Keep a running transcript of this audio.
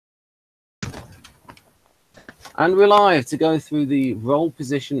And we're live to go through the role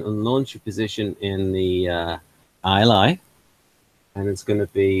position and launcher position in the ILI. And it's going to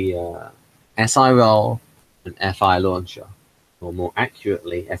be SI role and FI launcher, or more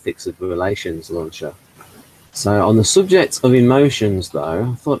accurately, ethics of relations launcher. So on the subject of emotions,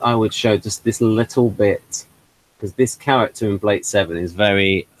 though, I thought I would show just this little bit, because this character in Blade 7 is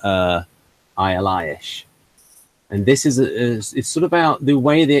very ILI-ish. And this is it's sort of about the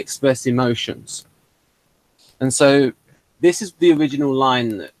way they express emotions. And so this is the original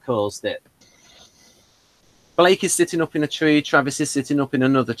line that caused it. Blake is sitting up in a tree, Travis is sitting up in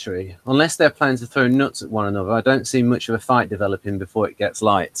another tree. Unless they're planning to throw nuts at one another, I don't see much of a fight developing before it gets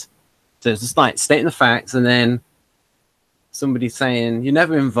light. So it's just like stating the facts, and then somebody saying, "You're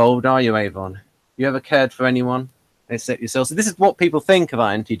never involved, are you, Avon? You ever cared for anyone except yourself?" So this is what people think of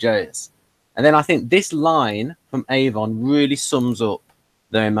INTJs. And then I think this line from Avon really sums up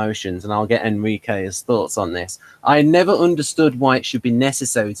their emotions, and I'll get Enrique's thoughts on this. I never understood why it should be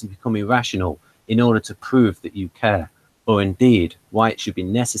necessary to become irrational in order to prove that you care, or indeed why it should be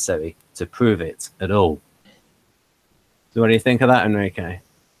necessary to prove it at all. So what do you think of that, Enrique?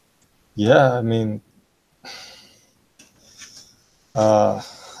 Yeah, I mean, I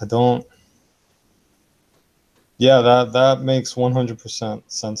don't. Yeah, that makes 100%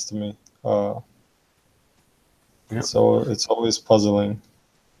 sense to me. Yep. So it's always puzzling.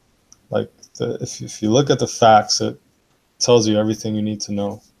 Like if you look at the facts, it tells you everything you need to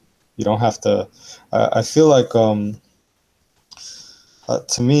know. You don't have to. I feel like to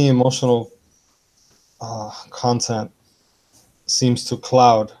me, emotional content seems to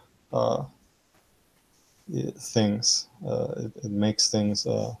cloud things. It makes things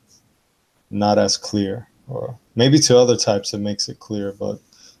not as clear, or maybe to other types it makes it clear, but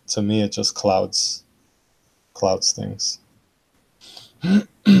to me it just clouds things.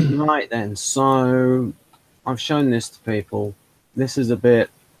 Right then, so I've shown this to people. This is a bit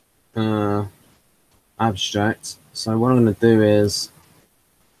abstract. So what I'm going to do is,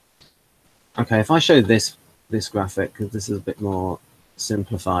 okay, if I show this graphic, because this is a bit more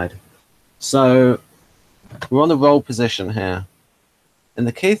simplified. So we're on the role position here. And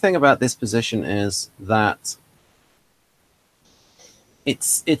the key thing about this position is that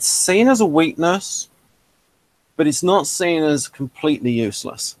it's seen as a weakness, but it's not seen as completely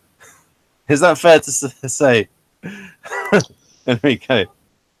useless. Is that fair to say, Enrique?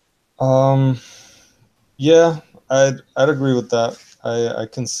 Yeah, I'd agree with that. I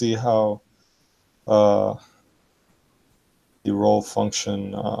can see how the role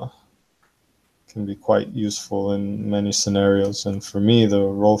function can be quite useful in many scenarios. And for me, the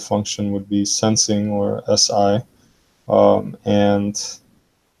role function would be sensing, or SI. And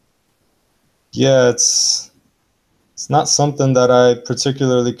yeah, it's not something that I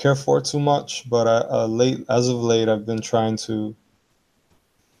particularly care for too much, but as of late, I've been trying to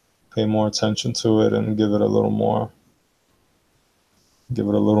pay more attention to it and give it a little more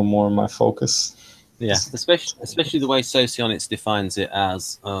of my focus. Yeah, especially the way Socionics defines it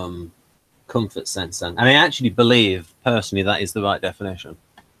as comfort sensing. And I actually believe personally that is the right definition.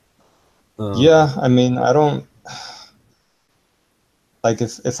 Yeah, I mean, I don't like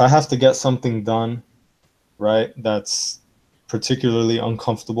if I have to get something done, right, that's particularly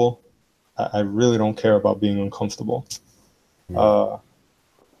uncomfortable, I really don't care about being uncomfortable.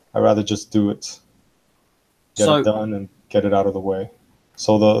 I'd rather just do it, get it done, and get it out of the way.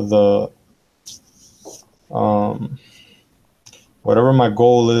 So whatever my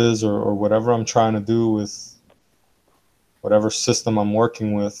goal is, or whatever I'm trying to do with whatever system I'm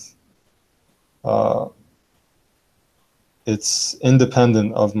working with, it's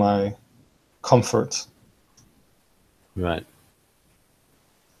independent of my comfort. Right.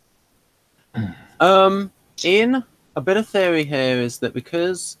 In a bit of theory here is that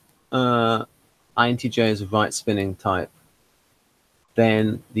because INTJ is a right spinning type,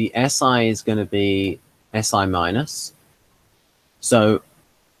 then the SI is going to be SI minus. So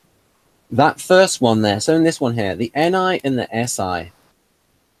that first one there, so in this one here, the NI and the SI,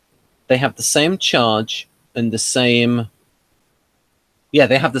 they have the same charge and the same, yeah,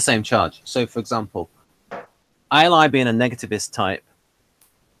 they have the same charge. So for example, ILI being a negativist type,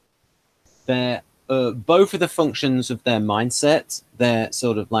 they're both of the functions of their mindset, their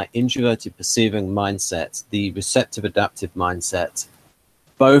sort of like introverted perceiving mindset, the receptive adaptive mindset,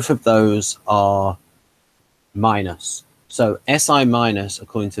 both of those are minus. So SI minus,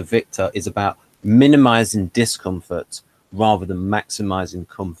 according to Victor, is about minimizing discomfort rather than maximizing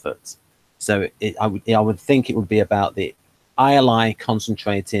comfort. So I would think it would be about the ILI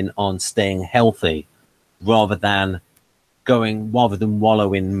concentrating on staying healthy rather than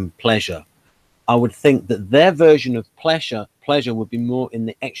wallow in pleasure. I would think that their version of pleasure would be more in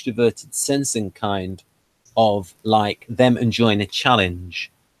the extroverted sensing kind of like them enjoying a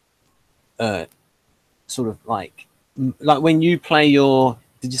challenge. Sort of like when you play your,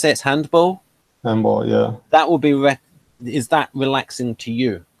 did you say it's handball? Handball, yeah. That would be, is that relaxing to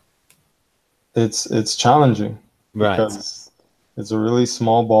you? It's challenging, right? Because it's a really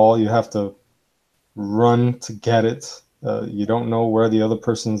small ball. You have to run to get it. You don't know where the other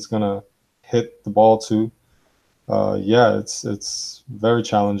person's gonna hit the ball to. Yeah, it's very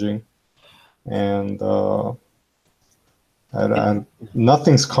challenging, and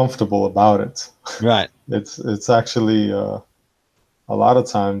nothing's comfortable about it. Right. It's actually a lot of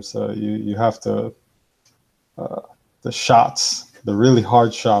times you have to the shots, the really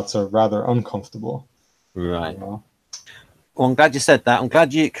hard shots, are rather uncomfortable. Right. Well, I'm glad you said that. I'm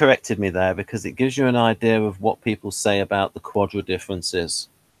glad you corrected me there, because it gives you an idea of what people say about the quadra differences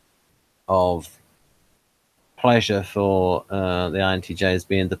of pleasure for the INTJs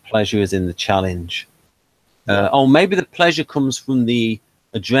being the pleasure is in the challenge. Oh, maybe the pleasure comes from the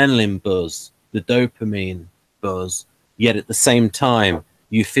adrenaline buzz, the dopamine buzz, yet at the same time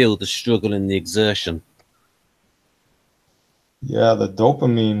you feel the struggle and the exertion. Yeah, the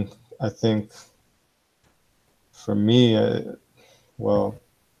dopamine, I think, for me, well,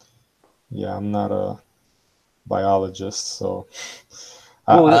 yeah, I'm not a biologist, so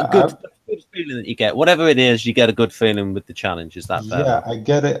well, good feeling that you get, whatever it is, you get a good feeling with the challenge. Is that fair? Yeah, I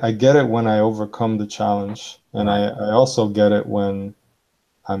get it when I overcome the challenge, and I also get it when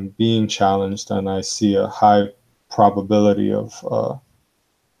I'm being challenged and I see a high probability of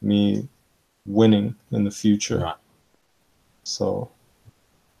me winning in the future. Right. So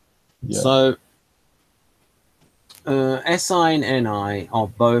yeah. So SI and NI are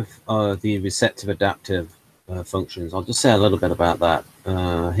both the receptive adaptive functions. I'll just say a little bit about that.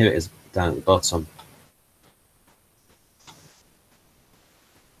 Here it is down at the bottom.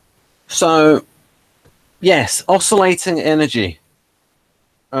 So yes, oscillating energy.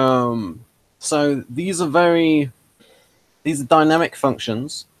 So these are dynamic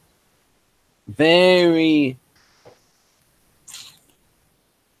functions. It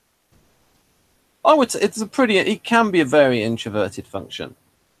can be a very introverted function,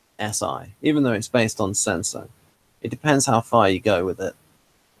 SI, even though it's based on sensor. It depends how far you go with it.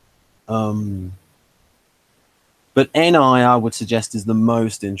 But NI, I would suggest, is the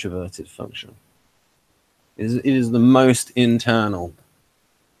most introverted function. It is the most internal,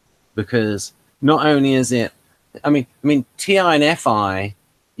 because not only is it, I mean, TI and FI,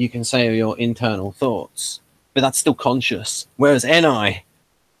 you can say are your internal thoughts, but that's still conscious. Whereas NI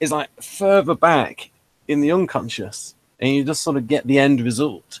is like further back in the unconscious, and you just sort of get the end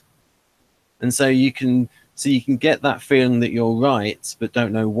result. And so you can get that feeling that you're right, but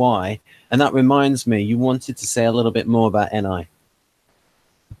don't know why. And that reminds me, you wanted to say a little bit more about NI.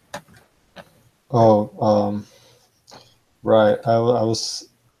 Oh, right. I was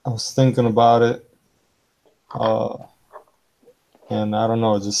thinking about it, and I don't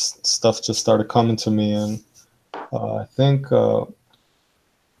know, just stuff just started coming to me, and I think,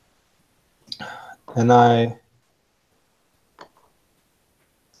 and I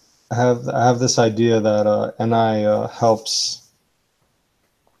have this idea that NI helps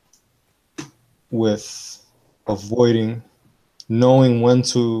with knowing when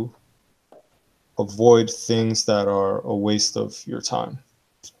to avoid things that are a waste of your time.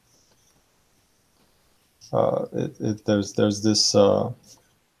 There's this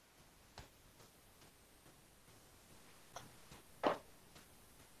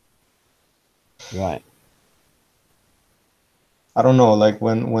right. I don't know, like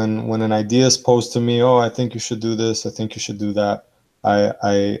when an idea is posed to me, oh, I think you should do this, I think you should do that.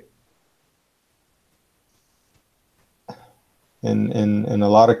 In a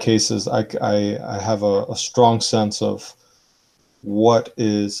lot of cases, I have a strong sense of what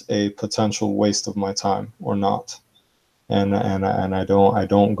is a potential waste of my time or not, and I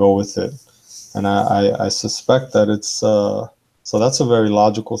don't go with it, and I suspect that it's so that's a very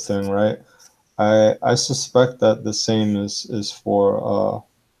logical thing, right? I suspect that the same is for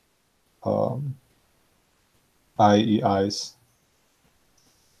IEIs.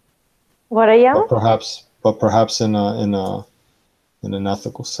 What I am? But perhaps in an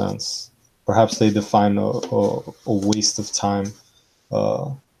ethical sense, perhaps they define a waste of time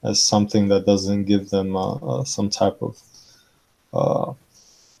as something that doesn't give them some type of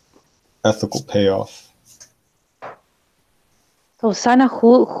ethical payoff. So Sana,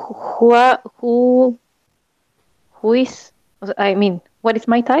 who is? I mean, what is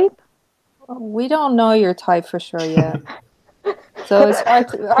my type? We don't know your type for sure yet. So it's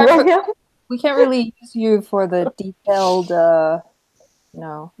hard we can't really use you for the detailed,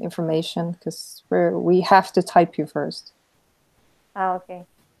 information because we have to type you first. Ah, okay.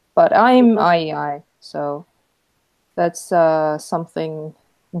 But I'm IEI, so that's something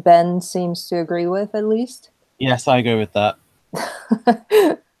Ben seems to agree with, at least. Yes, I go with that.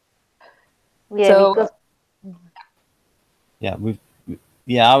 Yeah, So- because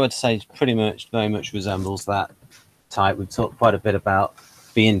Yeah, I would say pretty much, very much resembles that type. We've talked quite a bit about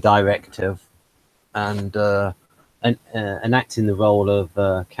being directive and enacting the role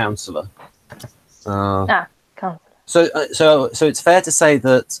of counselor. counselor. So it's fair to say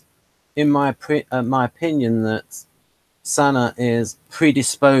that, in my opinion, that Sana is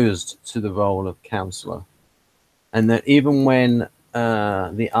predisposed to the role of counselor, and that even when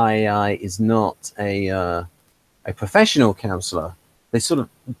the IAI is not a professional counselor, they sort of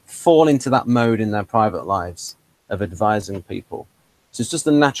fall into that mode in their private lives of advising people. So it's just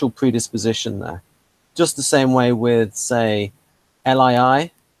a natural predisposition there. Just the same way with, say,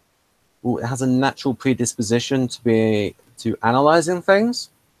 LII, it has a natural predisposition to analyzing things.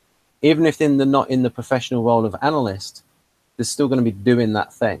 Even if they're not in the professional role of analyst, they're still going to be doing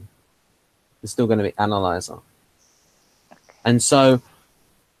that thing. They're still going to be analyzer. And so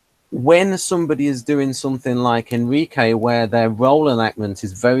when somebody is doing something like Enrique, where their role enactment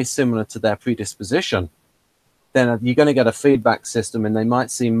is very similar to their predisposition, then you're going to get a feedback system, and they might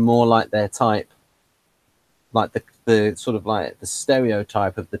seem more like their type, like the sort of like the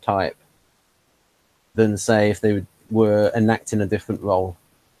stereotype of the type, than, say, if they were enacting a different role.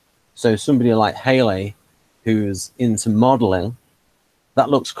 So somebody like Haley, who's into modeling, that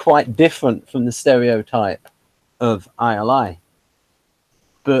looks quite different from the stereotype of ILI.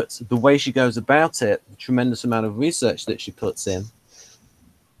 But the way she goes about it, the tremendous amount of research that she puts in,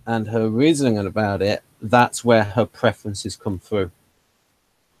 and her reasoning about it, that's where her preferences come through.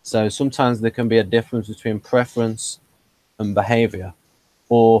 So sometimes there can be a difference between preference and behavior,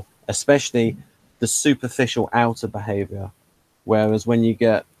 or especially the superficial outer behavior. Whereas when you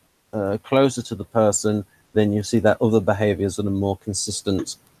get closer to the person, then you see that other behaviors that are more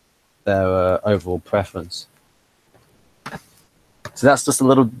consistent, their overall preference. So that's just a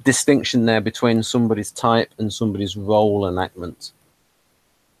little distinction there between somebody's type and somebody's role enactment.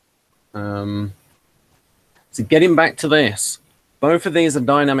 So getting back to this, both of these are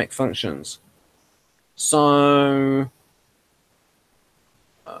dynamic functions. So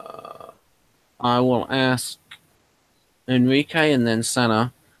I will ask Enrique and then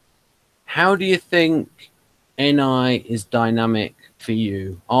Sana, how do you think NI is dynamic for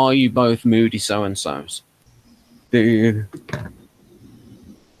you? Are you both moody so-and-sos?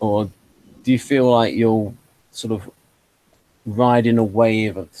 Or do you feel like you're sort of riding a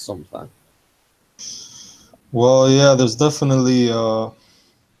wave of something? Well, yeah, there's definitely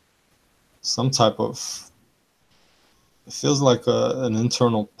some type of, it feels like an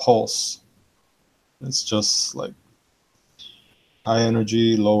internal pulse. It's just like high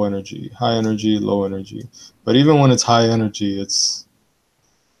energy, low energy, high energy, low energy. But even when it's high energy, it's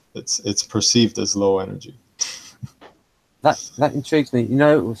perceived as low energy. That intrigues me. You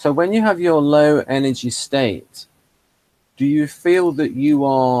know, so when you have your low energy state, do you feel that you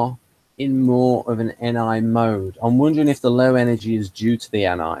are in more of an NI mode? I'm wondering if the low energy is due to the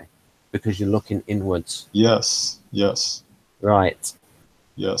NI because you're looking inwards. Yes, yes. Right.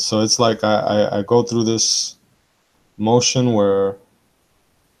 Yeah, so it's like I go through this motion where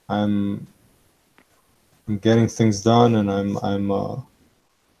I'm getting things done, and I'm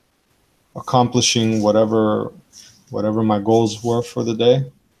accomplishing whatever my goals were for the day.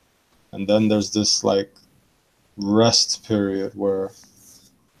 And then there's this like rest period where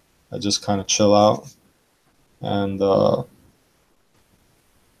I just kind of chill out. And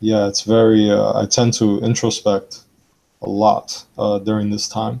yeah, it's very, I tend to introspect a lot during this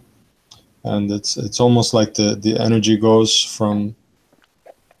time. And it's almost like the energy goes from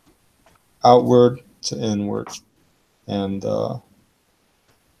outward to inward. And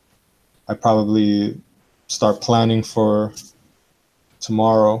I probably start planning for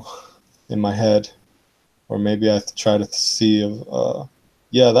tomorrow in my head, or maybe I try to see if,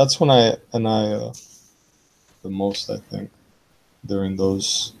 yeah, that's when I the most, I think, during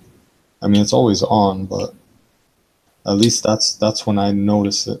those. I mean, it's always on, but at least that's when I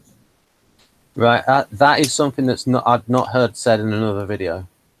notice it. Right. That is something I've not heard said in another video.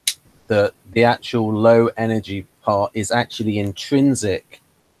 That the actual low energy part is actually intrinsic.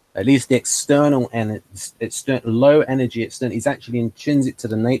 At least the external low energy external is actually intrinsic to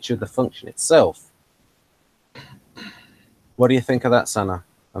the nature of the function itself. What do you think of that, Sana?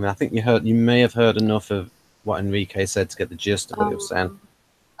 I mean, I think you may have heard enough of what Enrique said to get the gist of what he was saying.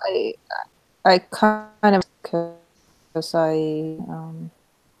 I kind of, because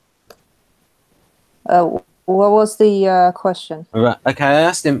what was the question? All right. Okay, I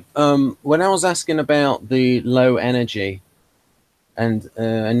asked him when I was asking about the low energy, and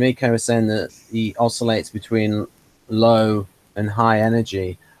Enrique was saying that he oscillates between low and high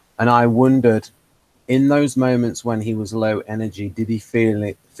energy, and I wondered, in those moments when he was low energy, did he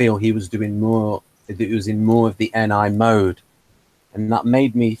feel he was doing more? That it was in more of the NI mode, and that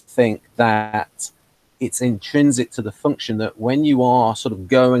made me think that it's intrinsic to the function that when you are sort of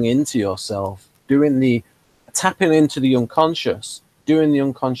going into yourself, doing the tapping into the unconscious, doing the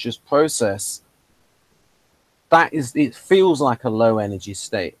unconscious process, that is, it feels like a low energy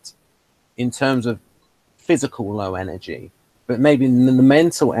state in terms of physical low energy, but maybe the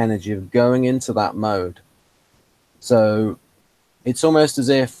mental energy of going into that mode. So it's almost as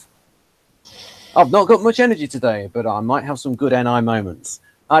if I've not got much energy today, but I might have some good NI moments.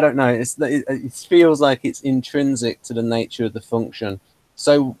 I don't know. It feels like it's intrinsic to the nature of the function.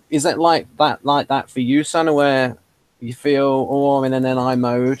 So is it like that for you, Sana, where you feel, oh, I'm in an NI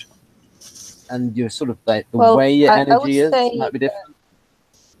mode, and you're sort of the way your energy is might be different?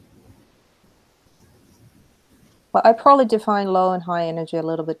 Well, I probably define low and high energy a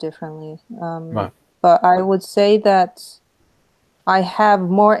little bit differently. Right. But I would say that I have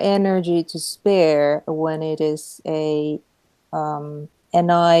more energy to spare when it is a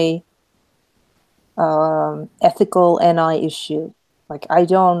NI, ethical NI issue. Like, I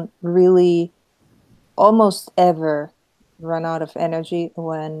don't really almost ever run out of energy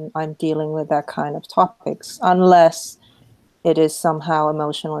when I'm dealing with that kind of topics, unless it is somehow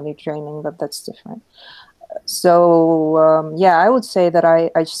emotionally draining, but that's different. So yeah, I would say that I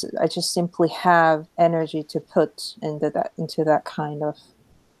just simply have energy to put into that kind of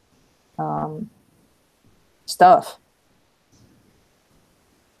stuff.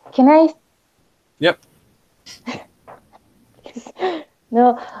 Can I? Yep.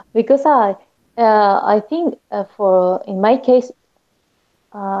 No, because I think for in my case,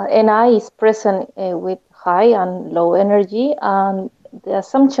 NI is present with high and low energy, and the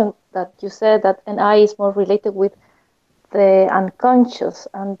assumption that you said that NI is more related with the unconscious,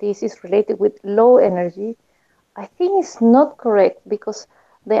 and this is related with low energy, I think it's not correct, because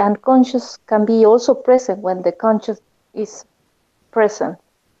the unconscious can be also present when the conscious is present.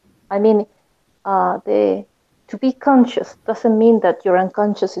 I mean, to be conscious doesn't mean that your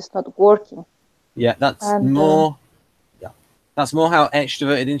unconscious is not working. Yeah, that's more. Yeah, that's more how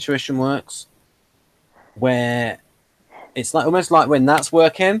extroverted intuition works, where it's like almost like when that's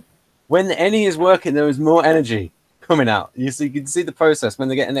working, when the NE is working, there is more energy coming out. You can see the process when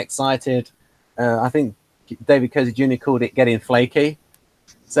they're getting excited. I think David Cozy Jr. called it getting flaky.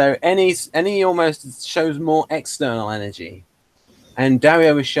 So NE almost shows more external energy, and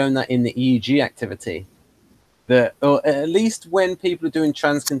Dario has shown that in the EEG activity. That, or at least when people are doing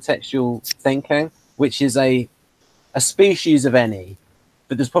transcontextual thinking, which is a species of NE,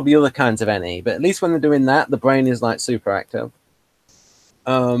 but there's probably other kinds of NE. But at least when they're doing that, the brain is like super active.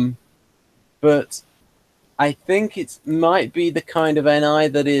 But I think it might be the kind of NI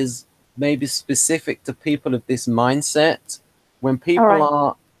that is maybe specific to people of this mindset. When people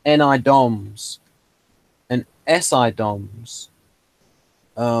are NI DOMs and SI DOMs,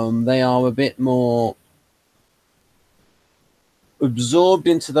 they are a bit more absorbed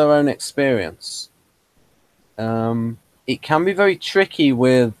into their own experience. It can be very tricky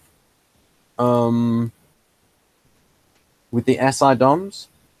with the SI DOMs.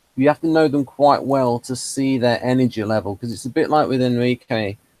 You have to know them quite well to see their energy level, because it's a bit like with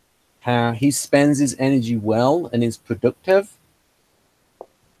Enrique, how he spends his energy well and is productive.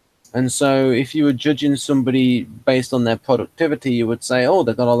 And so if you were judging somebody based on their productivity, you would say, oh,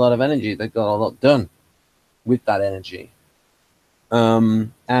 they've got a lot of energy, they've got a lot done with that energy.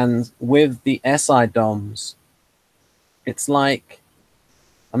 And with the SI DOMs, it's like,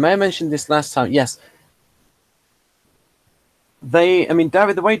 I may have mentioned this last time, yes. I mean,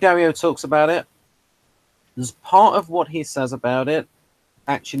 the way Dario talks about it, there's part of what he says about it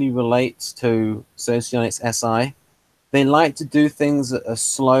actually relates to Socionics SI. They like to do things at a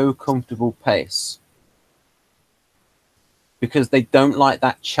slow, comfortable pace because they don't like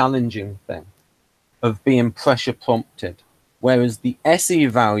that challenging thing of being pressure prompted. Whereas the SE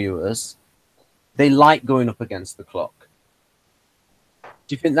valuers, they like going up against the clock.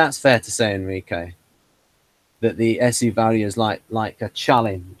 Do you think that's fair to say, Enrique? That the SE valuers like a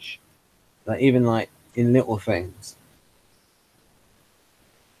challenge, like even like in little things?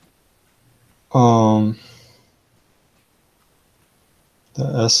 The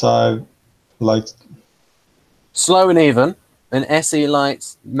SI like slow and even, And SE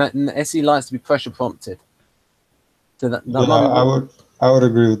likes to be pressure prompted. So that Yeah, might be I would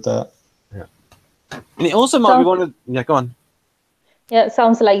agree with that. yeah. And it also might be one of go on. Yeah, it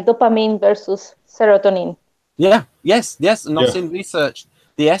sounds like dopamine versus serotonin. Yeah, yes. And I've Yeah. seen research.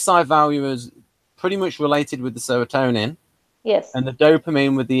 The SI value is pretty much related with the serotonin. Yes. And the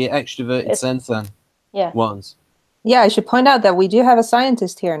dopamine with the extroverted Yes. sensor ones. Yeah, I should point out that we do have a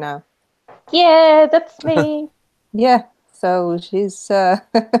scientist here now. Yeah, that's me. Yeah, so she's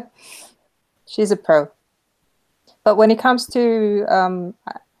she's a pro. But when it comes to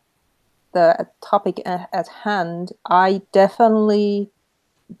the topic at hand, I definitely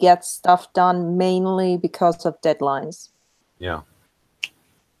get stuff done mainly because of deadlines. Yeah.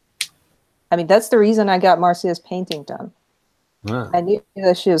 I mean, that's the reason I got Marcia's painting done. Yeah. I knew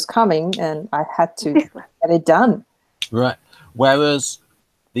that she was coming, and I had to get it done. Right. Whereas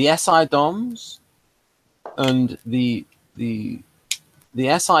the SI DOMs and the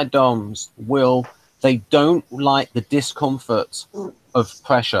SI DOMs they don't like the discomfort of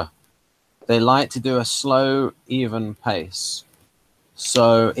pressure. They like to do a slow, even pace.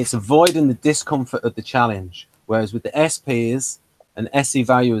 So it's avoiding the discomfort of the challenge. Whereas with the SPs and SE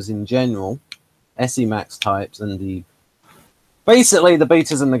values in general, SE max types and basically the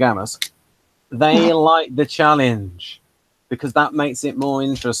betas and the gammas, they like the challenge because that makes it more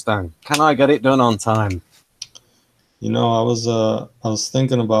interesting. Can I get it done on time? You know, I was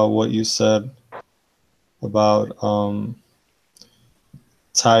thinking about what you said about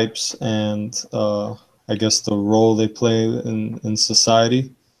types and I guess the role they play in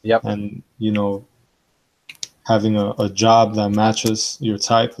society. Yep. And you know, having a job that matches your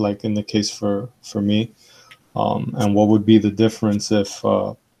type, like in the case for me, and what would be the difference if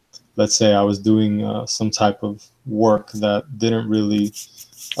let's say I was doing some type of work that didn't really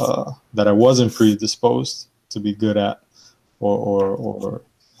that I wasn't predisposed to be good at or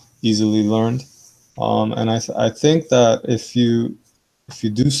easily learned. And I think that if you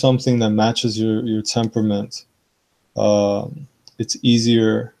do something that matches your temperament, it's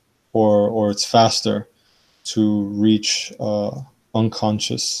easier or it's faster to reach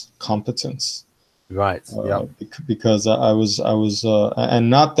unconscious competence. Right. Yeah. Because I was and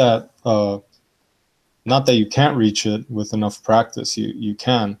not that you can't reach it with enough practice. You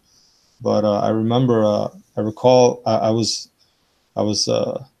can, but I recall I was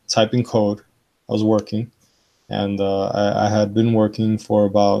typing code. I was working, and I had been working for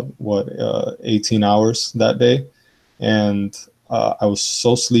about 18 hours that day, and I was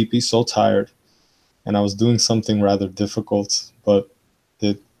so sleepy, so tired, and I was doing something rather difficult, but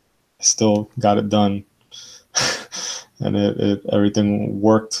I still got it done, and everything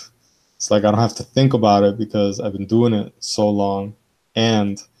worked. It's like I don't have to think about it because I've been doing it so long,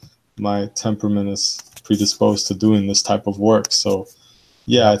 and my temperament is predisposed to doing this type of work. So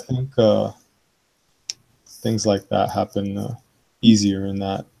yeah, I think things like that happen easier in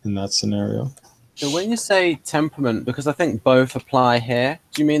that scenario. So when you say temperament, because I think both apply here,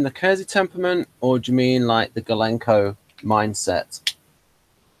 do you mean the Kersey temperament or do you mean like the Galenko mindset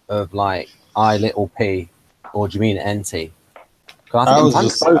of like I little p, or do you mean NT? Because I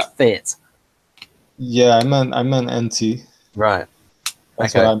think both fit. Yeah, I meant NT. Right.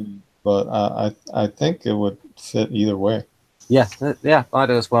 That's what I mean. But I think it would fit either way. Yeah, I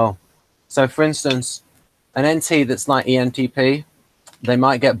do as well. So for instance, an NT that's like ENTP, they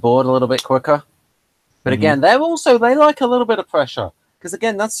might get bored a little bit quicker. But again, they like a little bit of pressure. Because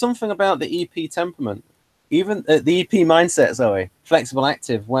again, that's something about the EP temperament. Even the EP mindset, flexible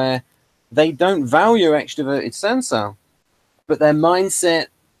active, where they don't value extroverted sensor, but their mindset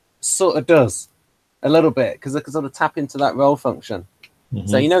sort of does a little bit because they can sort of tap into that role function.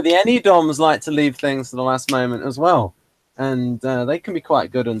 So, you know, the NE-DOMs like to leave things to the last moment as well. And they can be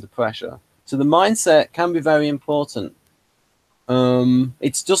quite good under pressure. So the mindset can be very important.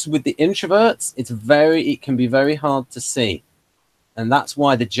 It's just with the introverts, it can be very hard to see. And that's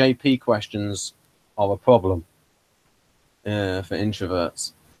why the JP questions are a problem for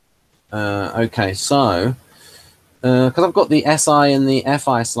introverts. Okay, so, because I've got the SI and the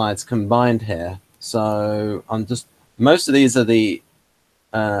FI slides combined here. So most of these are the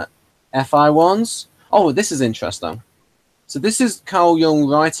FI ones. Oh, this is interesting. So this is Carl Jung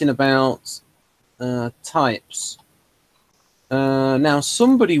writing about types. Now,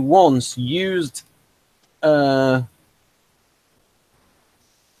 somebody once used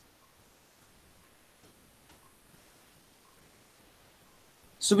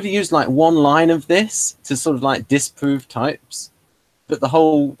like one line of this to sort of like disprove types, but the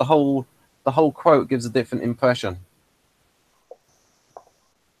whole quote gives a different impression.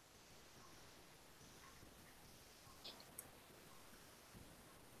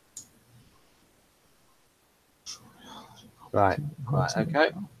 Right. Right.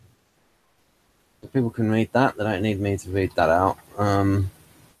 Okay. People can read that. They don't need me to read that out.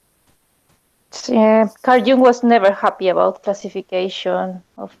 Yeah, Carl Jung was never happy about classification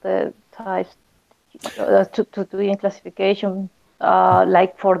of the types, to doing classification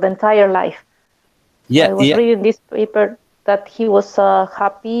like for the entire life. Yeah. I was Yeah. reading this paper that he was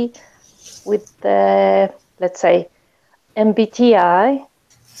happy with the, let's say, MBTI,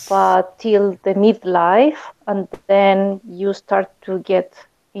 but till the midlife, and then you start to get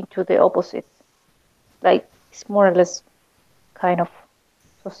into the opposite. Like it's more or less kind of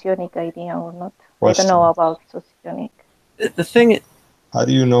socionic idea or not. I don't know about socionic. The thing. How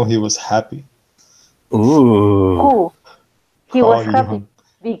do you know he was happy? Ooh. He was happy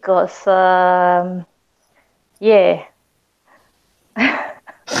because yeah.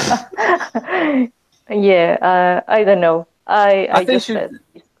 Yeah, I don't know. I just said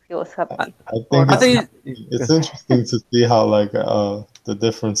he was happy. I think it's interesting to see how like the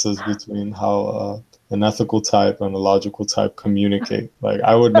differences between how an ethical type and a logical type communicate. Like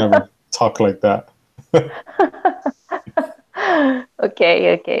I would never talk like that.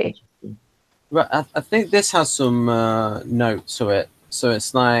 Okay. Right, I think this has some notes to it. So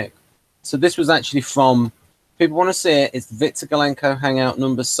it's like, so this was actually from, people want to see it. It's Victor Galenko Hangout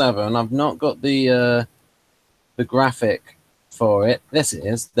number 7. I've not got the graphic for it. This it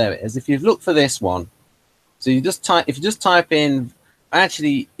is. There it is. If you look for this one, so you just type. If you just type in,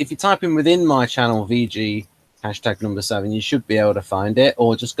 actually, if you type in within my channel VG hashtag number 7, you should be able to find it.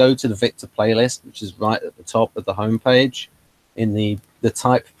 Or just go to the Victor playlist, which is right at the top of the homepage, in the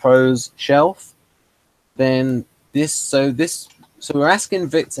Type Pros shelf. Then so we're asking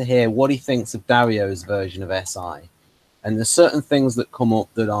Victor here what he thinks of Dario's version of SI, and there's certain things that come up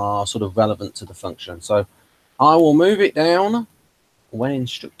that are sort of relevant to the function. So I will move it down when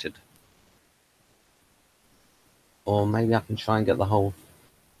instructed. Or maybe I can try and get the whole...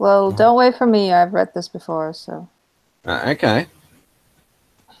 Well, don't wait for me. I've read this before, so... okay.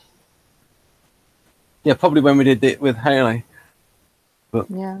 Yeah, probably when we did it with Haley. But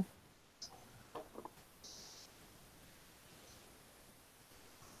yeah.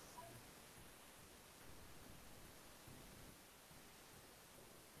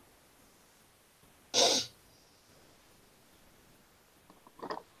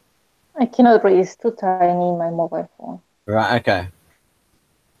 I cannot read. It's too tiny in my mobile phone. Right, okay.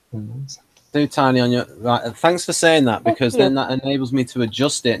 Too tiny on your... Right, thanks for saying that, because then that enables me to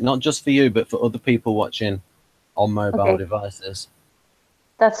adjust it, not just for you, but for other people watching on mobile devices.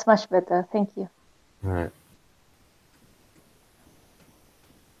 That's much better. Thank you. Right.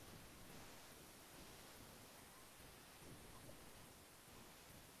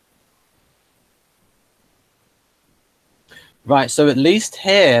 Right, so at least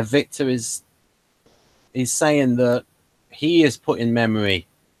here, Victor is saying that he is put in memory,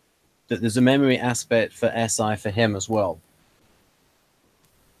 that there's a memory aspect for SI for him as well.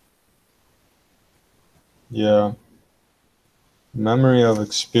 Yeah. Memory of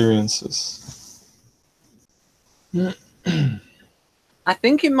experiences. I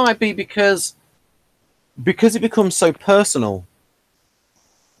think it might be because it becomes so personal,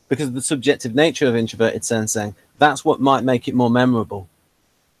 because of the subjective nature of introverted sensing. That's what might make it more memorable,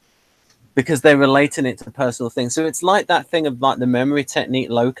 because they're relating it to personal things. So it's like that thing of like the memory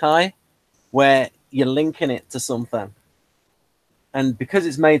technique loci, where you're linking it to something. And because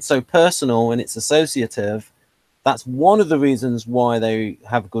it's made so personal and it's associative, that's one of the reasons why they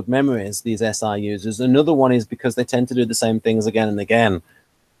have good memories, these SI users. Another one is because they tend to do the same things again and again.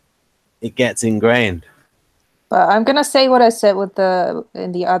 It gets ingrained. But I'm gonna say what I said with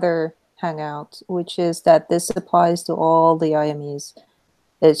in the other hangout, which is that this applies to all the IMEs.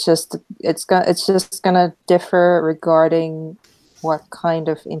 It's just gonna differ regarding what kind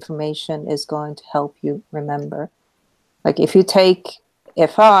of information is going to help you remember. Like if you take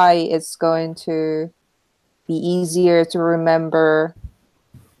FI, it's going to be easier to remember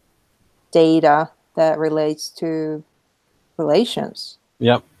data that relates to relations.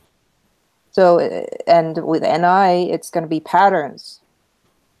 Yep. So, and with NI, it's going to be patterns.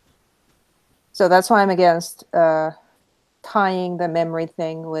 So that's why I'm against tying the memory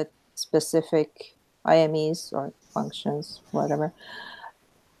thing with specific IMEs or functions, whatever,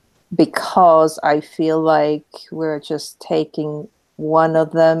 because I feel like we're just taking one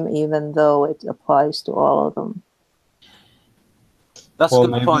of them, even though it applies to all of them. That's a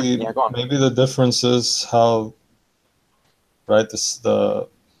good point. Yeah, go on. Maybe the difference is how, right, the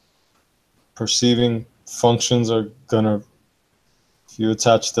perceiving functions are gonna, if you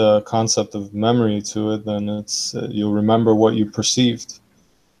attach the concept of memory to it, then it's you'll remember what you perceived.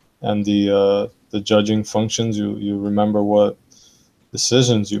 and the judging functions, you remember what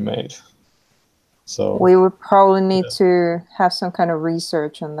decisions you made. So we would probably need to have some kind of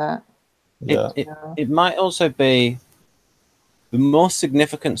research on that. Yeah. It might also be the more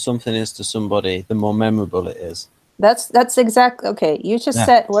significant something is to somebody, the more memorable it is. That's exactly okay. You just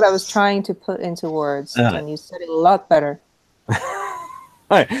said what I was trying to put into words, and you said it a lot better.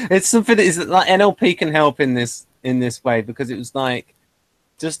 Right. It's something that is like NLP can help in this way, because it was like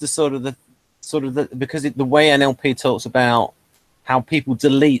just the because the way NLP talks about how people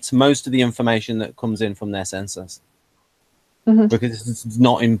delete most of the information that comes in from their senses. Because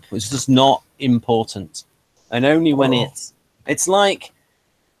it's just not important, and only when it's like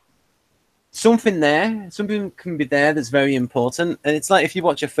something can be there that's very important, and it's like if you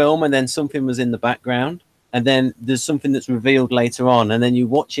watch a film and then something was in the background, and then there's something that's revealed later on, and then you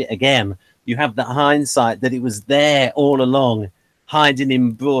watch it again, you have that hindsight that it was there all along, hiding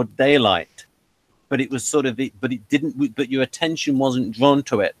in broad daylight, but it was but your attention wasn't drawn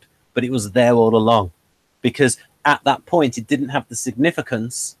to it, but it was there all along, because at that point it didn't have the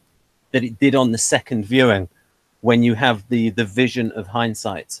significance that it did on the second viewing when you have the vision of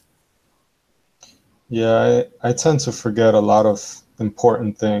hindsight. Yeah, I tend to forget a lot of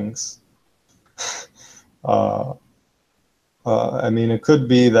important things. I mean, it could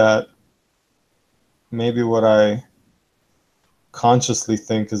be that maybe what I consciously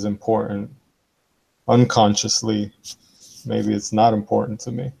think is important, unconsciously, maybe it's not important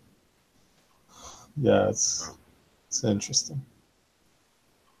to me. Yeah, it's interesting.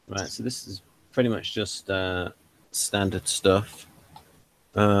 Right, so this is pretty much just standard stuff.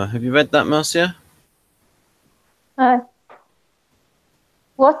 Have you read that, Marcia?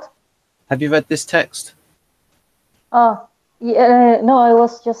 What? Have you read this text? Yeah, no, I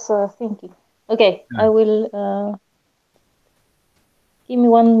was just thinking. Okay, I will give me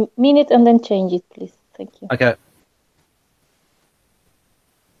 1 minute and then change it, please. Thank you. Okay.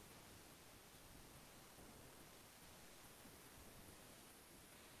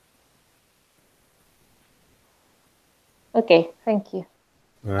 Okay, thank you.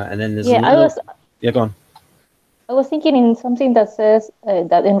 All right, and then there's go on. I was thinking in something that says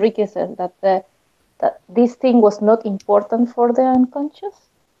that Enrique says that that this thing was not important for the unconscious,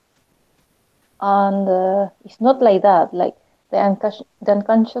 and it's not like that. Like the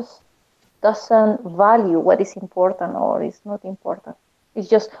unconscious doesn't value what is important or is not important. It's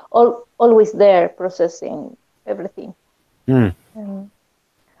just always there processing everything. And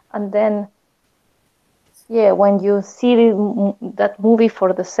then, yeah, when you see that movie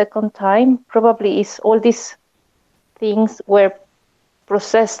for the second time, probably it's all these things were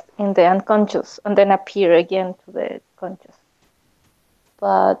processed in the unconscious and then appear again to the conscious.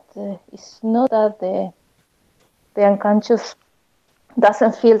 But it's not that the unconscious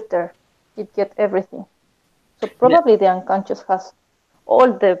doesn't filter; it gets everything. So probably the unconscious has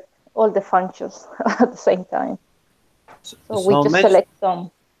all the functions at the same time. So we just select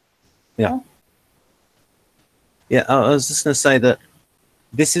some. Yeah. Huh? Yeah, I was just going to say that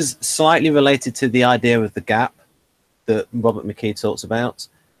this is slightly related to the idea of the gap that Robert McKee talks about,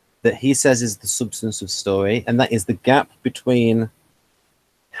 that he says is the substance of story, and that is the gap between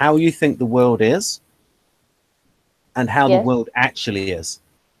how you think the world is and how the world actually is.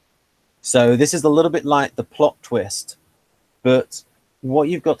 So this is a little bit like the plot twist, but what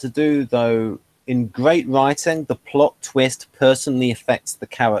you've got to do, though, in great writing, the plot twist personally affects the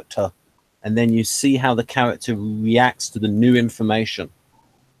character, and then you see how the character reacts to the new information.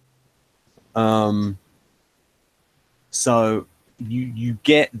 So you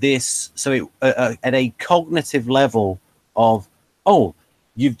get this, so at a cognitive level of, oh,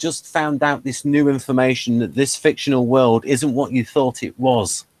 you've just found out this new information that this fictional world isn't what you thought it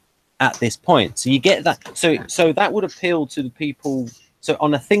was at this point. So you get that. So that would appeal to the people. So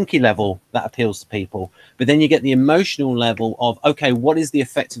on a thinky level, that appeals to people. But then you get the emotional level of, okay, what is the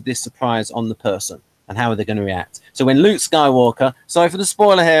effect of this surprise on the person? And how are they going to react? So when Luke Skywalker, sorry for the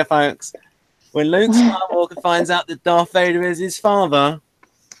spoiler here, folks. When Luke Skywalker finds out that Darth Vader is his father,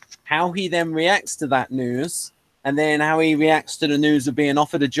 how he then reacts to that news, and then how he reacts to the news of being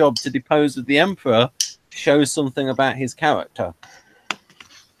offered a job to depose of the Emperor, shows something about his character.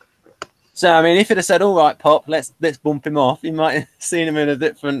 So, I mean, if it had said, all right, Pop, let's bump him off, you might have seen him in a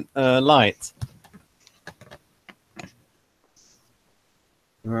different light.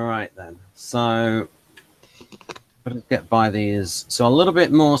 All right, then. So, let's get by these. So, a little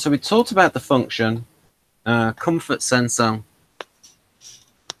bit more. So, we talked about the function, comfort sensor.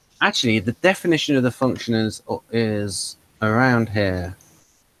 Actually, the definition of the function is around here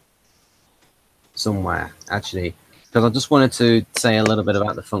somewhere. Actually, because I just wanted to say a little bit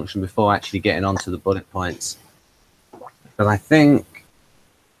about the function before actually getting onto the bullet points. Because I think,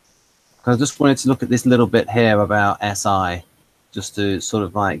 because I just wanted to look at this little bit here about SI, just to sort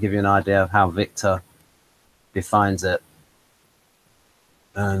of like give you an idea of how Victor defines it.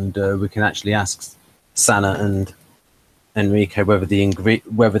 And we can actually ask Sana and Enrique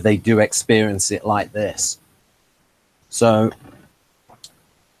whether they do experience it like this. So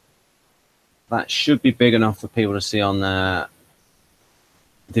that should be big enough for people to see on their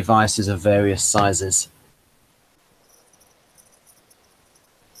devices of various sizes.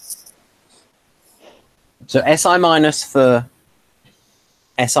 So SI minus for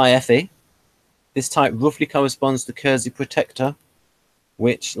SIFE. This type roughly corresponds to Kersey Protector,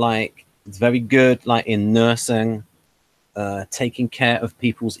 which like it's very good like in nursing, taking care of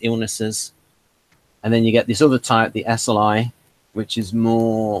people's illnesses. And then you get this other type, the SLI, which is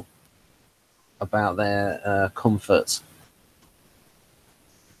more about their comfort.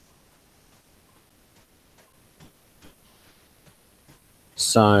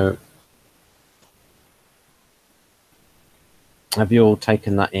 So have you all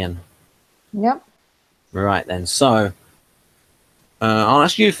taken that in? Yep. Right then. So I'll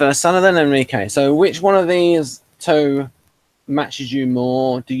ask you first, Sana, then Enrique. So which one of these two matches you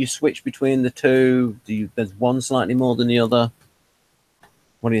more? Do you switch between the two? There's one slightly more than the other?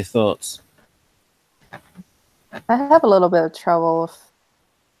 What are your thoughts? I have a little bit of trouble.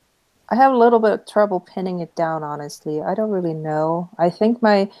 I have a little bit of trouble pinning it down, honestly. I don't really know. I think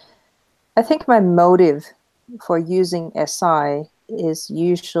my motive for using SI is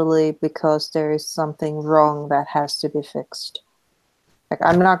usually because there is something wrong that has to be fixed. Like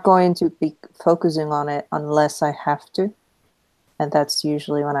I'm not going to be focusing on it unless I have to. And that's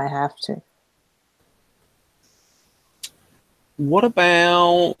usually when I have to. What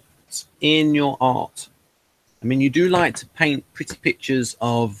about in your art? I mean, you do like to paint pretty pictures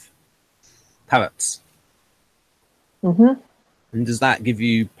of parrots. Mm-hmm. And does that give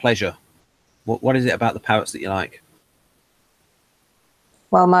you pleasure? What is it about the parrots that you like?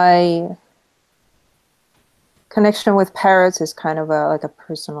 Well, my connection with parrots is kind of like a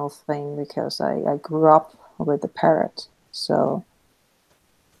personal thing because I grew up with the parrot. So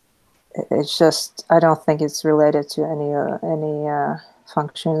it's just, I don't think it's related to any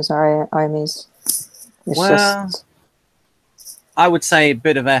functions or IMEs. It's Well, just, I would say a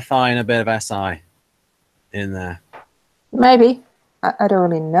bit of FI and a bit of SI in there. maybe. I don't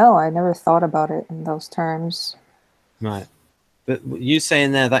really know. I never thought about it in those terms. Right. But you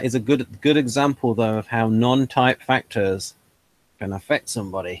saying there, that is a good example, though, of how non-type factors can affect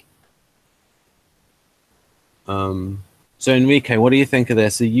somebody. So, Enrique, what do you think of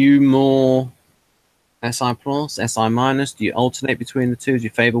this? Are you more SI plus, SI minus? Do you alternate between the two? Do you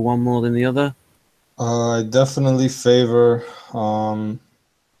favor one more than the other? I definitely favor, I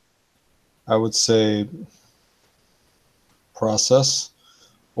would say, process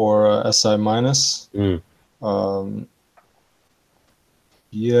or SI minus. Mm.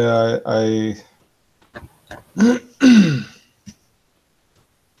 Yeah, I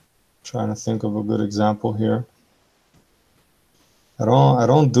trying to think of a good example here. I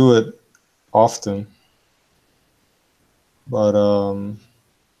don't do it often, but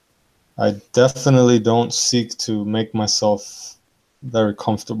I definitely don't seek to make myself very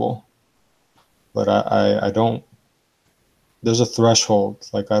comfortable. But I don't. There's a threshold.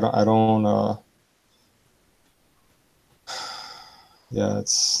 Like I don't. Yeah,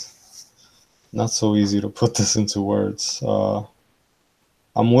 it's not so easy to put this into words.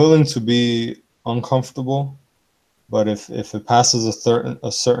 I'm willing to be uncomfortable, but if it passes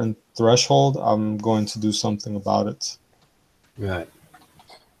a certain threshold, I'm going to do something about it. Right.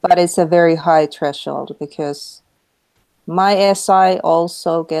 But it's a very high threshold because my SI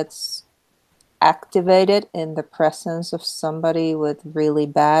also gets activated in the presence of somebody with really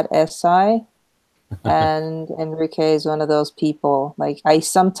bad SI. And Enrique is one of those people. Like I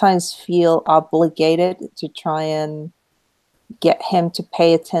sometimes feel obligated to try and get him to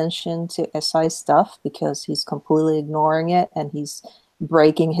pay attention to SI stuff because he's completely ignoring it and he's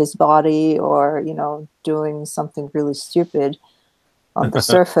breaking his body or, you know, doing something really stupid on the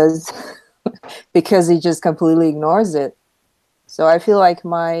surface because he just completely ignores it. So I feel like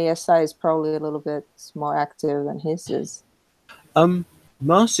my SI is probably a little bit more active than his is.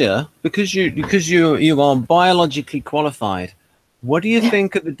 Marcia, because you are biologically qualified, what do you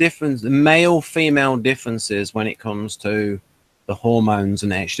think of the difference, the male-female differences when it comes to the hormones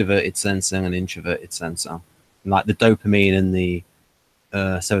and extroverted sensing and introverted sensor, like the dopamine and the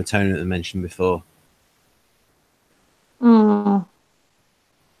serotonin that I mentioned before?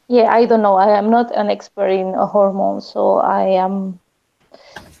 Yeah, I don't know. I am not an expert in hormones, so I am.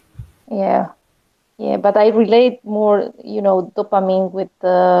 Yeah, yeah, but I relate more, dopamine with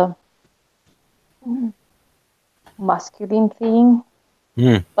the masculine thing.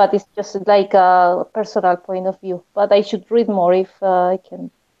 Mm. But it's just like a personal point of view. But I should read more if I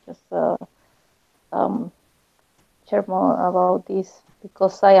can just share more about this,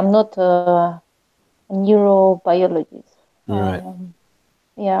 because I am not a neurobiologist. Right.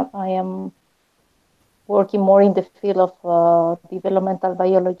 Yeah, I am working more in the field of developmental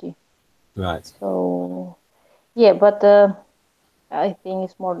biology. Right. So yeah, but I think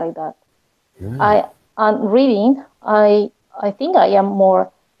it's more like that. Right. And reading, I think I am more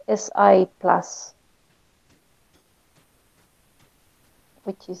SI plus,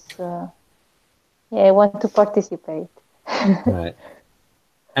 which is yeah, I want to participate. Right.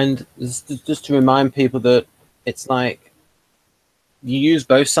 And just to remind people that it's like you use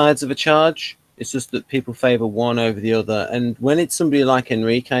both sides of a charge. It's just that people favor one over the other. And when it's somebody like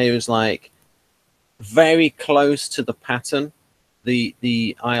Enrique who's like very close to the pattern, the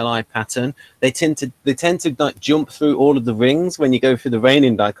ILI pattern, they tend to like jump through all of the rings when you go through the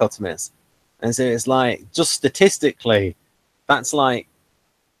reigning dichotomies. And so it's like, just statistically, that's like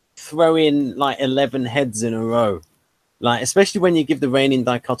throwing like 11 heads in a row. Like, especially when you give the reigning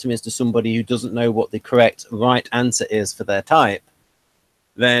dichotomies to somebody who doesn't know what the correct right answer is for their type,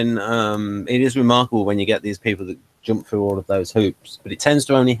 then it is remarkable when you get these people that jump through all of those hoops. But it tends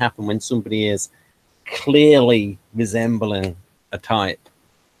to only happen when somebody is clearly resembling a type,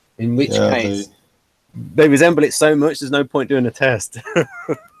 in which case they resemble it so much there's no point doing a test.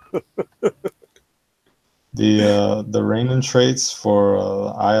 The reigning traits for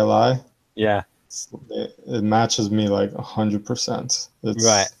ILI, yeah, it matches me like 100%.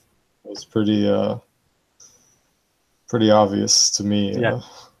 Right. It's pretty obvious to me. Yeah.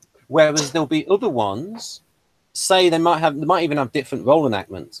 Whereas there'll be other ones, say they might even have different role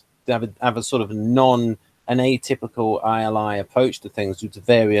enactments. They have a sort of an atypical ILI approach to things due to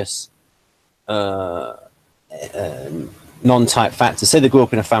various non-type factors. Say they grew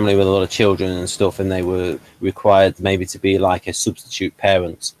up in a family with a lot of children and stuff, and they were required maybe to be like a substitute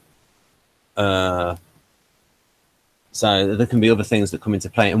parent. So there can be other things that come into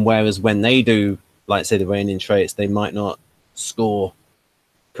play. And whereas when they do, like say the reigning traits, they might not score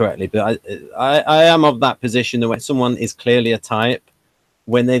correctly. But I am of that position that when someone is clearly a type,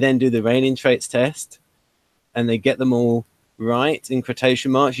 when they then do the reigning traits test and they get them all right in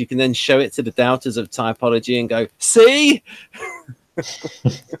quotation marks, you can then show it to the doubters of typology and go, see?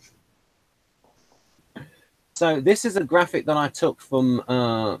 So this is a graphic that I took from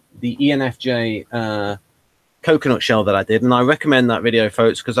the ENFJ coconut shell that I did, and I recommend that video,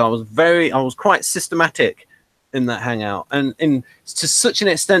 folks, because I was quite systematic in that hangout, and to such an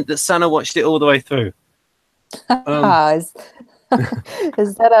extent that Sana watched it all the way through. Is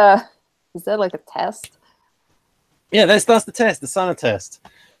that like a test? Yeah, that's the test, the Sana test.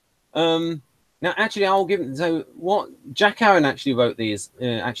 Now, actually, I'll give it. So, what Jack Aaron actually wrote these,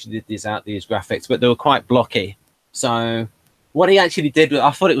 did these graphics, but they were quite blocky. So, what he actually did, I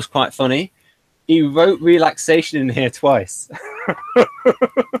thought it was quite funny. He wrote relaxation in here twice.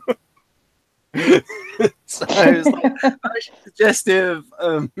 So it's like very suggestive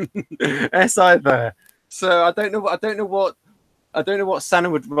SI there. So I don't know what Sana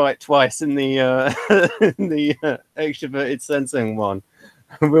would write twice in the extroverted sensing one.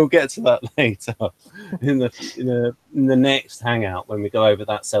 We'll get to that later in the next hangout when we go over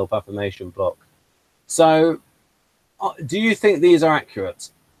that self-affirmation block. So do you think these are accurate,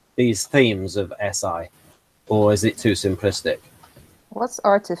 these themes of SI, or is it too simplistic? What's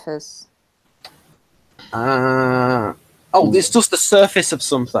artifice? It's just the surface of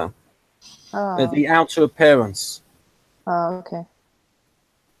something. The outer appearance. Oh, okay.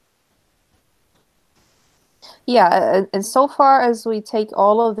 Yeah, and so far as we take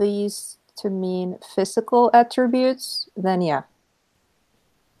all of these to mean physical attributes, then yeah.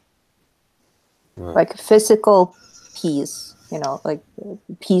 Right. Like physical peace, like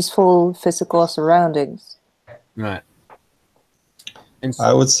peaceful physical surroundings. Right. And so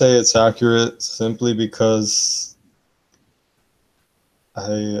I would say it's accurate simply because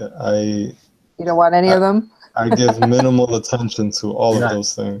you don't want any of them? I give minimal attention to all of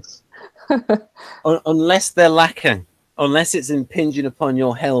those things. Unless they're lacking, unless it's impinging upon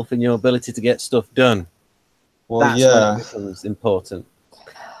your health and your ability to get stuff done. Well, that's when it becomes important.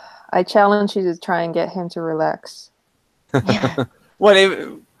 I challenge you to try and get him to relax.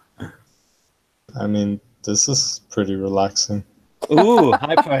 Well, I mean, this is pretty relaxing. Ooh,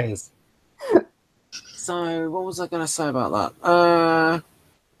 high praise. So, what was I going to say about that?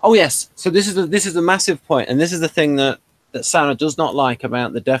 Oh yes. So this is a massive point, and this is the thing that Sarah does not like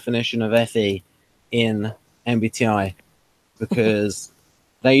about the definition of FE in MBTI, because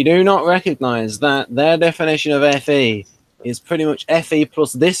they do not recognize that their definition of FE is pretty much FE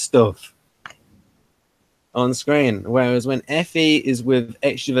plus this stuff on screen, whereas when FE is with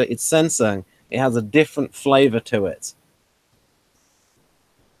extroverted sensing, it has a different flavor to it.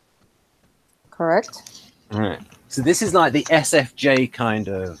 Correct. All right. So this is like the SFJ kind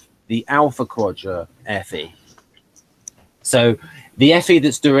of, the alpha quadra FE. So the FE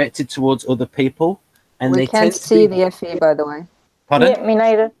that's directed towards other people, and We they can't tend to see be... the FE, by the way. Pardon? Yeah, me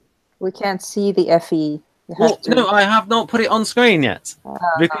neither. We can't see the FE. You Well, have to. no, I have not put it on screen yet,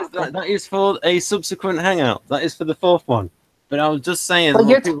 because Okay. that is for a subsequent hangout. That is for the 4th one. But I was just saying. But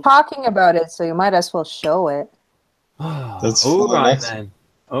what you're people... talking about it, so you might as well show it. That's all fine. right then.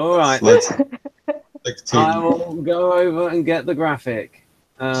 All right. Let's I will go over and get the graphic.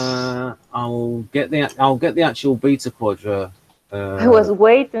 I'll get the actual beta quadra. I was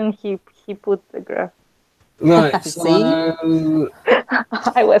waiting. He put the graph. Right. See? So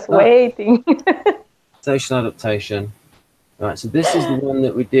I was waiting. social adaptation. Right. So this is the one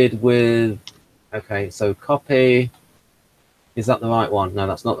that we did with. Okay. So copy. Is that the right one? No,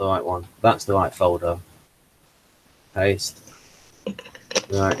 that's not the right one. That's the right folder. Paste.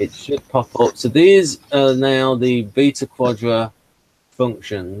 Right, it should pop up. So these are now the beta quadra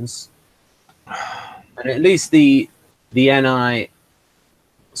functions, and at least the NI,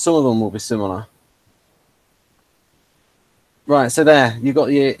 some of them will be similar. Right, so there you've got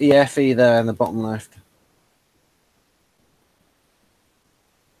the EFE there in the bottom left.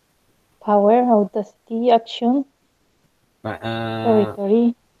 Power, audacity, action, Right,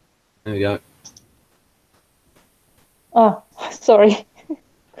 territory. there we go. Oh, sorry.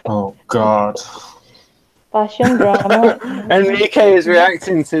 Oh God. Passion, drama. Enrique is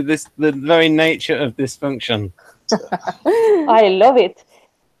reacting to this, the very nature of this function. I love it.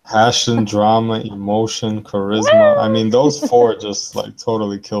 Passion, drama, emotion, charisma. I mean, those 4 just like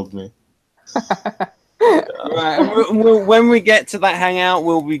totally killed me. Right, and when we get to that hangout,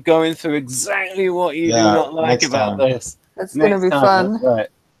 we'll be going through exactly what you do not like about this. That's going to be fun. Right.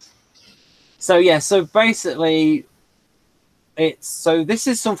 So yeah, so basically, so this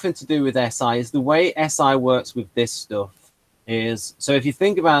is something to do with SI. Is the way SI works with this stuff is, so if you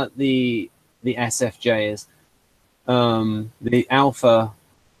think about the SFJs, the alpha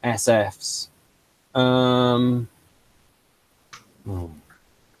SFs,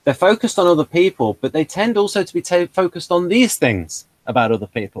 they're focused on other people, but they tend also to be focused on these things about other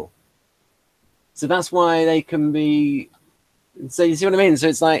people. So that's why they can be. So you see what I mean? So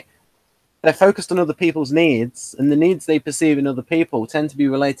it's like they're focused on other people's needs, and the needs they perceive in other people tend to be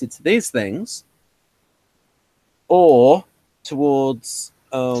related to these things, or towards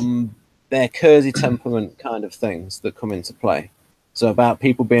their Kersey temperament kind of things that come into play. So about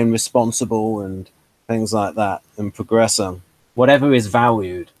people being responsible and things like that, and progressing, whatever is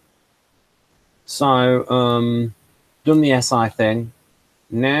valued. So done the SI thing.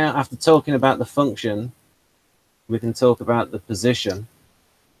 Now, after talking about the function, we can talk about the position.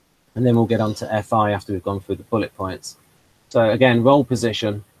 And then we'll get on to FI after we've gone through the bullet points. So again, role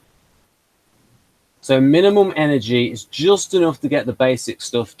position. So minimum energy is just enough to get the basic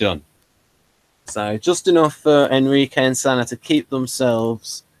stuff done. So just enough for Enrique and Sana to keep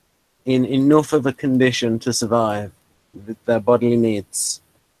themselves in enough of a condition to survive with their bodily needs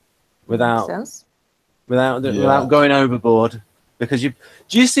without going overboard. Because do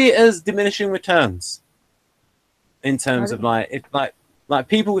you see it as diminishing returns in terms of like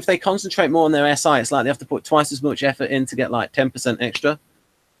people, if they concentrate more on their SI, it's like they have to put twice as much effort in to get like 10% extra.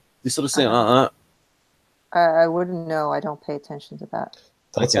 You sort of see it like that. I wouldn't know. I don't pay attention to that.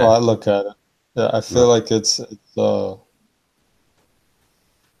 That's how I look at it. Yeah, I feel like it's a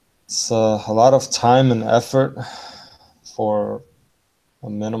lot of time and effort for a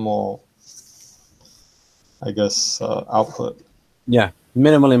minimal, I guess, output. Yeah,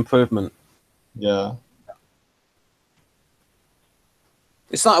 minimal improvement. Yeah.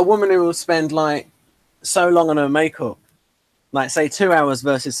 It's like a woman who will spend like so long on her makeup, like say 2 hours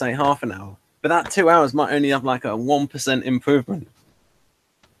versus say half an hour, but that 2 hours might only have like a 1% improvement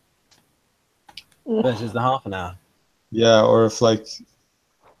versus the half an hour. Yeah, or if like,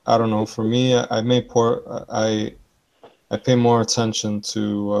 I don't know, for me, I pay more attention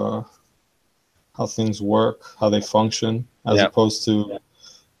to how things work, how they function, as opposed to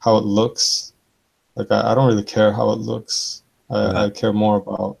how it looks. Like I don't really care how it looks. I care more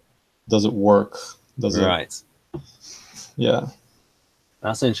about, does it work? Does it? Yeah.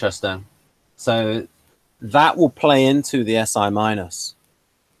 That's interesting. So that will play into the SI minus.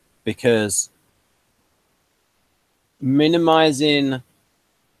 because minimizing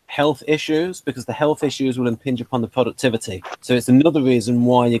health issues, because the health issues will impinge upon the productivity. So it's another reason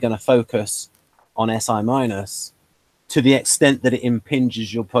why you're going to focus on SI minus to the extent that it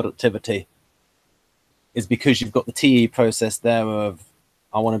impinges your productivity, is because you've got the TE process there of,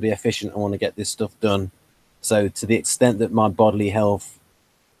 I want to be efficient, I want to get this stuff done. So to the extent that my bodily health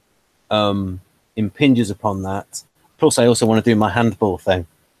impinges upon that, plus I also want to do my handball thing.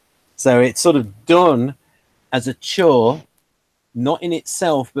 So it's sort of done as a chore, not in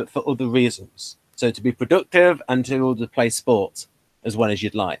itself, but for other reasons. So to be productive and to play sport as well as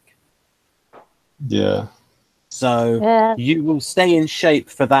you'd like. Yeah. So you will stay in shape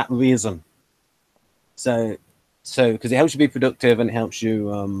for that reason. So because it helps you be productive and it helps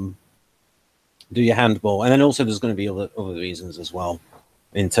you do your handball. And then also there's going to be other reasons as well,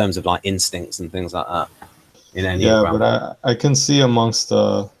 in terms of like instincts and things like that. Yeah, but I can see amongst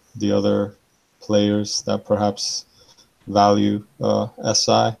the other players that perhaps value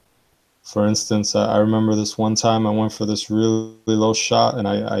SI. For instance, I remember this one time I went for this really low shot and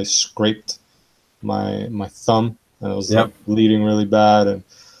I scraped my thumb and it was like bleeding really bad, and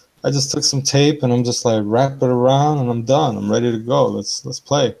I just took some tape and I'm just like, wrap it around and I'm done. I'm ready to go. Let's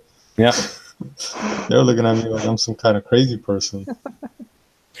play. Yeah. They're looking at me like I'm some kind of crazy person.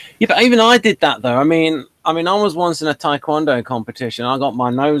 Yeah, but even I did that though. I mean, I was once in a taekwondo competition. I got my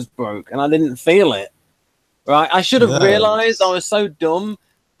nose broke and I didn't feel it. Right? I should have realized. I was so dumb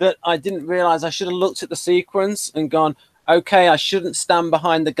that I didn't realize. I should have looked at the sequence and gone, okay, I shouldn't stand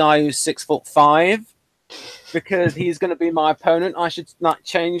behind the guy who's 6'5" because he's going to be my opponent. I should not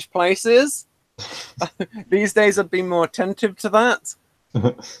change places. These days I'd be more attentive to that.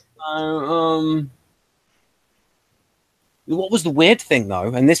 So, what was the weird thing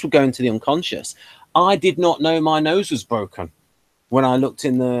though, and this would go into the unconscious, I did not know my nose was broken when I looked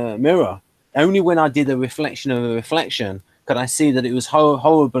in the mirror. Only when I did a reflection of a reflection could I see that it was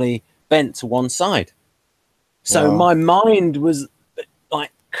horribly bent to one side. So my mind was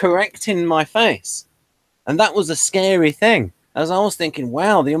like correcting my face. And that was a scary thing, as I was thinking,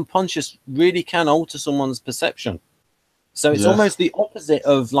 wow, the unconscious really can alter someone's perception. So it's almost the opposite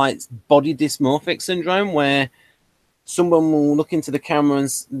of like body dysmorphic syndrome, where someone will look into the camera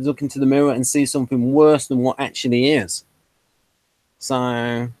and look into the mirror and see something worse than what actually is.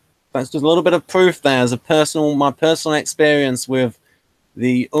 So that's just a little bit of proof there as my personal experience with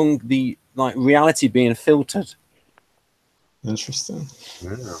the like reality being filtered. Interesting.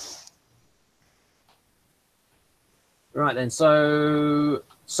 Yeah. Right then, so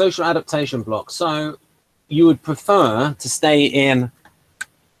social adaptation block. So you would prefer to stay in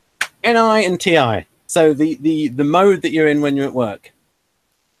NI and TI. So the mode that you're in when you're at work.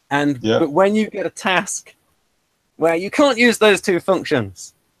 But when you get a task where you can't use those two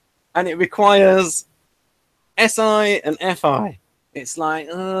functions and it requires SI and FI, it's like,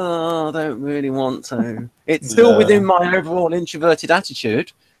 oh, I don't really want to. It's still within my overall introverted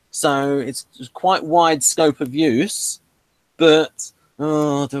attitude, so it's quite wide scope of use, but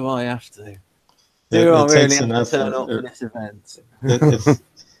do I have to? Do I really have to turn up for this event?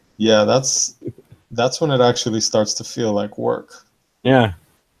 Yeah, that's when it actually starts to feel like work. Yeah.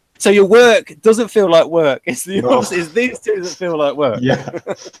 So your work doesn't feel like work. It's the opposite. It's these two that feel like work. Yeah.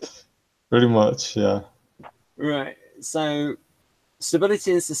 Pretty much, yeah. Right. So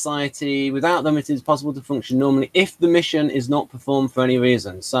stability in society, without them it is possible to function normally if the mission is not performed for any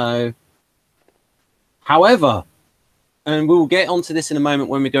reason. So, however, and we'll get onto this in a moment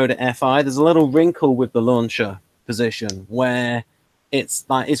when we go to FI, there's a little wrinkle with the launcher position where it's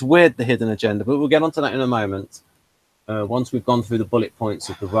like, it's weird, the hidden agenda, but we'll get onto that in a moment. Once we've gone through the bullet points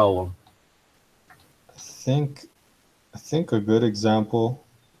of the role. I think a good example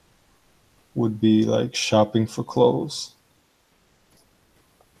would be like shopping for clothes.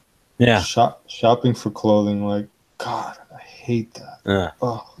 Yeah. Shopping for clothing, like, God, I hate that. Yeah.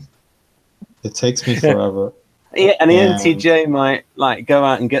 Oh, it takes me forever. Yeah, and the NTJ might like go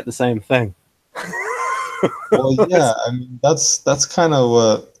out and get the same thing. Well, yeah, I mean that's kind of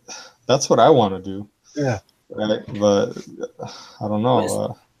what I want to do. Yeah. Right, but I don't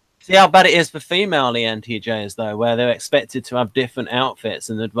know. See how bad it is for female ENTJs though, where they're expected to have different outfits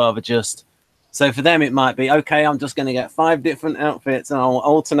and they'd rather just. So for them, it might be, okay, I'm just going to get 5 different outfits and I'll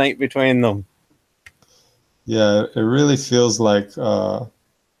alternate between them. Yeah, it really feels like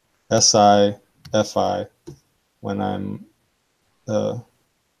SI, FI when I'm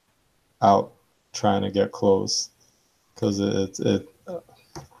out trying to get clothes, because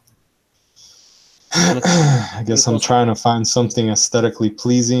I guess I'm trying to find something aesthetically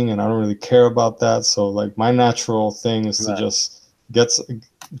pleasing and I don't really care about that. So like my natural thing is to just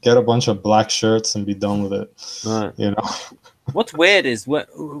get a bunch of black shirts and be done with it. Right. You know. What's weird is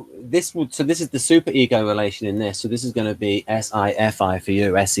this is the super ego relation in this. So this is going to be SIFI for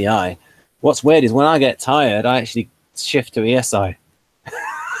you, SEI. What's weird is when I get tired, I actually shift to ESI,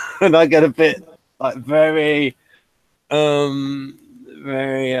 and I get a bit like very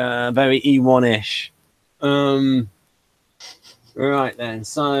E1-ish. Right then.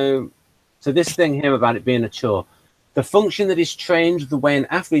 So this thing here about it being a chore. The function that is trained the way an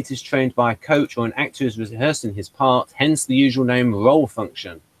athlete is trained by a coach or an actor is rehearsing his part, hence the usual name role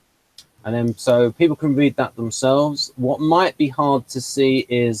function. And then so people can read that themselves. What might be hard to see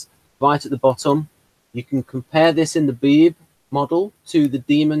is right at the bottom, you can compare this in the Beeb model to the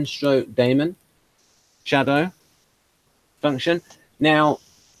daemon shadow function. Now,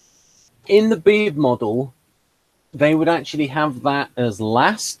 in the Beeb model, they would actually have that as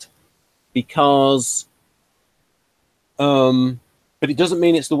last because but it doesn't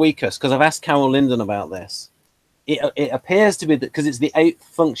mean it's the weakest, because I've asked Carol Linden about this. It appears to be that because it's the 8th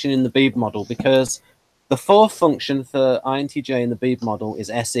function in the Beeb model, because the 4th function for INTJ in the Beeb model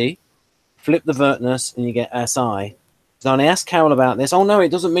is SE. Flip the vertness and you get SI. So I asked Carol about this. Oh no, it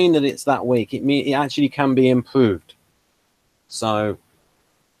doesn't mean that it's that weak. It actually can be improved. So,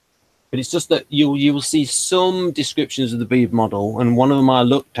 but it's just that you will see some descriptions of the Beeb model, and one of them I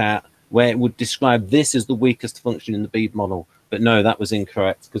looked at where it would describe this as the weakest function in the Beeb model. But no, that was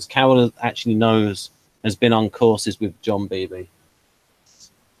incorrect, because Carol actually has been on courses with John Beebe.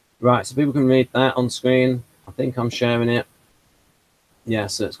 Right, so people can read that on screen. I think I'm sharing it. Yeah,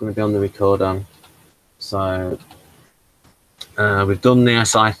 so it's going to be on the recorder. So we've done the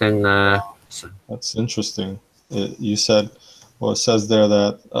SI thing there. So. That's interesting. You said, well, it says there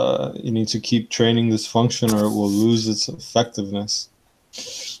that you need to keep training this function or it will lose its effectiveness.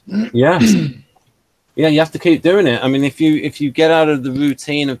 Yeah. Yeah, you have to keep doing it. I mean, if you get out of the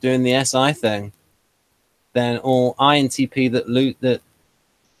routine of doing the SI thing, then or INTP that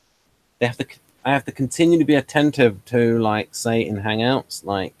I have to continue to be attentive to, like, say in Hangouts,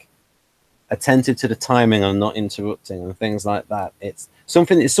 like attentive to the timing and not interrupting and things like that. It's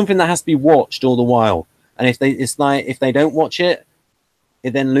something that has to be watched all the while. And if they don't watch it,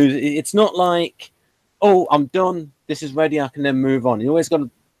 it then loses. It's not like, oh, I'm done, this is ready, I can then move on. You always got to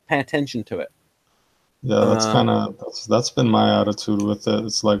pay attention to it. Yeah, that's been my attitude with it.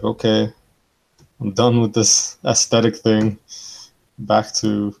 It's like, okay, I'm done with this aesthetic thing. Back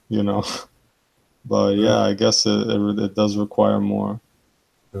to, you know. But yeah, I guess it does require more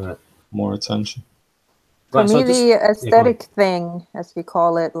attention. For me, the aesthetic thing, as we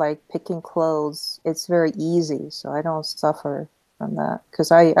call it, like picking clothes, it's very easy. So I don't suffer from that,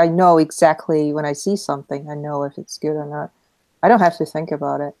 because I know exactly when I see something, I know if it's good or not. I don't have to think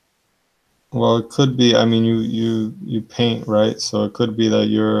about it. Well, it could be. I mean, you paint, right? So it could be that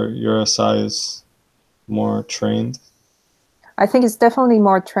your SI is more trained. I think it's definitely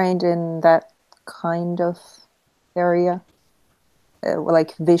more trained in that kind of area,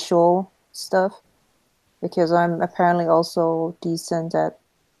 like visual stuff, because I'm apparently also decent at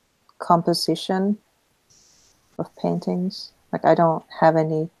composition of paintings. Like, I don't have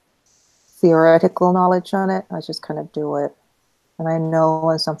any theoretical knowledge on it. I just kind of do it, and I know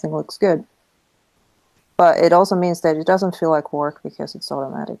when something looks good. But it also means that it doesn't feel like work because it's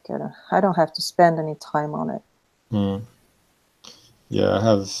automatic. I don't have to spend any time on it. Yeah, I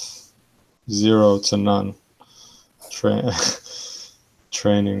have 0 to none training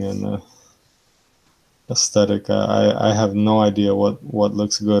in aesthetic. I have no idea what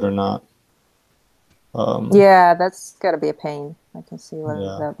looks good or not. Yeah, that's got to be a pain. I can see why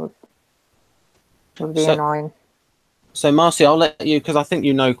that would be annoying. So, Marcy, I'll let you, because I think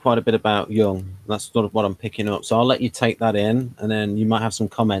you know quite a bit about Jung. That's sort of what I'm picking up. So I'll let you take that in, and then you might have some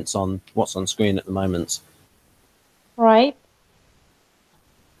comments on what's on screen at the moment. Right.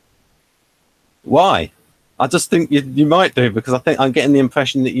 Why? I just think you might do, because I think I'm getting the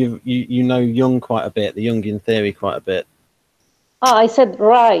impression that you know Jung quite a bit, the Jungian theory quite a bit. Oh, I said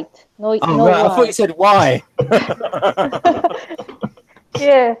right. No, oh, no. Right. I thought you said why.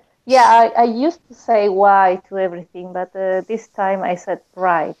 Yeah. I used to say why to everything, but this time I said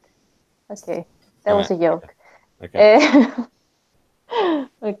right. Okay, that was a joke. Okay.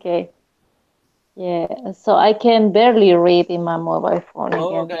 Okay. Yeah, so I can barely read in my mobile phone again.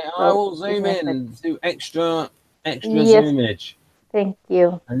 Okay, so I will zoom in, do extra yes, zoomage. Thank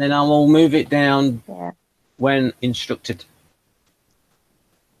you. And then I will move it down Yeah. when instructed.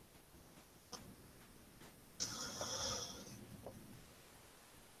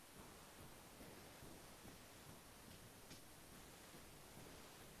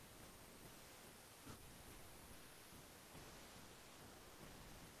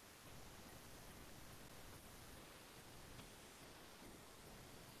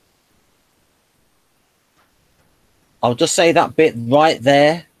 I'll just say that bit right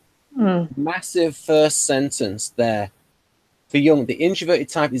there. Mm. Massive first sentence there. For Jung, the introverted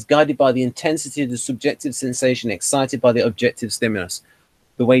type is guided by the intensity of the subjective sensation excited by the objective stimulus.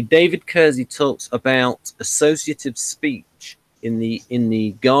 The way David Kersey talks about associative speech in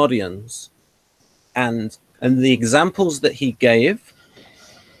the Guardians and the examples that he gave,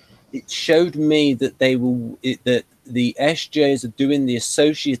 it showed me that that the SJs are doing the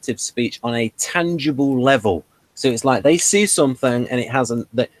associative speech on a tangible level. So it's like they see something and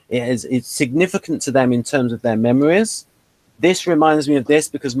it's significant to them in terms of their memories. This reminds me of this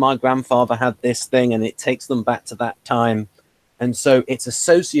because my grandfather had this thing and it takes them back to that time. And so it's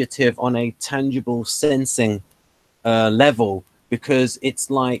associative on a tangible sensing level, because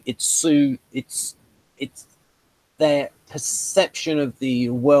it's like it's their perception of the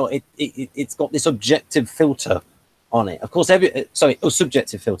world. It's got this objective filter on it. Of course,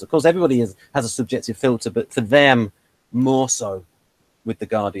 subjective filter. Of course, everybody has a subjective filter, but for them more so with the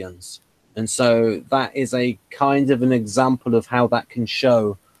Guardians. And so that is a kind of an example of how that can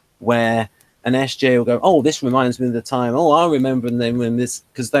show, where an SJ will go, oh, this reminds me of the time. Oh, I remember them when this,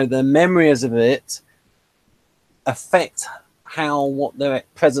 because the memories of it affect what they're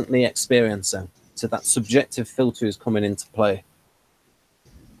presently experiencing. So that subjective filter is coming into play.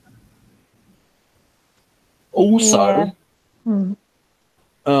 Also,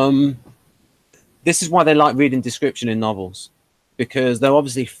 this is why they like reading description in novels, because they're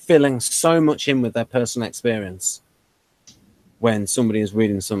obviously filling so much in with their personal experience when somebody is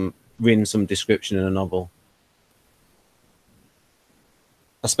reading some description in a novel,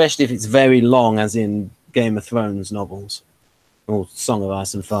 especially if it's very long, as in Game of Thrones novels or Song of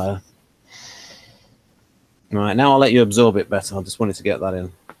Ice and Fire. All right, now I'll let you absorb it better. I just wanted to get that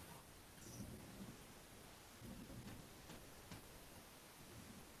in.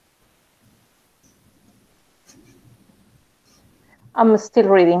 I'm still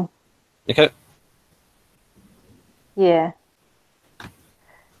reading. Okay. Yeah.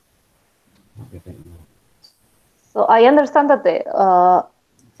 So I understand that the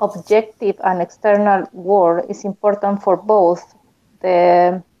objective and external world is important for both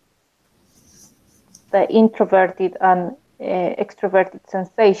the introverted and extroverted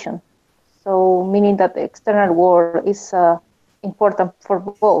sensation. So meaning that the external world is important for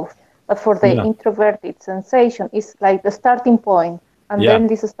both. But for the introverted sensation, it's like the starting point. And then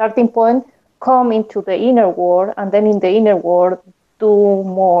this starting point come into the inner world, and then in the inner world do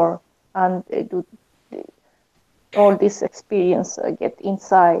more and do all this experience get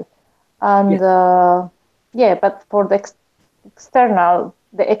inside. And but for the external,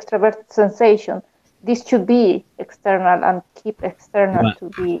 the extroverted sensation, this should be external and keep external to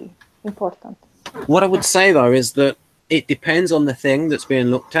be important. What I would say though is that it depends on the thing that's being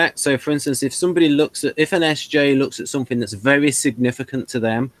looked at. So for instance, if an SJ looks at something that's very significant to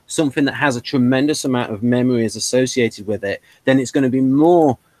them, something that has a tremendous amount of memories associated with it, then it's going to be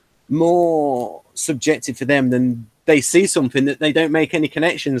more subjective for them than they see something that they don't make any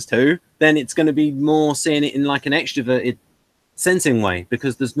connections to. Then it's going to be more seeing it in like an extroverted sensing way,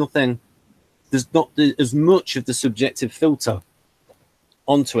 because there's not as much of the subjective filter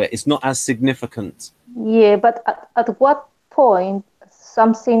onto it. It's not as significant. Yeah, but at what point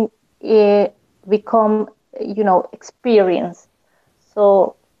something become, experience?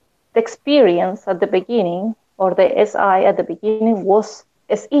 So the experience at the beginning, or the SI at the beginning, was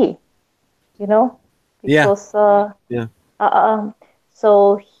SE, because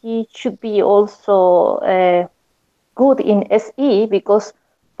so he should be also good in SE, because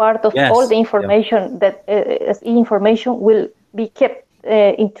part of all the information that SE information will be kept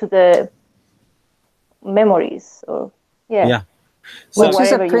into the memories, or which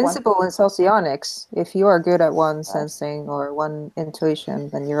is a principle in socionics. If you are good at one sensing or one intuition,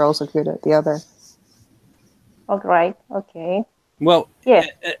 then you're also good at the other. All right. Okay. Well,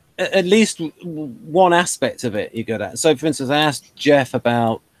 at least one aspect of it you're good at. So for instance, I asked Jeff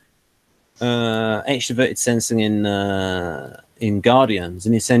about extroverted sensing in Guardians,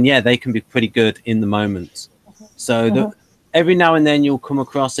 and he's saying they can be pretty good in the moment. So every now and then you'll come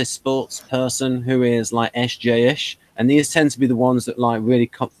across a sports person who is like SJ-ish, and these tend to be the ones that like really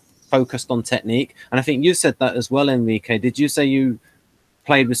focused on technique. And I think you said that as well, Enrique. Did you say you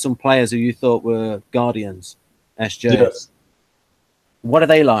played with some players who you thought were Guardians, SJs? Yes. What are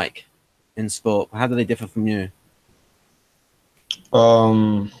they like in sport? How do they differ from you?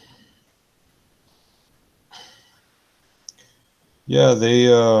 Yeah,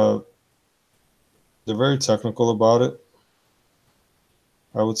 they're very technical about it,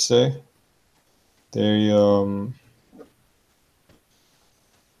 I would say.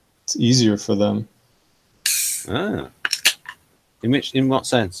 It's easier for them. Ah. In what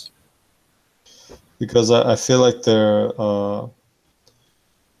sense? Because I feel like they're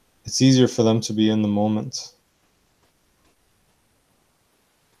it's easier for them to be in the moment.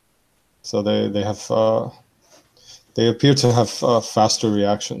 So they have they appear to have faster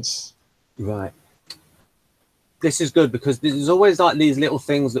reactions. Right. This is good because there's always like these little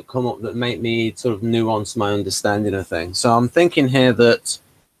things that come up that make me sort of nuance my understanding of things. So I'm thinking here that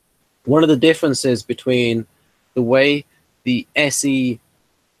one of the differences between the way the SE,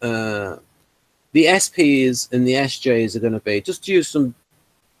 the SPs and the SJs are going to be, just to use some,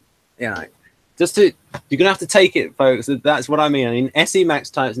 just to, you're going to have to take it, folks. That's what I mean. I mean, SE max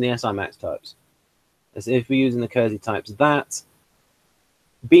types and the SI max types. As if we're using the Kersey types, that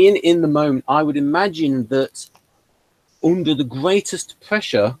being in the moment, I would imagine that under the greatest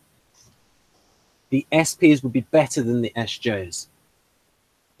pressure, the SPs would be better than the SJs.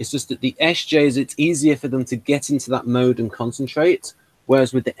 It's just that the SJs, it's easier for them to get into that mode and concentrate,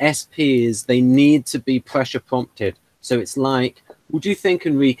 whereas with the SPs, they need to be pressure prompted. So it's like, would you think,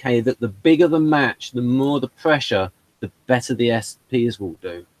 Enrique, that the bigger the match, the more the pressure, the better the SPs will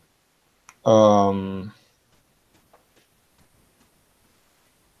do?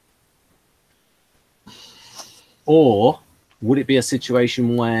 Or would it be a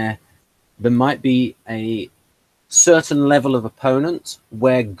situation where there might be a certain level of opponent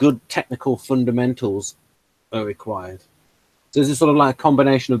where good technical fundamentals are required? So this is sort of like a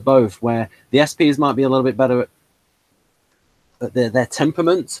combination of both, where the SPs might be a little bit better at their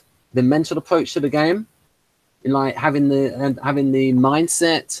temperament, the mental approach to the game, like having the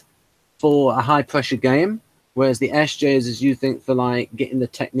mindset for a high pressure game, whereas the SJs, as you think, for like getting the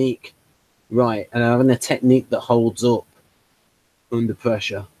technique right and having a technique that holds up under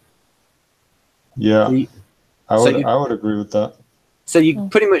pressure. Yeah, so I would agree with that. So you're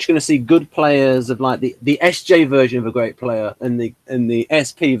pretty much going to see good players of like the SJ version of a great player and the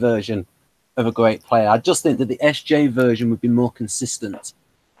SP version of a great player. I just think that the SJ version would be more consistent,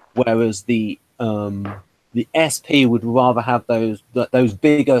 whereas the SP would rather have those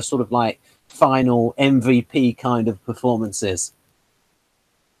bigger sort of like final MVP kind of performances.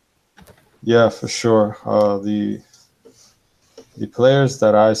 Yeah, for sure. The players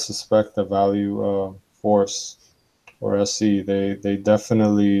that I suspect that value Force or SE, they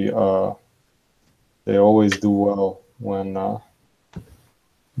definitely they always do well when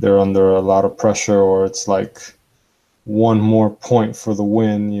they're under a lot of pressure, or it's like one more point for the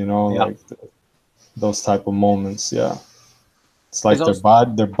win, you know, like those type of moments. Yeah, it's like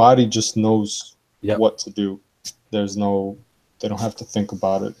their body just knows what to do. They don't have to think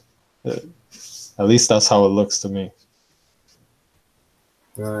about it. At least that's how it looks to me.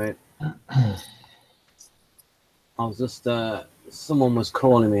 Right. I was just someone was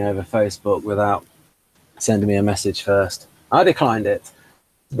calling me over Facebook without sending me a message first. I declined it.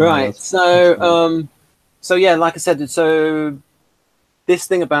 Right. So yeah, like I said, so this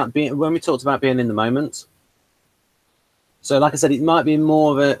thing about being, when we talked about being in the moment, so like I said, it might be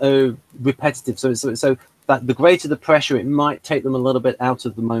more of a repetitive. So that the greater the pressure, it might take them a little bit out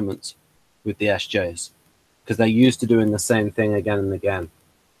of the moment with the SJs, because they're used to doing the same thing again and again.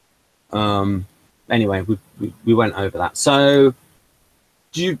 Anyway, we went over that. So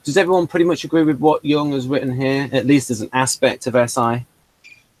does everyone pretty much agree with what Jung has written here, at least as an aspect of SI?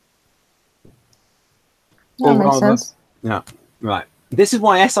 That makes sense. Yeah, right. This is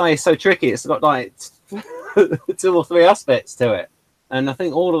why SI is so tricky. It's got like 2 or 3 aspects to it, and I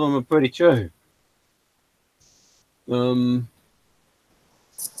think all of them are pretty true.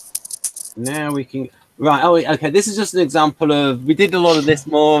 Now we can okay, this is just an example of, we did a lot of this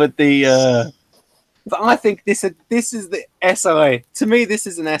more with the but I think this is the SI. To me, this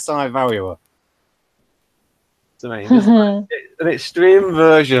is an SI valuer. To me, this is an extreme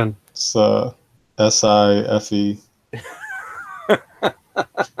version. It's SIFE. He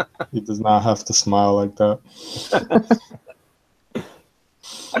does not have to smile like that.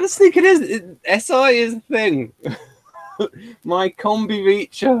 I just think it is. SI is a thing. My combi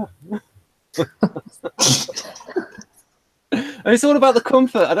reacher. And it's all about the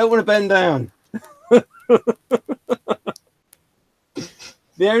comfort. I don't want to bend down.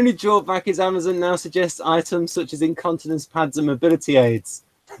 The only drawback is Amazon now suggests items such as incontinence pads and mobility aids,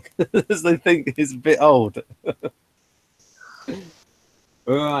 as they think it's a bit old.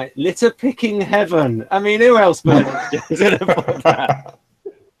 Right, litter picking heaven. I mean, who else is going to put that?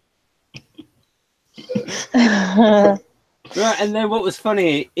 Right, and then what was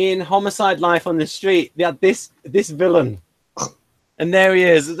funny, in Homicide Life on the Street, they had this villain, and there he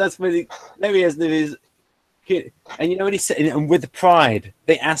is. That's where there he is. And you know what he said? And with pride,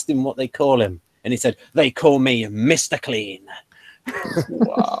 they asked him what they call him. and he said, "They call me Mr. Clean."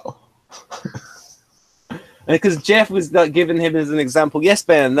 Wow. Because Jeff was like giving him as an example. Yes,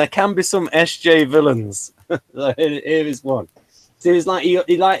 Ben, there can be some SJ villains. Here is one. So he's like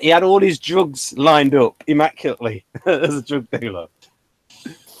he had all his drugs lined up immaculately as a drug dealer.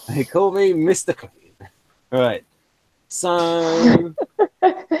 They call me Mr. Clean. Right. So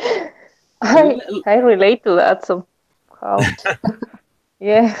I relate to that somehow.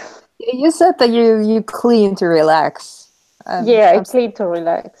 Yeah. You said that you clean to relax. Yeah, I clean to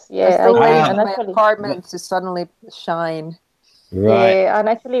relax. Yeah, I waiting and for my actually, apartment to suddenly shine. right. yeah, and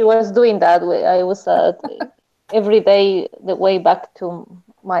actually was doing that. I was every day the way back to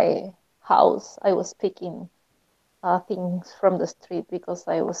my house. I was picking things from the street because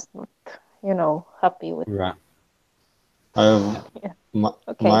I was not, happy with. Right. Yeah.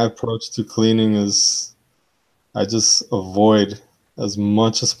 My approach to cleaning is I just avoid as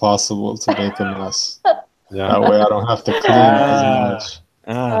much as possible to make a mess. Yeah. That way I don't have to clean as much.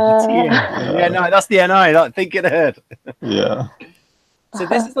 Yeah, no, that's the NI, like thinking ahead. Yeah. So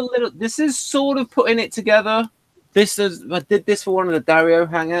this is sort of putting it together. I did this for one of the Dario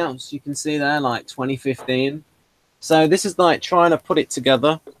hangouts. You can see there, like 2015. So this is like trying to put it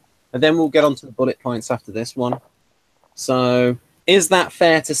together, and then we'll get on to the bullet points after this one. So is that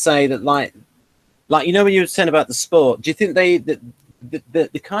fair to say that like when you were saying about the sport, do you think the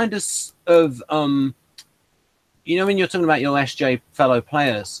kind of when you're talking about your SJ fellow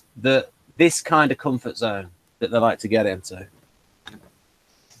players, that this kind of comfort zone that they like to get into?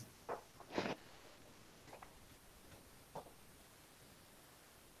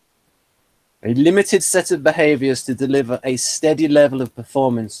 A limited set of behaviors to deliver a steady level of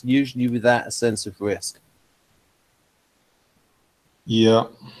performance, usually without a sense of risk. Yeah.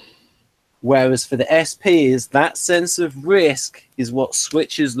 Whereas for the SPs, that sense of risk is what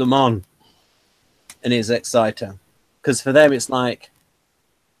switches them on and is exciting. Because for them, it's like,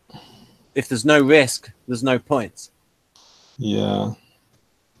 if there's no risk, there's no point. Yeah.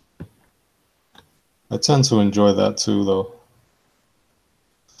 I tend to enjoy that too, though.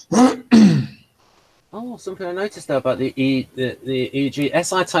 Oh, something I noticed there about the EG.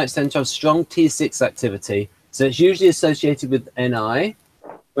 SI types tend to have strong T6 activity. So it's usually associated with NI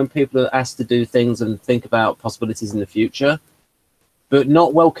when people are asked to do things and think about possibilities in the future, but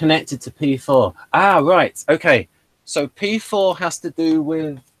not well connected to P4. Ah, right. Okay. So P4 has to do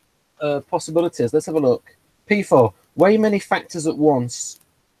with possibilities. Let's have a look. P4, weigh many factors at once.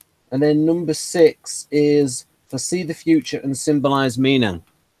 And then number 6 is foresee the future and symbolize meaning.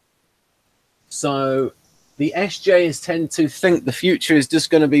 So the SJs tend to think the future is just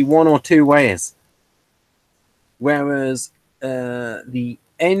going to be one or two ways, whereas the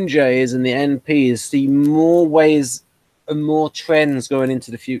NJs and the NPs see more ways and more trends going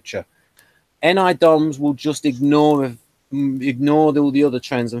into the future. NI DOMs will just ignore all the other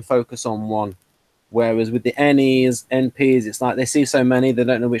trends and focus on one, whereas with the NEs, NPs, it's like they see so many they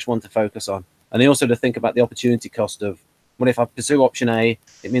don't know which one to focus on, and they also have to think about the opportunity cost of, what if I pursue option A,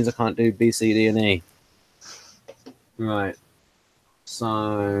 it means I can't do B, C, D, and E. Right.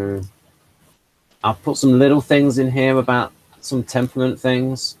 So I've put some little things in here about some temperament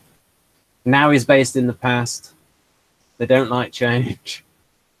things. Now is based in the past. They don't like change.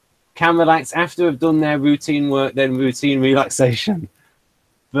 Can relax after have done their routine work, then routine relaxation.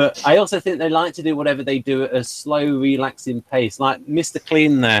 But I also think they like to do whatever they do at a slow, relaxing pace, like Mr.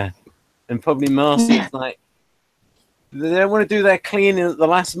 Clean there, and probably Marcy. It's like, they don't want to do their cleaning at the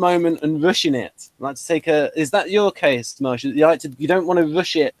last moment and rushing it. Like to take a. Is that your case, Marsha? You don't want to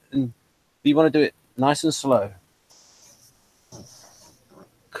rush it, and you want to do it nice and slow.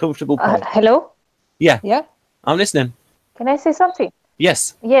 Comfortable pace. Hello. Yeah. I'm listening. Can I say something?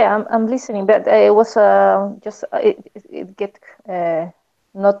 Yes. Yeah, I'm listening, but it was just it get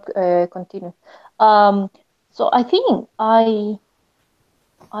not continue. So I think I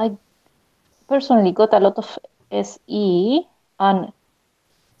personally got a lot of SE and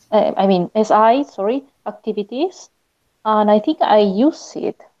SI, sorry, activities, and I think I use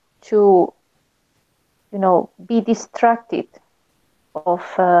it to, be distracted of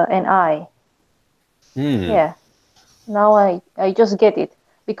NI. Yeah. Now I just get it,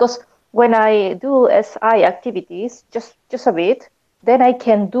 because when I do SI activities, just a bit, then I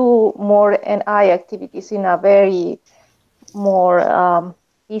can do more NI activities in a very more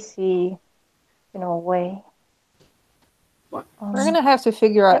easy, way. We're gonna have to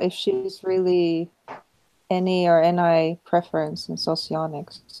figure out if she's really NE or NI preference in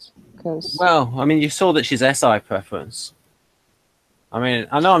socionics, because you saw that she's SI preference. I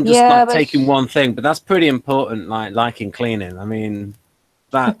know I'm just not taking one thing, but that's pretty important, like liking cleaning.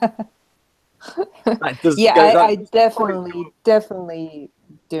 That Like, does Yeah, goes I on- definitely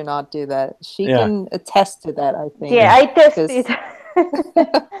do not do that. She Yeah. can attest to that, I think. Yeah, I tested.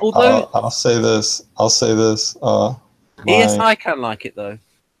 Although I'll say this. My ESI can like it though.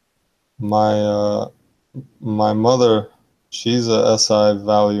 my my mother, she's a SI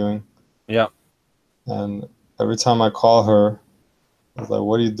valuing, Yeah. and every time I call her, I was like,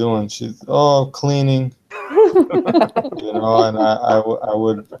 "What are you doing?" She's, "Oh, cleaning." You know, and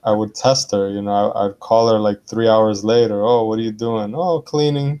I would test her. You know, I'd call her like 3 hours later. "Oh, what are you doing?" "Oh,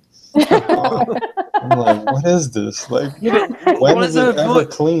 cleaning." I'm like, "What is this? Like, Yeah, but when what is is her it ever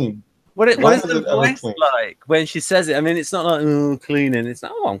voice? clean? What When is is her it ever voice clean?" like when she says it? I mean, it's not like cleaning. It's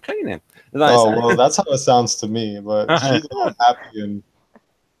like, oh, I'm cleaning. Like, Oh, well, that's how it sounds to me. But she's all happy, and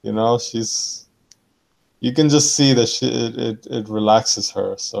you know, you can just see that it relaxes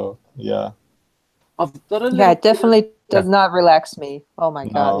her. So yeah, I've got a little. Yeah, it definitely does Yeah. not relax me. Oh my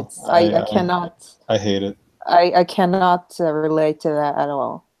God. no, It's I cannot I hate it. I cannot relate to that at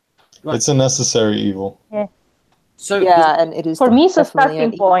all. Right. It's a necessary evil. So Yeah, and it is For me, it's a definitely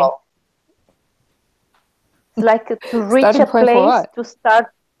starting an point. evil. It's like to reach Starting a point for place what? to start.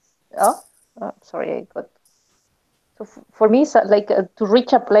 Oh, sorry, I got. So for me, it's like to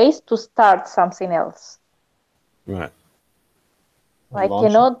reach a place to start something else. right. I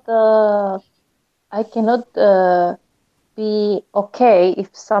Launch cannot be okay if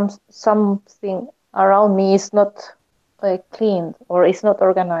something around me is not cleaned or is not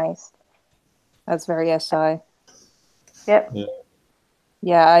organized. That's very SI. Yep.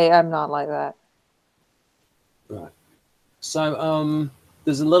 Yeah, I'm not like that. Right. So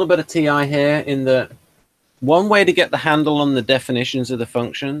there's a little bit of TI here in that one way to get the handle on the definitions of the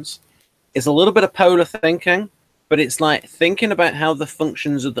functions is a little bit of polar thinking, but it's like thinking about how the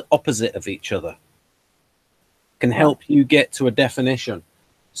functions are the opposite of each other can help you get to a definition.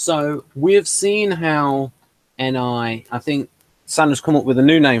 So we've seen how NI, I think Sandra's come up with a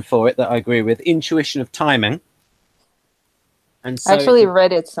new name for it that I agree with, intuition of timing. And so I actually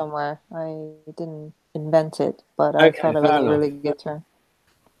read it somewhere. I didn't invent it, but I thought it was a really good term.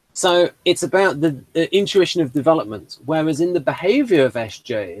 So it's about the intuition of development, whereas in the behavior of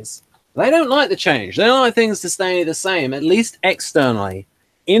SJs, they don't like the change. They don't like things to stay the same, at least externally.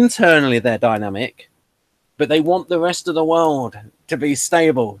 Internally, they're dynamic, but they want the rest of the world to be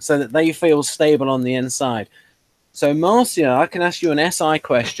stable so that they feel stable on the inside. So, Marcia, I can ask you an SI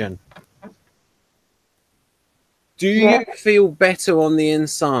question. Do you feel better on the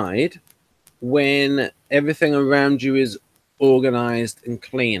inside when everything around you is organized and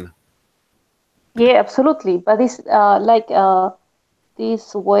clean? Yeah, absolutely. But it's like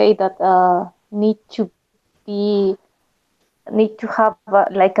this way that need to have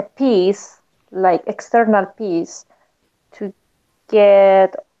like a piece, like external piece, to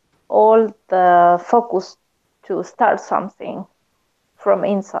get all the focus to start something from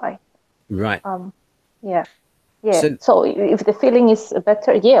inside. Right. Yeah. So if the feeling is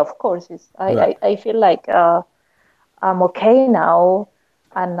better, yeah, of course. I feel like I'm okay now,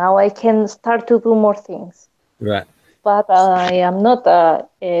 and now I can start to do more things. Right. But I am not a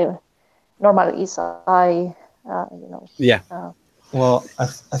normal ESI, Yeah. Well,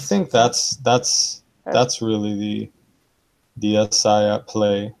 I think that's really the SI at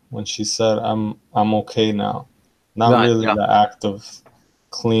play when she said I'm okay now. Not really the act of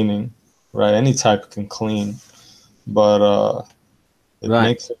cleaning, right? Any type can clean, but it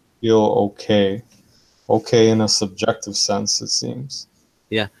makes it feel okay in a subjective sense, it seems.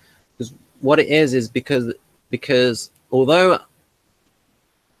 Yeah, because what it is because although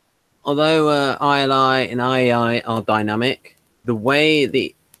ILI and IEI are dynamic, the way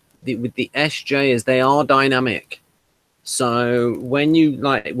with the SJ is they are dynamic. So when you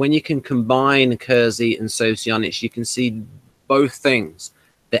can combine Kersey and Socionics, you can see both things.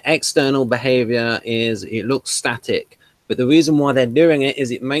 The external behavior it looks static, but the reason why they're doing it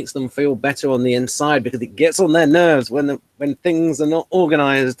is it makes them feel better on the inside because it gets on their nerves when things are not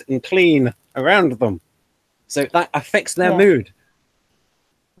organized and clean around them. So that affects their mood.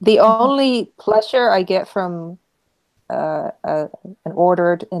 The only pleasure I get from an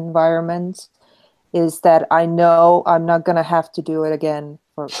ordered environment is that I know I'm not going to have to do it again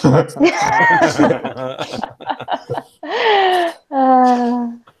for quite some time.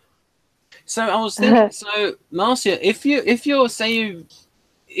 So I was thinking, so Marcia, if you're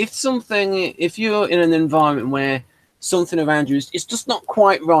in an environment where something around you is just not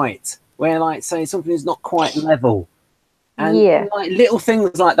quite right, where like say something is not quite level, and like little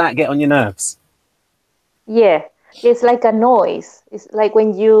things like that get on your nerves. Yeah. It's like a noise. It's like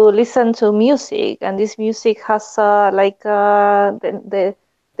when you listen to music, and this music has the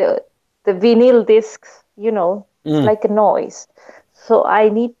the vinyl discs, it's like a noise. So I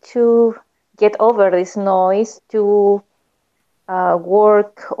need to get over this noise to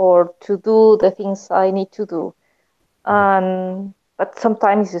work or to do the things I need to do. But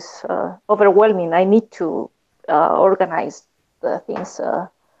sometimes it's overwhelming. I need to organize the things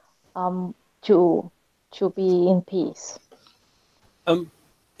to be in peace.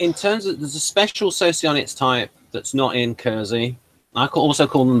 In terms of, there's a special socionics type that's not in Kersey. I also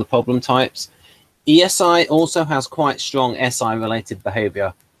call them the problem types. ESI also has quite strong SI-related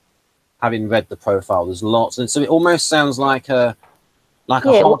behavior. Having read the profile, there's lots, and so it almost sounds like a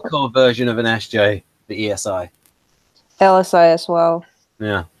hardcore version of an SJ, the ESI. LSI as well.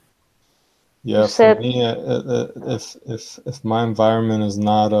 Yeah. Yeah, for me, if my environment is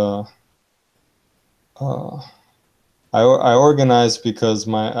not I organize because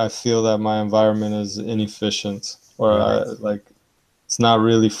I feel that my environment is inefficient, or it's not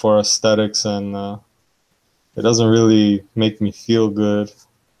really for aesthetics, and it doesn't really make me feel good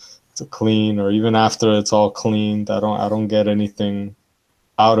to clean, or even after it's all cleaned, I don't get anything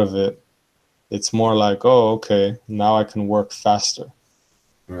out of it. It's more like, oh, okay, now I can work faster.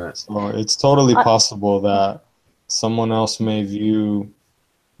 Right. So it's totally possible that someone else may view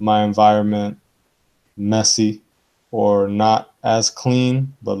my environment messy or not as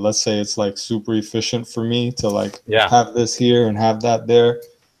clean, but let's say it's like super efficient for me to have this here and have that there.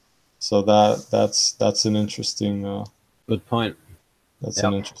 So that's an interesting good point. That's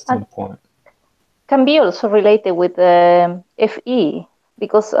an interesting point. Can be also related with FE,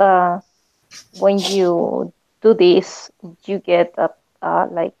 because when you do this, you get a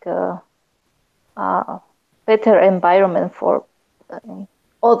better environment for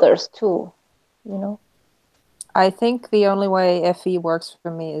others too, I think the only way FE works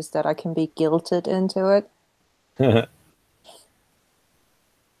for me is that I can be guilted into it.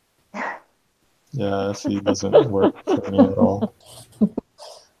 Yeah, FE doesn't work for me at all.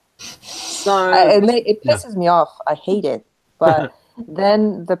 So it pisses me off. I hate it. But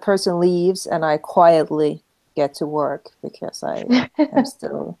then the person leaves and I quietly get to work because I am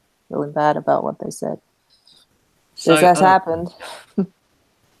still feeling bad about what they said. So, this has happened.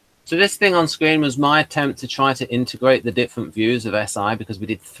 So this thing on screen was my attempt to try to integrate the different views of SI, because we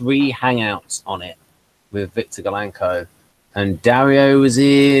did 3 hangouts on it with Victor Galanco, and Dario was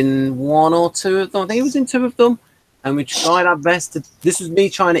in 1 or 2 of them. I think he was in 2 of them, and we tried our best to. This was me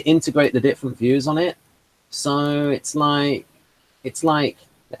trying to integrate the different views on it. So it's like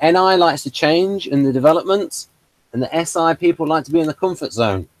the NI likes to change in the developments, and the SI people like to be in the comfort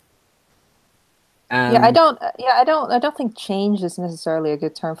zone. I don't think change is necessarily a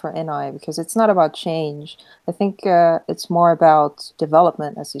good term for NI, because it's not about change. I think it's more about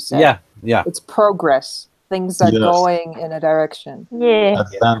development, as you said. Yeah. It's progress. Things are going in a direction. Yeah.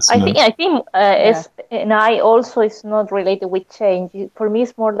 I think NI also is not related with change. For me,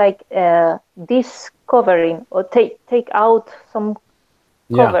 it's more like discovering, or take out some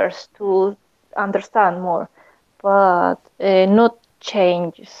covers to understand more, but not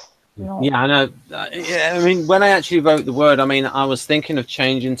changes. No. Yeah, I know. I mean, when I actually wrote the word, I was thinking of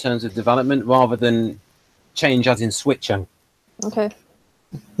change in terms of development rather than change as in switching. Okay.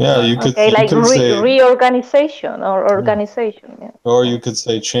 Yeah, you could say reorganization or organization. Yeah. Or you could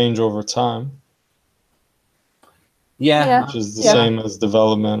say change over time. Yeah. Which is the same as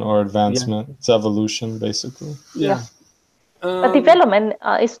development or advancement. It's evolution, basically. Yeah. But development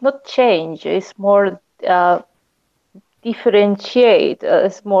is not change. It's more differentiate.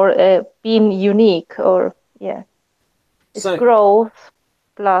 It's more being unique, or it's growth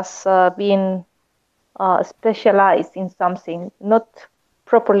plus being specialized in something. Not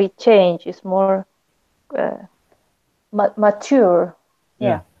properly change. It's more mature.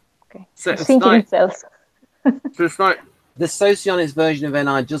 Yeah. Okay. So thinking in cells. So it's like the Socionics version of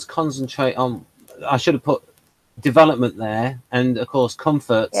NI just concentrate on. I should have put development there, and of course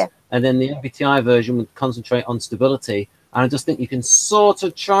comfort, and then the MBTI version would concentrate on stability. And I just think you can sort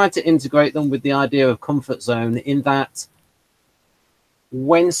of try to integrate them with the idea of comfort zone, in that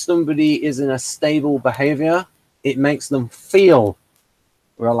when somebody is in a stable behavior, it makes them feel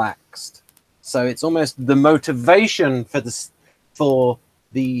relaxed. So it's almost the motivation for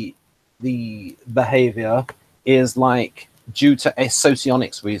the behavior is like due to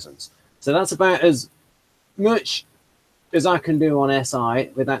socionics reasons. So that's about as much as I can do on SI.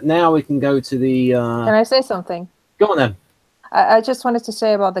 With that, now we can go to the. Can I say something? Go on then. I just wanted to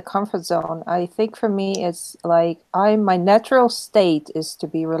say about the comfort zone. I think for me, it's like my natural state is to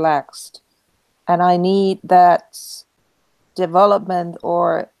be relaxed, and I need that development,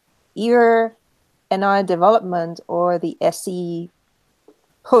 or either NI development or the SE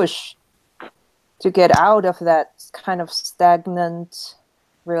push to get out of that kind of stagnant,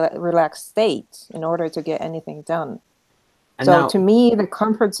 relaxed state in order to get anything done. And so now, to me, the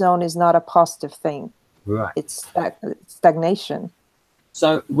comfort zone is not a positive thing. Right. It's stagnation.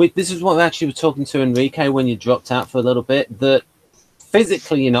 So this is what we actually were talking to Enrique when you dropped out for a little bit, that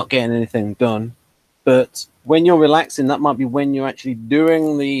physically you're not getting anything done, but when you're relaxing, that might be when you're actually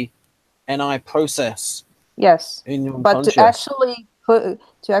doing the NI process. Yes, in your but unconscious.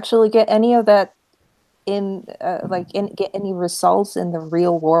 to actually get any of that in get any results in the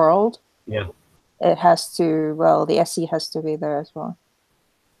real world, yeah, it has to, well, the SE has to be there as well.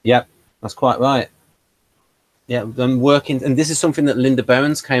 Yep, that's quite right. Yeah, I'm working, and this is something that Linda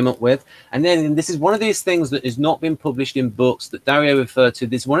Behrens came up with. And then this is one of these things that has not been published in books that Dario referred to.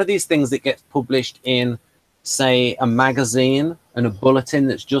 This is one of these things that gets published in, say, a magazine and a bulletin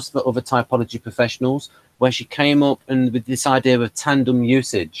that's just for other typology professionals, where she came up and with this idea of tandem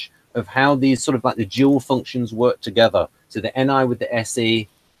usage of how these sort of like the dual functions work together. So the NI with the SE,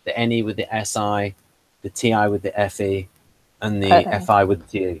 the NE with the SI, the TI with the FE, and the FI with the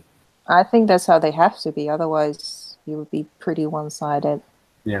TE. I think that's how they have to be. Otherwise, you would be pretty one-sided.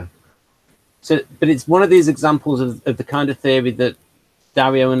 Yeah. So, but it's one of these examples of the kind of theory that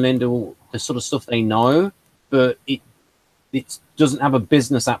Dario and Linda, the sort of stuff they know, but it doesn't have a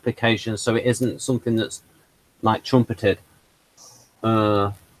business application, so it isn't something that's like trumpeted.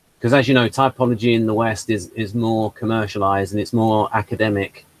 Because as you know, typology in the West is more commercialized and it's more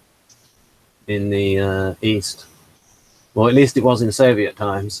academic in the East. Well, at least it was in Soviet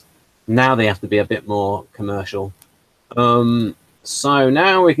times. Now they have to be a bit more commercial. So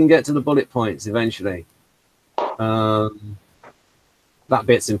now we can get to the bullet points eventually. That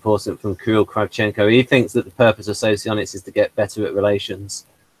bit's important from Kirill Kravchenko. He thinks that the purpose of socionics is to get better at relations.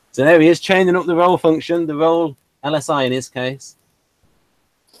 So there he is, chaining up the role function, the role LSI in his case.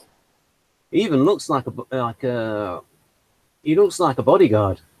 He even looks like he looks like a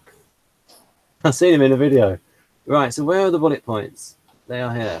bodyguard. I've seen him in a video. Right, so where are the bullet points? They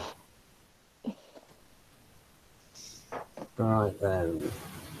are here. Right then.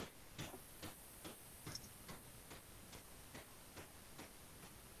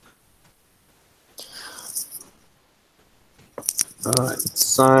 All right,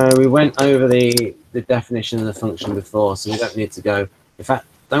 so we went over the definition of the function before, so we don't need to go. In fact,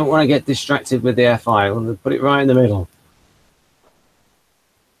 don't want to get distracted with the FI. We'll put it right in the middle.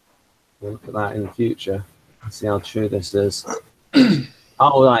 We'll look at that in the future. See how true this is.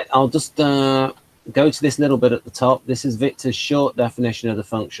 All right, I'll just go to this little bit at the top. This is Victor's short definition of the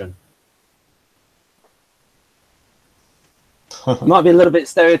function. Might be a little bit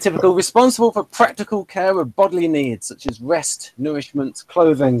stereotypical. Responsible for practical care of bodily needs such as rest, nourishment,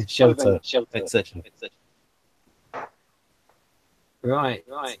 clothing, shelter, etc. Right.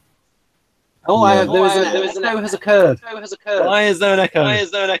 Oh, Yeah. there is an echo has occurred. Why is there an echo?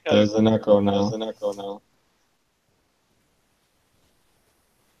 There's an echo now.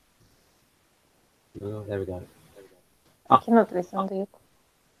 Oh, there we go. I cannot listen to you.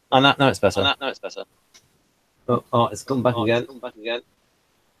 Oh, no, it's better. Oh, it's come back again.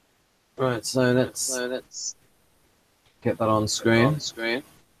 Right, so let's get that on screen.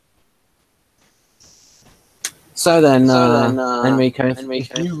 So then, Enrique,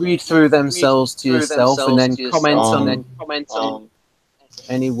 if you read through themselves to yourself and then comment on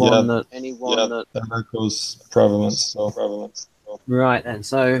anyone that echoes prevalence. Right then,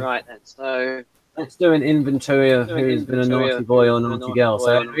 so let's do an inventory of who's been a naughty boy or naughty girl.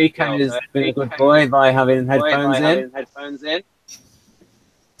 So Enrique has been a good boy by having headphones in.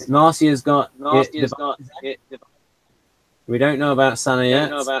 Marcia's got it. We don't know about Sana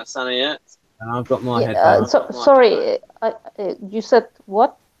yet. And I've got my headphones. Sorry, you said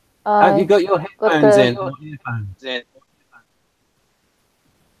what? Have you got your headphones in?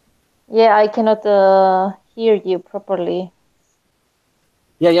 Yeah, I cannot hear you properly.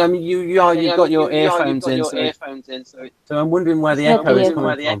 Yeah. I mean, you've got your earphones in. So I'm wondering where the echo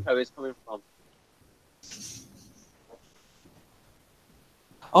is coming from.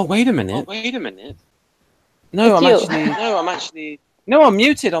 Oh, wait a minute. No, I'm actually. No, I'm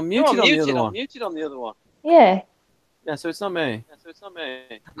muted. I'm muted on the other one. Yeah. Yeah, so it's not me.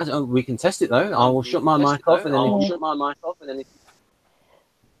 We can test it though. I will shut my mic off and then.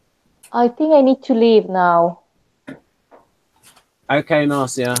 I think I need to leave now. Okay,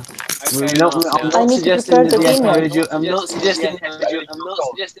 Marcia. I'm I need to prepare the dinner. I'm not suggesting.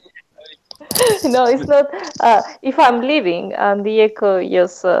 No, it's not. If I'm leaving and the echo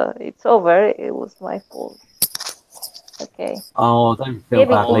just it's over, it was my fault. Okay. Oh, don't feel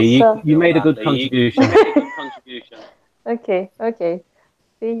badly. You made a good contribution. Okay.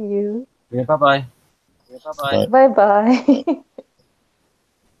 See you. Yeah, bye-bye. Bye. Bye-bye.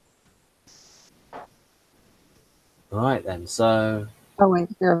 All right, then. So, Oh wait,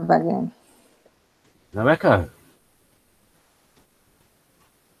 you're back in. no echo.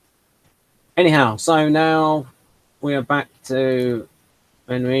 Anyhow, so now we are back to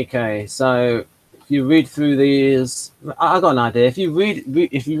Enrique. So if you read through these, I got an idea. If you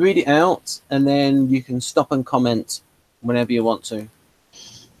read it out, and then you can stop and comment whenever you want to.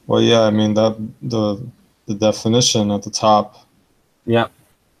 Well, yeah, I mean that the definition at the top. Yeah.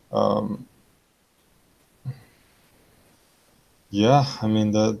 Yeah, I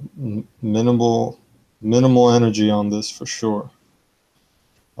mean the minimal energy on this for sure.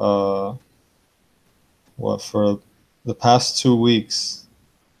 What, for the past 2 weeks,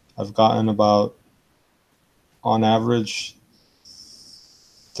 I've gotten about, on average,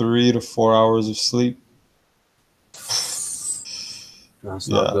 3 to 4 hours of sleep. That's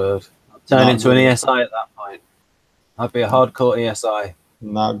Yeah. not good. I'd turn Not into an good. ESI at that point. I'd be a hardcore ESI.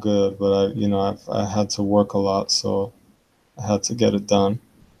 Not good, but I had to work a lot, so I had to get it done.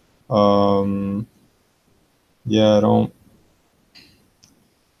 Yeah, I don't.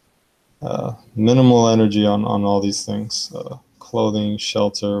 Minimal energy on all these things, clothing,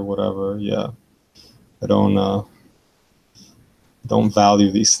 shelter, whatever. Yeah, I don't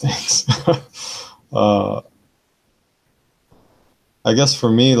value these things. I guess for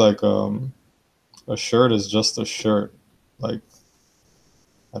me, like, a shirt is just a shirt. Like,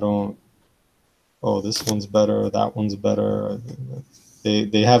 I don't, oh, this one's better, that one's better.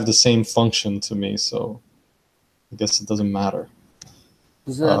 They have the same function to me, so I guess it doesn't matter.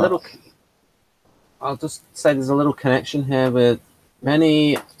 There's a little. I'll just say there's a little connection here with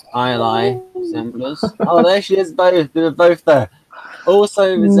many ILI resemblers. Oh, there she is. Both. They're both there.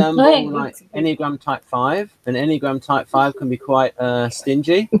 Also resemble like Enneagram Type 5, and Enneagram Type 5 can be quite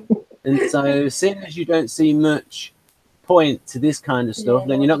stingy. And so, seeing as you don't see much point to this kind of stuff,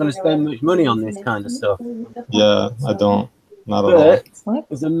 then you're not going to spend much money on this kind of stuff. Yeah, I don't. Not at all. But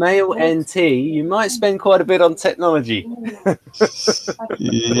as a male NT, you might spend quite a bit on technology.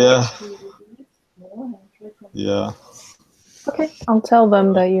 Yeah. Yeah. Okay, I'll tell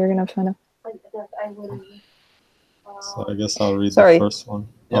them that you're gonna find out. So I guess I'll read Sorry. the first one.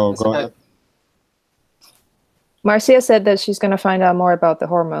 Yep, Oh, go ahead. Marcia said that she's gonna find out more about the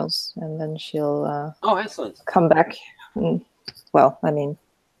hormones, and then she'll Oh, excellent. come back. Well, I mean,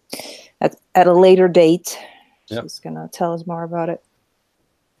 at a later date, Yep. she's gonna tell us more about it.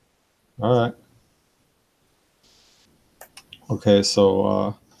 All right. Okay,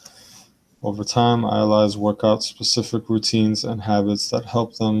 so over time, ILIs work out specific routines and habits that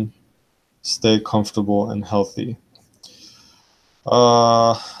help them stay comfortable and healthy.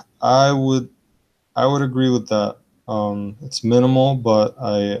 I would agree with that. It's minimal, but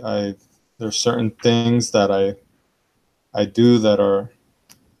there's certain things that I do that are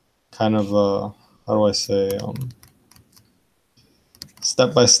kind of how do I say,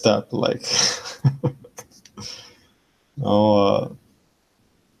 step by step, like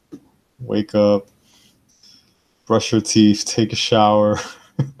wake up, brush your teeth, take a shower,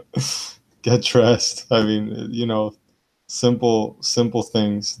 get dressed. I mean, simple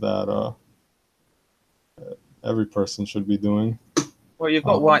things that every person should be doing. Well, you've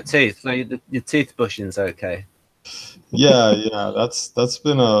got white teeth, so your teeth brushing's okay. Yeah, that's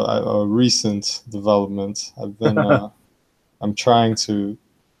been a recent development. I've been I'm trying to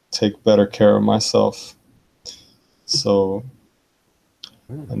take better care of myself, so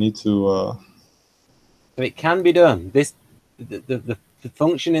I need to. So it can be done. The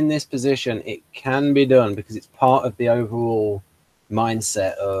function in this position, it can be done because it's part of the overall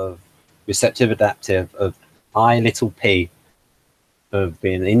mindset of receptive adaptive, of I little p, of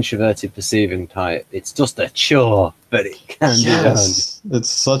being an introverted perceiving type. It's just a chore, but it can be done. It's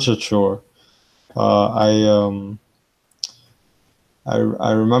such a chore. I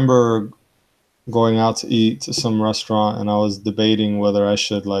remember going out to eat to some restaurant, and I was debating whether I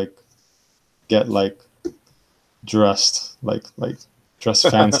should get dressed dress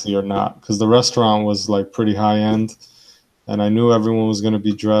fancy or not, because the restaurant was pretty high end, and I knew everyone was going to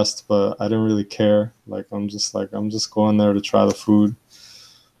be dressed, but I didn't really care. I'm just going there to try the food.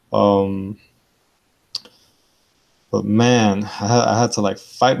 But man, I had to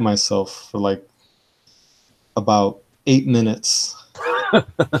fight myself for about 8 minutes.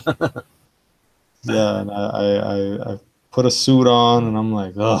 Yeah, and I put a suit on, and I'm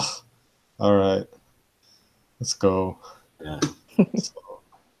like, ugh, all right, let's go. Yeah. So,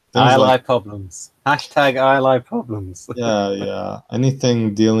 ILI problems. Hashtag ILI problems. Yeah.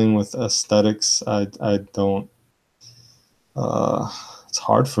 Anything dealing with aesthetics, I don't. it's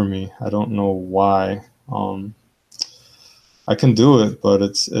hard for me. I don't know why. I can do it, but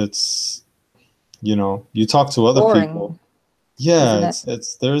it's you know, you talk to other Boring, people. Yeah, isn't it?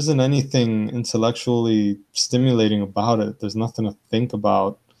 it's there isn't anything intellectually stimulating about it. There's nothing to think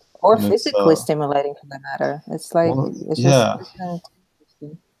about. Or And it's physically stimulating for that matter. It's like, well, it's yeah. just isn't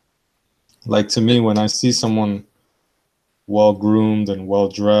interesting. Like to me, when I see someone well groomed and well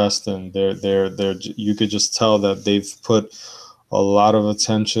dressed, and they're you could just tell that they've put a lot of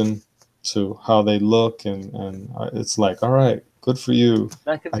attention to how they look, and it's like, all right, good for you.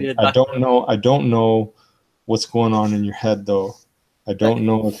 That could be I don't know what's going on in your head though. I don't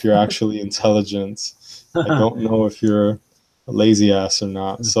know if you're actually intelligent. I don't know if you're a lazy ass or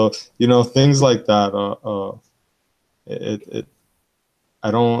not. So, you know, things like that.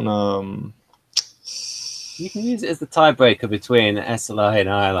 I don't. You can use it as the tiebreaker between SLI and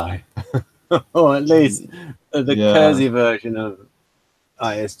ILI, or at least the Kersey version of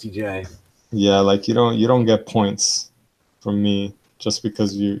ISTJ. Yeah, like you don't get points from me just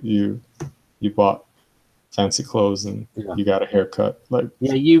because you bought fancy clothes and you got a haircut. Like,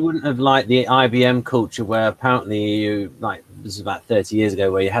 yeah, you wouldn't have liked the IBM culture where apparently you, like, this was about 30 years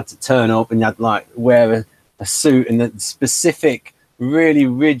ago, where you had to turn up and you had to like wear a suit and the specific, really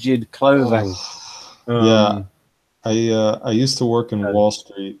rigid clothing. Yeah, I used to work in Wall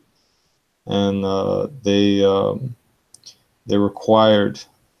Street, and they required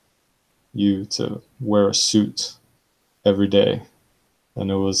you to wear a suit every day,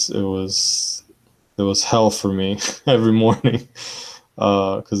 and it was hell for me every morning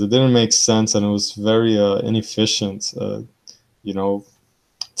because it didn't make sense, and it was very inefficient. You know,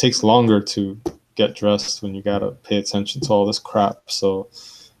 it takes longer to get dressed when you gotta pay attention to all this crap. So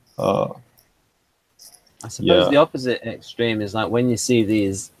I suppose the opposite extreme is like when you see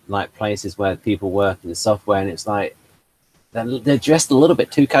these like places where people work in the software, and it's like they're dressed a little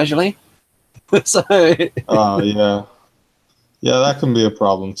bit too casually. So yeah, that can be a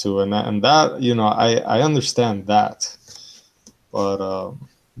problem too, and that you know, I understand that, but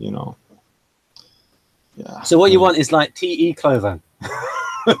you know, yeah. So what you want is like TE clothing,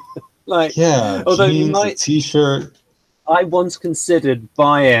 like, yeah, although jeans, you might a t-shirt. I once considered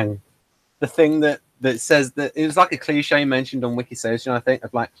buying the thing that says that it was like a cliche mentioned on Wikisocial, I think,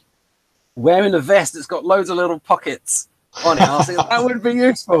 of like wearing a vest that's got loads of little pockets on it. I was thinking that would be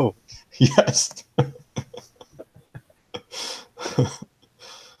useful. Yes.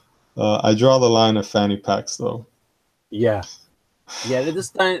 I draw the line at fanny packs though. Yeah, they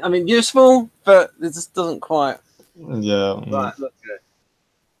just don't. I mean, useful, but it just doesn't quite. Yeah, Right, look good.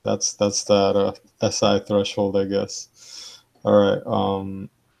 That's that SI threshold, I guess. All right.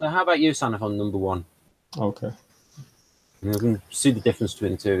 So how about you, Sanif, on number one? Okay. You can see the difference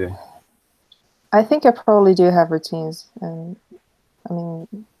between the two of you. I think I probably do have routines, and I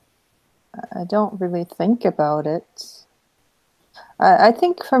mean, I don't really think about it. I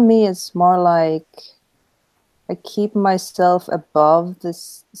think for me, it's more like I keep myself above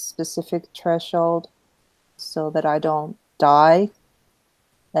this specific threshold so that I don't die.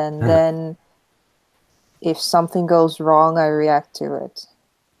 And then if something goes wrong, I react to it.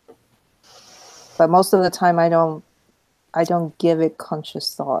 But most of the time, I don't give it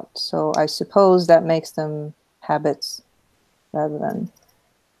conscious thought. So I suppose that makes them habits rather than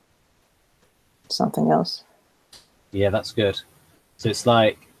something else. Yeah, that's good. So it's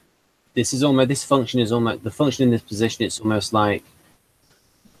like this function is almost the function in this position. It's almost like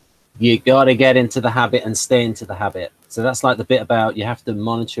you got to get into the habit and stay into the habit. So that's like the bit about you have to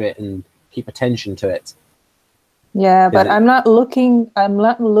monitor it and keep attention to it. Yeah, but I'm not looking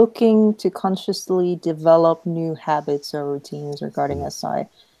to consciously develop new habits or routines regarding SI.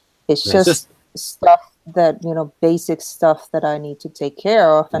 It's just stuff that, you know, basic stuff that I need to take care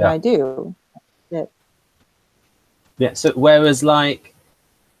of, and I do. Yeah. So whereas like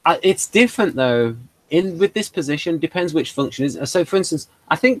it's different though. With this position, depends which function is. So for instance,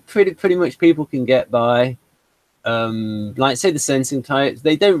 I think pretty much people can get by, like say the sensing types.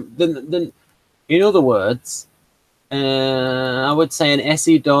 They don't. Then in other words, I would say an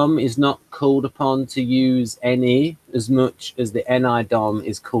SE DOM is not called upon to use NE as much as the NI DOM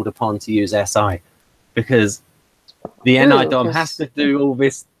is called upon to use SI, because the NI DOM has to do all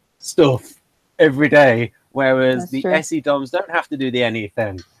this stuff every day, whereas the SE DOMs don't have to do the NE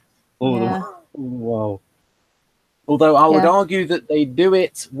thing. Whoa. Although I would argue that they do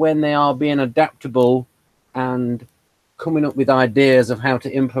it when they are being adaptable and coming up with ideas of how to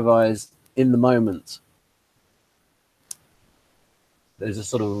improvise in the moment. There's a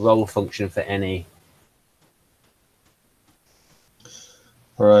sort of role function for NE.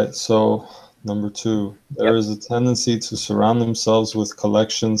 All right, so Number 2, there is a tendency to surround themselves with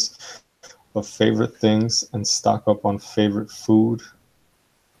collections of favorite things and stock up on favorite food.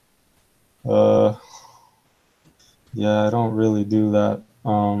 Yeah, I don't really do that.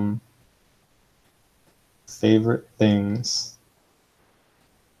 Favorite things.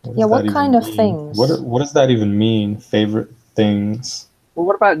 What kind of things? What does that even mean? Favorite things. Well,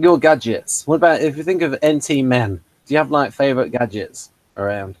 what about your gadgets? What about if you think of NT men? Do you have like favorite gadgets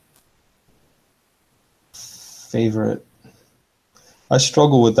around? Favorite. I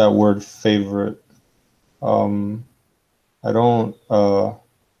struggle with that word favorite. I don't. Well,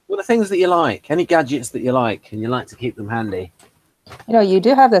 the things that you like, any gadgets that you like, and you like to keep them handy. You know, you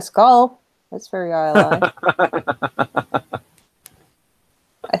do have the skull. That's very ILI.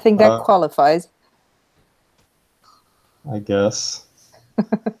 I think that qualifies. I guess.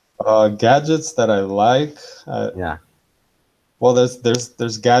 Gadgets that I like. Yeah. Well,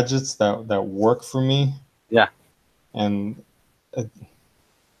 there's gadgets that work for me. Yeah. And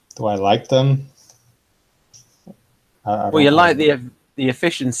do I like them? Well, you like the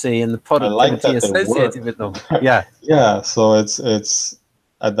efficiency and the productivity associated with them. Yeah. Yeah. So it's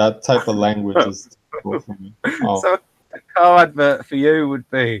that type of language is difficult for me. So a car advert for you would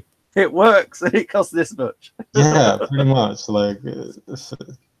be, it works and it costs this much. Yeah, pretty much. Like if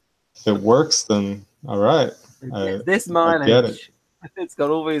it works, then all right. This mileage. It's got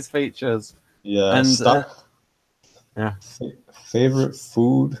all these features. Yeah. And yeah. Favorite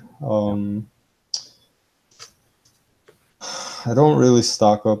food. I don't really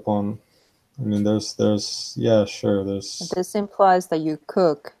stock up on. I mean, there's yeah, sure. There's. This implies that you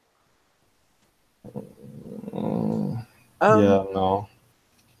cook. Yeah, no.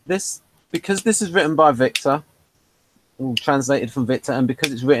 Because this is written by Victor, translated from Victor, and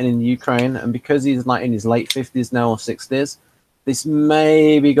because it's written in Ukraine, and because he's like in his late 50s now or 60s, this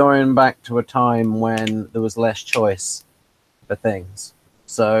may be going back to a time when there was less choice for things.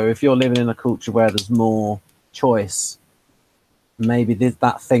 So if you're living in a culture where there's more choice, maybe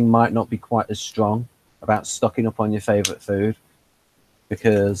that thing might not be quite as strong about stocking up on your favorite food,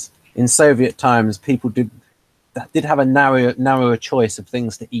 because in Soviet times people did have a narrower choice of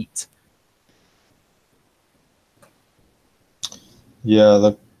things to eat. Yeah,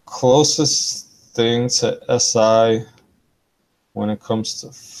 the closest thing to SI when it comes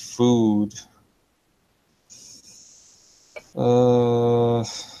to food. I'll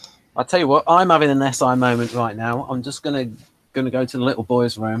tell you what, I'm having an SI moment right now. I'm just gonna go to the little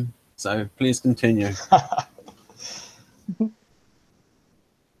boy's room. So please continue.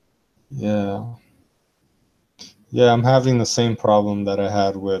 Yeah. Yeah, I'm having the same problem that I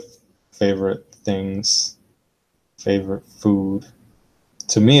had with favorite things, favorite food.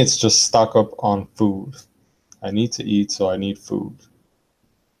 To me, it's just stock up on food. I need to eat, so I need food.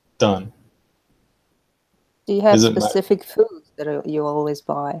 Done. Do you have specific foods that you always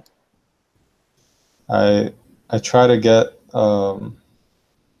buy? I try to get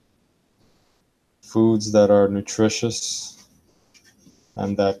foods that are nutritious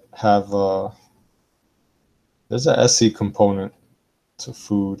and that have there's a SE component to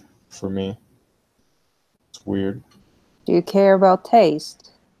food for me. It's weird. Do you care about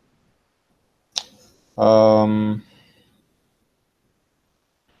taste?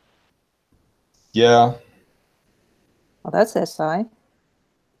 Yeah. Well, that's SI. I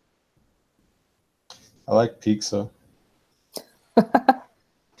like pizza.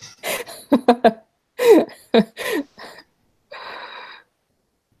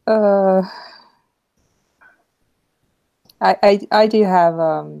 I do have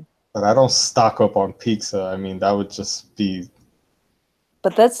But I don't stock up on pizza. I mean, that would just be.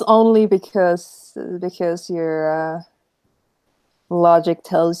 But that's only because your logic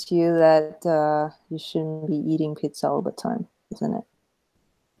tells you that you shouldn't be eating pizza all the time, isn't it?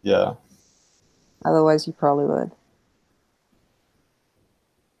 Yeah. Otherwise, you probably would.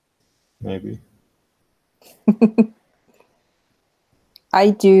 Maybe. I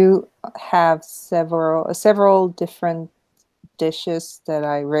do have several different dishes that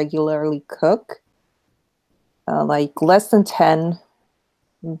I regularly cook, like less than 10,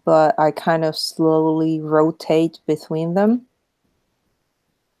 but I kind of slowly rotate between them.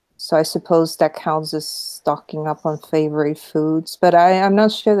 So I suppose that counts as stocking up on favorite foods, but I'm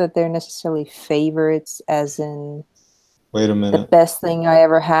not sure that they're necessarily favorites as in Wait a minute. the best thing I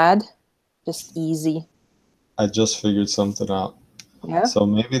ever had, just easy. I just figured something out. Yeah. So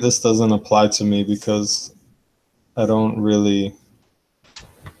maybe this doesn't apply to me because I don't really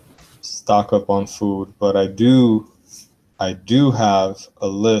stock up on food, but I do have a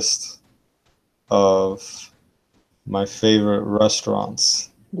list of my favorite restaurants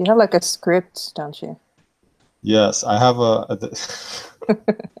You have like a script, don't you? Yes, I have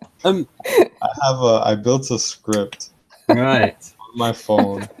I built a script Right. on my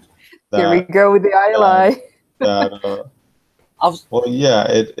phone Here we that go with the ILI. well, yeah,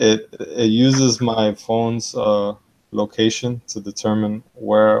 it uses my phone's location to determine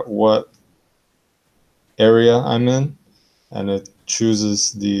what area I'm in, and it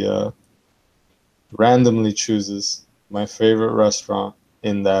chooses randomly chooses my favorite restaurant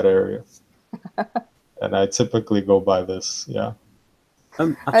in that area. And I typically go by this, yeah.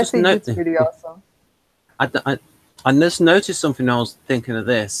 I think it's pretty awesome. I just noticed something. I was thinking of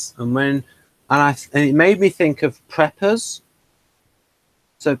this, and it made me think of preppers.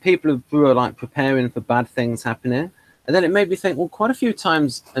 So people who are like preparing for bad things happening, and then it made me think. Well, quite a few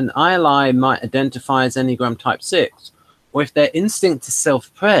times an ILI might identify as Enneagram Type 6, or if their instinct is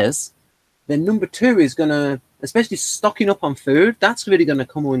self-pres, then number 2 is going to, especially stocking up on food, that's really going to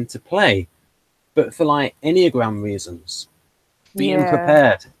come into play. But for like Enneagram reasons, being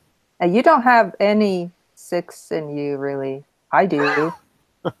prepared. And you don't have any 6 in you, really. I do.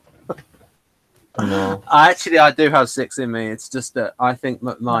 No. I do have 6 in me. It's just that I think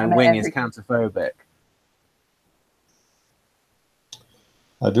my wing is counterphobic.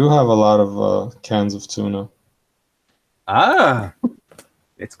 I do have a lot of cans of tuna. Ah,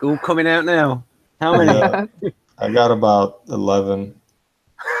 it's all coming out now. How many? Yeah, I got about 11,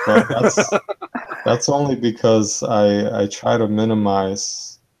 but that's only because I try to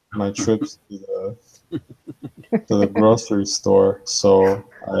minimize my trips to the grocery store, so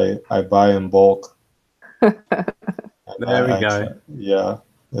I buy in bulk. There we go. Yeah,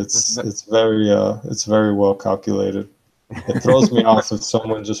 it's very well calculated. It throws me off if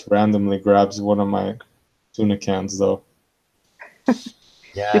someone just randomly grabs one of my tuna cans, though.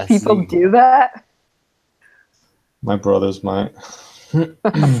 Yeah. Do people do that? My brothers might.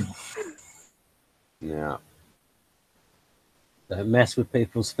 Yeah. Don't mess with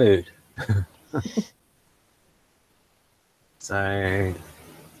people's food. So,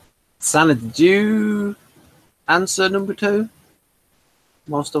 Sana, did you answer number 2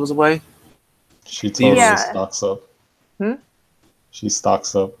 whilst I was away? She totally Yeah. stocks up. Hmm? She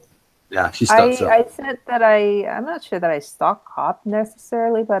stocks up. Yeah, she stocks up. I said that I'm not sure that I stock up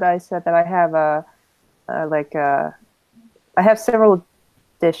necessarily, but I said that I have I have several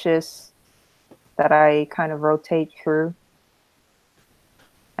dishes that I kind of rotate through.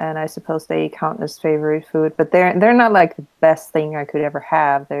 And I suppose they count as favorite food, but they're not like the best thing I could ever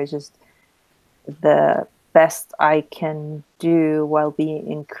have. They're just the best I can do while being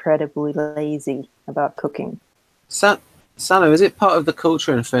incredibly lazy about cooking. Sana, is it part of the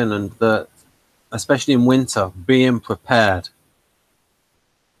culture in Finland that, especially in winter, being prepared,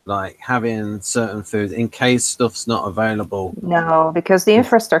 like having certain foods in case stuff's not available? No, because the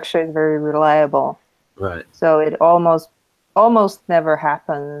infrastructure is very reliable. Right. So it almost never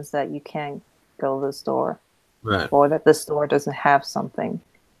happens that you can't go to the store. Right. Or that the store doesn't have something.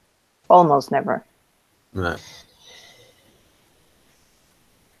 Almost never. Right.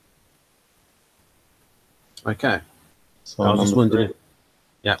 Okay. So I was just wondering. 3.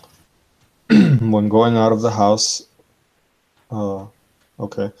 Yeah. When going out of the house,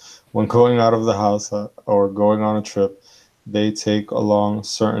 when going out of the house or going on a trip, they take along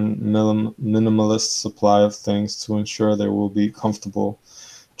certain minimalist supply of things to ensure they will be comfortable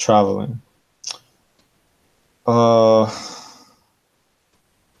traveling.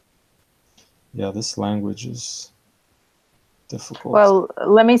 Yeah, this language is difficult. Well,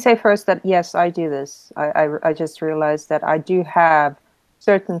 let me say first that yes, I do this. I just realized that I do have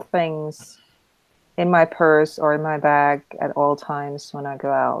certain things in my purse or in my bag at all times when I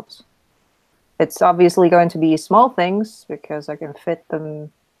go out. It's obviously going to be small things because I can fit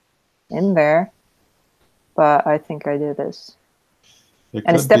them in there, but I think I do this.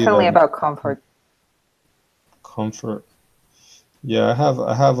 And it's definitely about comfort. Comfort. Yeah, I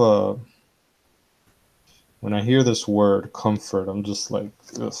have a. When I hear this word comfort, I'm just like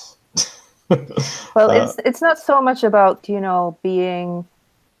this. Well, it's not so much about, being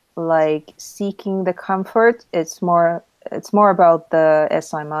like seeking the comfort. It's more about the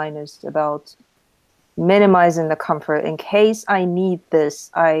SI minus, about minimizing the comfort. In case I need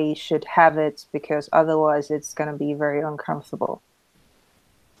this, I should have it because otherwise it's going to be very uncomfortable.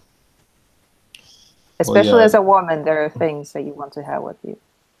 Especially as a woman, there are things that you want to have with you.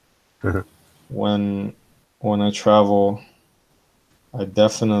 When I travel, I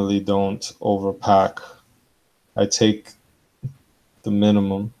definitely don't overpack. I take the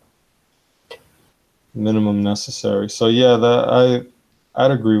minimum necessary. So yeah,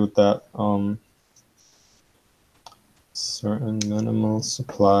 I'd agree with that. Certain minimal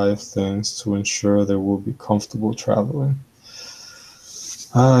supply of things to ensure there will be comfortable traveling.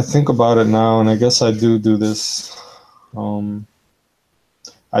 I think about it now, and I guess I do this.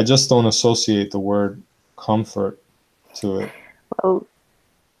 I just don't associate the word comfort to it. Well,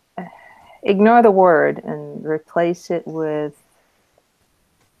 ignore the word and replace it with.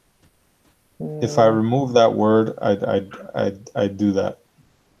 If I remove that word, I'd do that.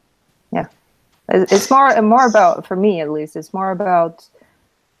 Yeah, it's more about, for me at least, it's more about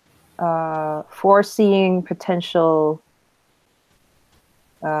foreseeing potential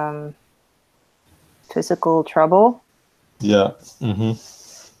physical trouble. Yeah.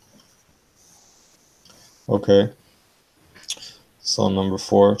 Okay. So number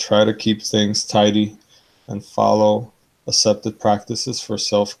 4, try to keep things tidy and follow accepted practices for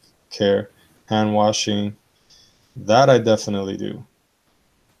self-care, hand washing. That I definitely do.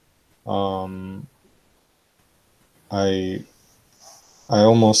 I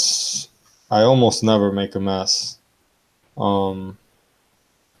almost never make a mess. And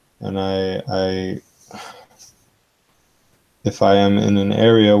if I am in an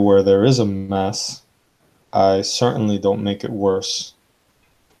area where there is a mess, I certainly don't make it worse.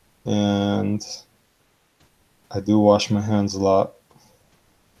 And I do wash my hands a lot.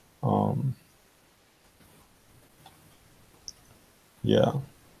 Yeah.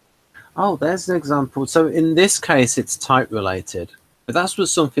 Oh, there's an example. So in this case, it's type related. But that's what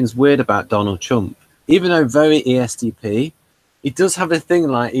something's weird about Donald Trump. Even though very ESTP, he does have a thing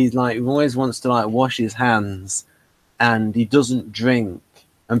like he always wants to like wash his hands, and he doesn't drink.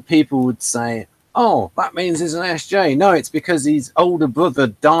 And people would say, "Oh, that means he's an SJ." No, it's because his older brother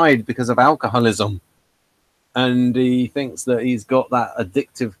died because of alcoholism, and he thinks that he's got that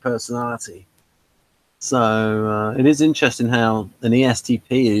addictive personality. So it is interesting how an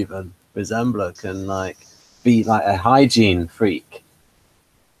ESTP even resembler can like be like a hygiene freak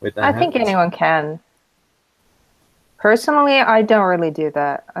with their I think hands. anyone can. Personally, I don't really do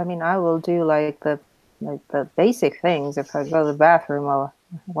that. I mean, I will do like the basic things. If I go to the bathroom, I'll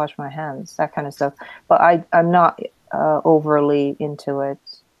wash my hands, that kind of stuff. But I'm not overly into it.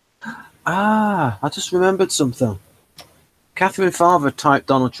 Ah, I just remembered something. Catherine Farver typed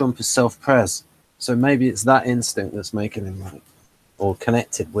Donald Trump as self-pres, so maybe it's that instinct that's making him like, or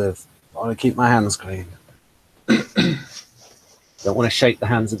connected with, I want to keep my hands clean. Don't want to shake the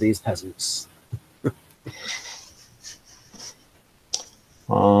hands of these peasants.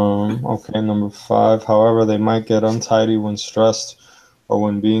 Okay, number 5. However, they might get untidy when stressed or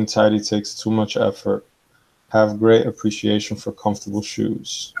when being tidy takes too much effort. Have great appreciation for comfortable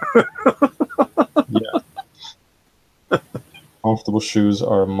shoes. Yeah. Comfortable shoes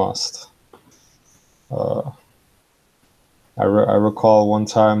are a must. I recall one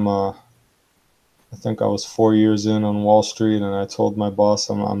time, I think I was 4 years in on Wall Street, and I told my boss,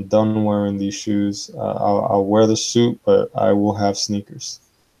 I'm done wearing these shoes. I'll wear the suit, but I will have sneakers.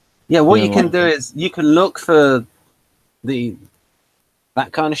 Yeah, what you can do is you can look for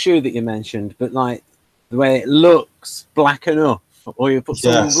that kind of shoe that you mentioned, but like the way it looks black enough, or you put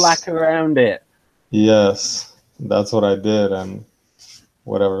something black around it. Yes, that's what I did, and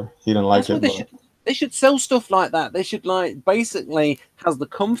whatever. He didn't like it. They should sell stuff like that. They should like basically has the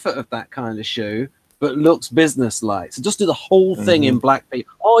comfort of that kind of shoe, but looks business-like. So just do the whole thing in black.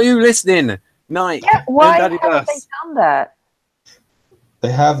 Oh, are you listening? Nike. Yeah, why haven't they done that?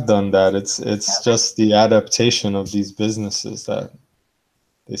 They have done that. It's just the adaptation of these businesses that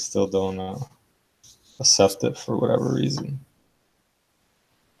they still don't accept it for whatever reason.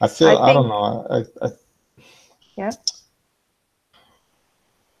 I don't know. Yeah.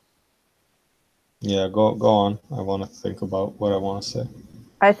 Yeah, go on. I want to think about what I want to say.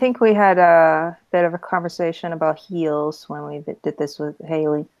 I think we had a bit of a conversation about heels when we did this with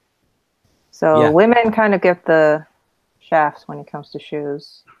Haley. So women kind of get the shafts when it comes to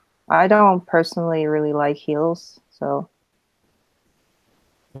shoes. I don't personally really like heels, so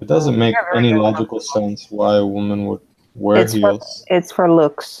it doesn't make any logical sense why a woman would wear heels. It's for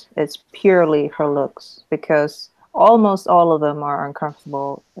looks. It's purely for looks, because almost all of them are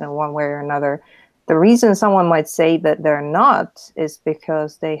uncomfortable in one way or another. The reason someone might say that they're not is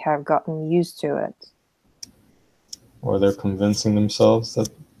because they have gotten used to it. Or they're convincing themselves that...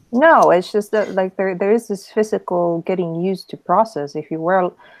 No, it's just that like there is this physical getting used to process. If you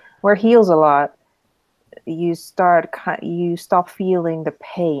wear heels a lot, you stop feeling the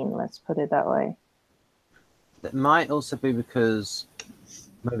pain, let's put it that way. It might also be because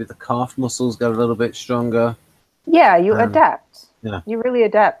maybe the calf muscles get a little bit stronger. Yeah, you adapt. Yeah. You really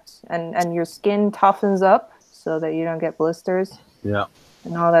adapt, and your skin toughens up so that you don't get blisters. Yeah.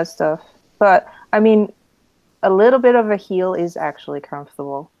 And all that stuff. But I mean, a little bit of a heel is actually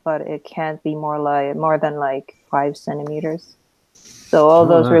comfortable, but it can't be more than like 5 centimeters. So all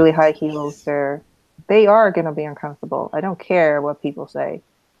those really high heels, they are gonna be uncomfortable. I don't care what people say.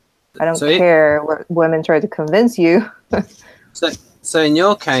 I don't care what women try to convince you. So in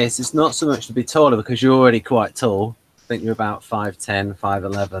your case, it's not so much to be taller because you're already quite tall. I think you're about 5'10",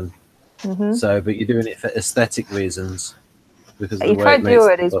 5'11". So, but you're doing it for aesthetic reasons. Because of the If way I do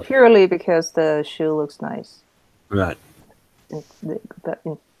it, it's purely because the shoe looks nice. Right. The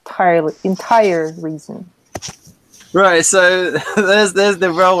entire reason. Right, so there's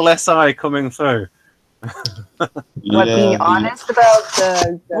the role SI coming through. Being honest about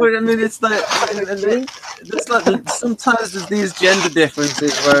the well, I mean, it's like sometimes there's these gender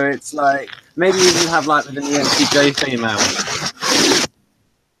differences where it's like maybe you even have like with an ENTJ female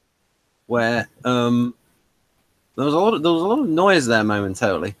where there was a lot of noise there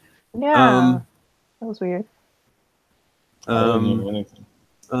momentarily. Yeah, that was weird. So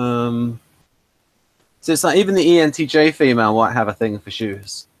it's like even the ENTJ female might have a thing for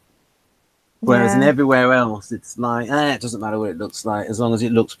shoes. Whereas in everywhere else, it's like, it doesn't matter what it looks like, as long as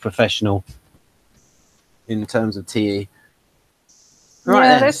it looks professional in terms of TE. Right,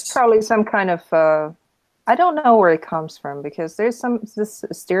 yeah, there's probably some kind of, I don't know where it comes from, because there's this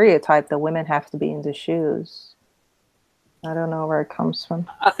stereotype that women have to be into shoes. I don't know where it comes from.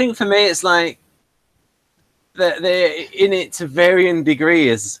 I think for me, it's like they're in it to varying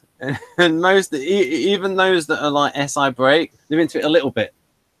degrees. And most, even those that are like SI break, they're into it a little bit.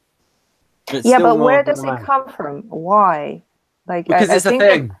 But where does it come from? Why? Like, because it's a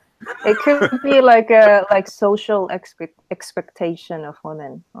thing. It could be like a social expectation of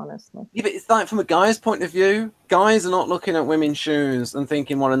women, honestly. Yeah, but it's like from a guy's point of view, guys are not looking at women's shoes and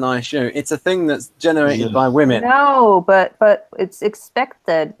thinking what a nice shoe. It's a thing that's generated by women. No, but it's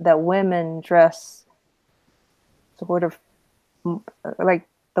expected that women dress sort of like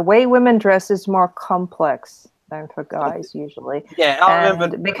the way women dress is more complex than for guys usually. Yeah, I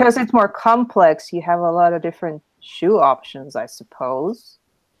remember. Because it's more complex, you have a lot of different shoe options, I suppose.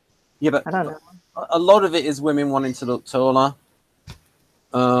 Yeah, but I don't know. A lot of it is women wanting to look taller.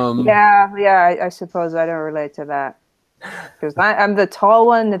 I suppose I don't relate to that. Because I'm the tall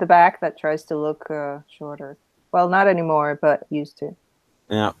one at the back that tries to look shorter. Well, not anymore, but used to.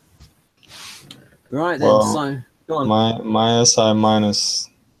 Yeah. Right then, well, so go on. My SI minus,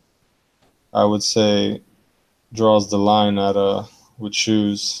 I would say, draws the line at with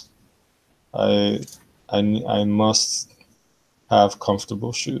shoes. I must have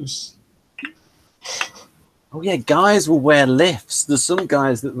comfortable shoes. Oh yeah, guys will wear lifts. There's some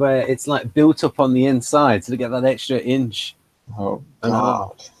guys that wear it's like built up on the inside, so they get that extra inch. Oh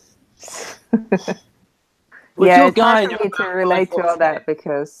God. Yeah, it's hard for me to relate to all that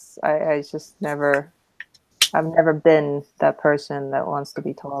because I just I've never been that person that wants to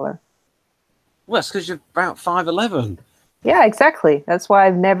be taller. Well, it's because you're about 5'11". Yeah, exactly. That's why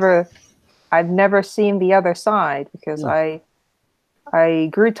I've never seen the other side, because I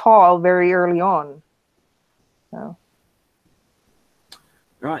grew tall very early on. So.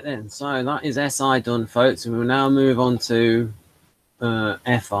 Right then, so that is SI done, folks, and we'll now move on to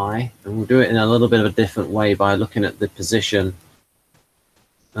FI, and we'll do it in a little bit of a different way by looking at the position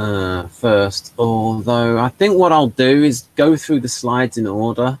first. Although I think what I'll do is go through the slides in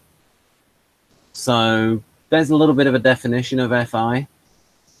order. So there's a little bit of a definition of FI.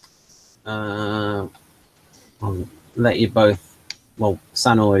 I'll let you both, well,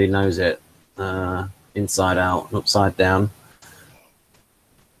 San already knows it, inside out and upside down.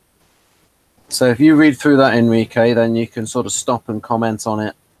 So if you read through that, Enrique, then you can sort of stop and comment on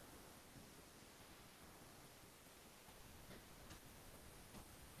it.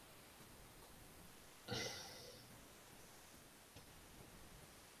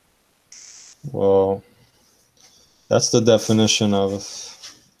 Well, that's the definition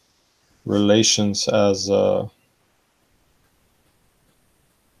of relations as or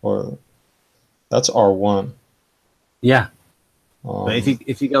that's R1. Yeah. But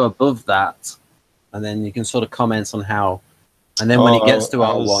if you go above that, and then you can sort of comment on how, and then when it gets to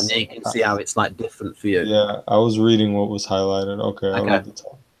R1, you can see how it's like different for you. Yeah, I was reading what was highlighted. Okay, I'll read the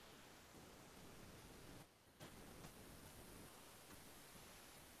top.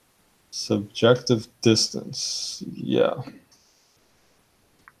 Subjective distance. Yeah,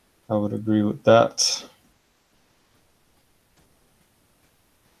 I would agree with that.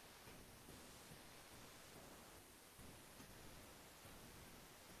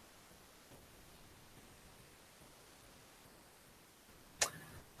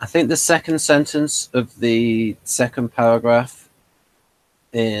 I think the second sentence of the second paragraph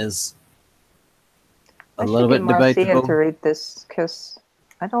is a little bit Marcia debatable. to read this because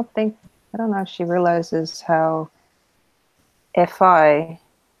I don't know if she realizes how FI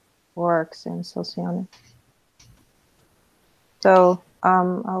works in socionics. So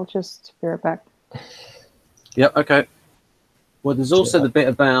I'll just be right back. Yep. Okay. Well, there's also the bit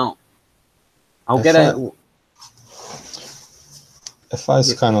about. I'll get it. FI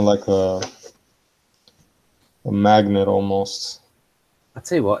is kind of like a magnet almost. I'll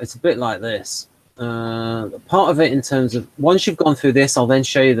tell you what, it's a bit like this. Part of it in terms of, once you've gone through this, I'll then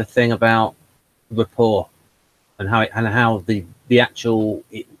show you the thing about rapport and how the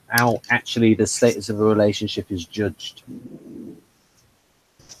actually the status of a relationship is judged.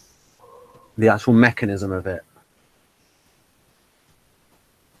 The actual mechanism of it.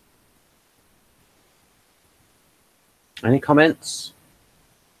 Any comments,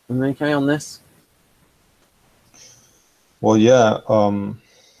 Enrique, on this? Well, yeah,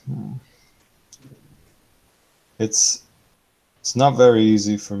 it's not very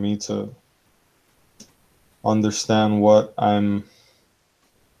easy for me to understand what I'm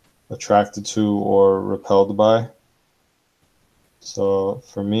attracted to or repelled by. So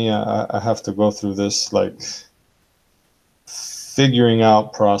for me, I have to go through this like figuring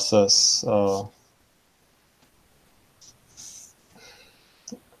out process. I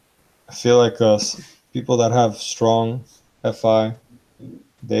feel like people that have strong FI,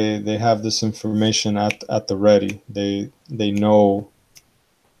 they have this information at the ready. They know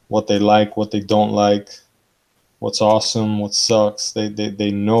what they like, what they don't like, what's awesome, what sucks.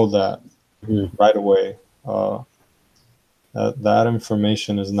 They know that right away. That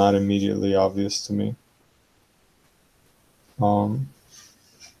information is not immediately obvious to me.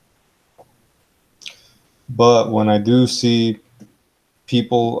 But when I do see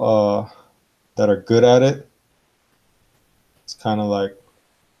people that are good at it, it's kind of like,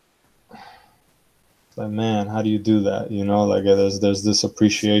 man, how do you do that? You know, like there's this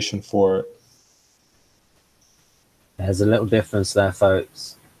appreciation for it. There's a little difference there,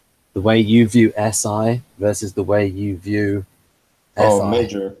 folks. The way you view SI versus the way you view SI. Oh,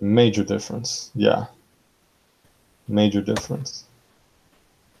 major difference. Yeah. Major difference.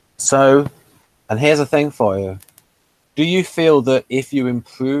 So, and here's a thing for you. Do you feel that if you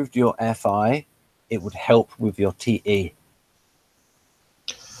improved your FI, it would help with your TE?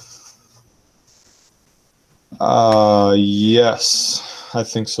 Yes, I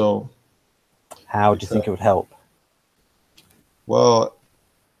think so. How do you think it would help? Well,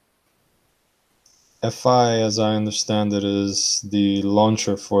 FI, as I understand it, is the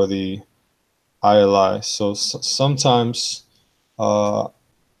launcher for the ILI. So sometimes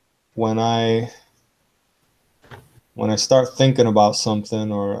when I start thinking about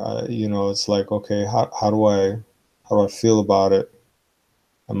something, or you know, it's like, okay, how do I feel about it?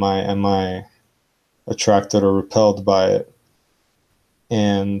 Am I attracted or repelled by it?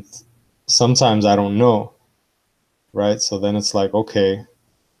 And sometimes I don't know, right? So then it's like, okay,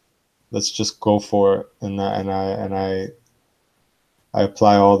 let's just go for it, and I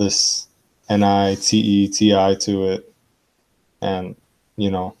apply all this NiTe TI to it, and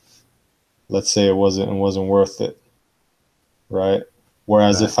you know, let's say it wasn't worth it, right?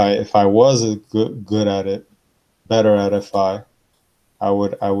 Whereas right. if I was good at it, better at FI, I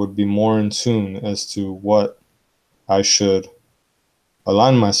would be more in tune as to what I should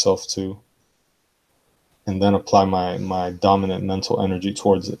align myself to, and then apply my dominant mental energy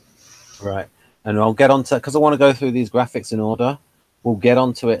towards it. Right. And I'll get on to, because I want to go through these graphics in order. We'll get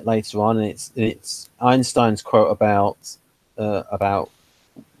onto it later on. And it's Einstein's quote about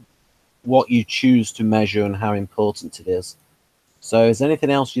what you choose to measure and how important it is. So is there anything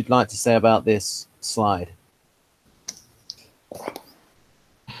else you'd like to say about this slide?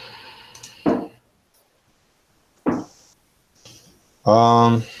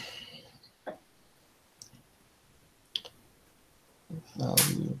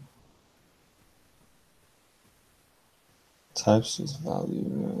 Value. Types of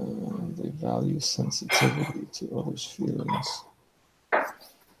value. They value sensitivity to others' feelings.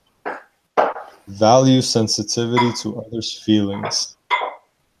 Value sensitivity to others' feelings.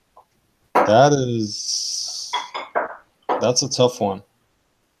 That's a tough one.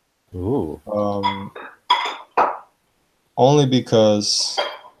 Ooh. Only because,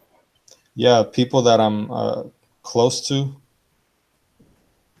 yeah, people that I'm close to,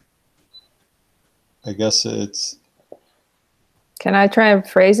 I guess it's. Can I try and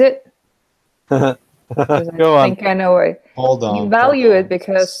phrase it? Go I on. think I know it. Hold on. You value it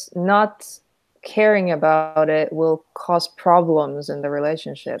because not caring about it will cause problems in the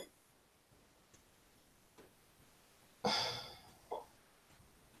relationship.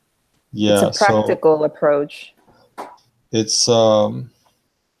 Yeah, it's a practical approach. It's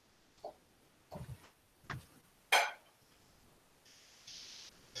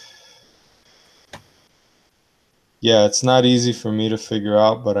yeah, it's not easy for me to figure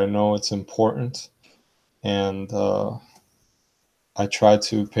out, but I know it's important, and I try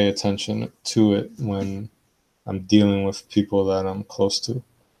to pay attention to it when I'm dealing with people that I'm close to.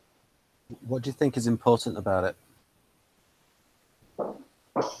 What do you think is important about it?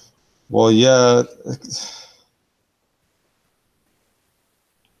 Well, yeah,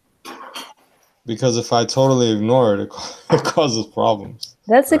 because if I totally ignore it, it causes problems.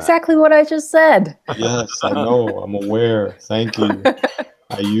 That's exactly what I just said. Yes, I know. I'm aware. Thank you.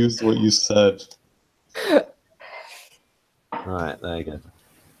 I used what you said. All right, there you go.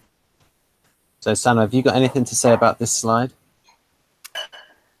 So, Sana, have you got anything to say about this slide?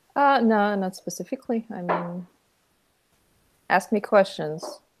 No, not specifically. I mean, ask me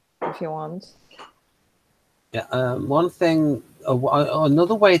questions if you want. Yeah, one thing,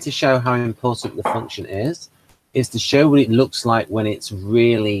 another way to show how important the function is to show what it looks like when it's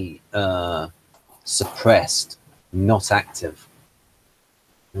really suppressed, not active.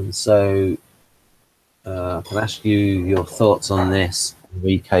 And so I can ask you your thoughts on this,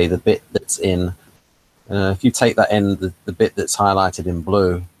 Enrique, the bit that's in, if you take that in, the bit that's highlighted in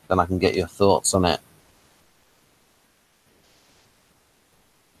blue, then I can get your thoughts on it.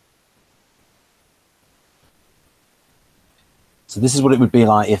 So this is what it would be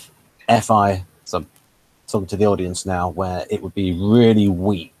like if FI, so I'm talking to the audience now, where it would be really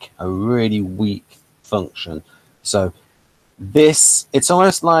weak, a really weak function. So this, it's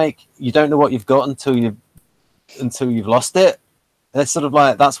almost like you don't know what you've got until you've lost it. That's sort of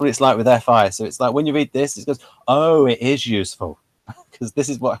like, that's what it's like with FI. So it's like when you read this, it goes, oh, it is useful, because this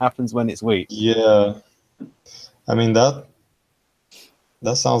is what happens when it's weak. Yeah. I mean, that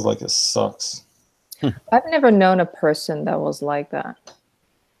sounds like it sucks. I've never known a person that was like that.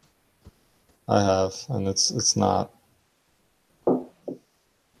 I have, and it's not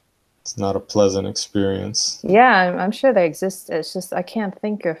a pleasant experience. Yeah, I'm sure they exist. It's just I can't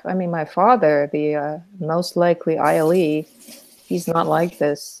think of. I mean, my father, the most likely ILE, he's not like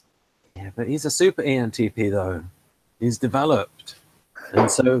this. Yeah, but he's a super ENTP though. He's developed,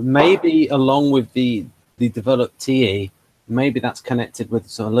 and so maybe along with the developed TE, maybe that's connected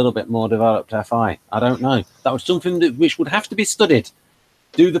with a little bit more developed FI. I don't know. That was something which would have to be studied.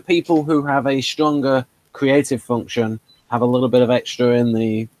 Do the people who have a stronger creative function have a little bit of extra in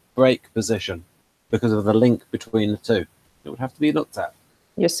the break position because of the link between the two? It would have to be looked at.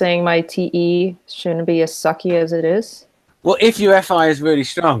 You're saying my TE shouldn't be as sucky as it is? Well, if your FI is really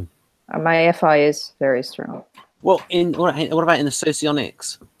strong. My FI is very strong. Well, what about in the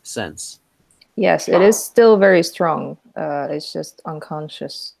socionics sense? Yes, it is still very strong. It's just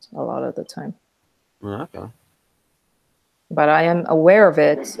unconscious a lot of the time. Okay. But I am aware of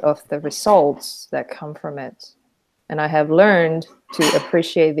it, of the results that come from it. And I have learned to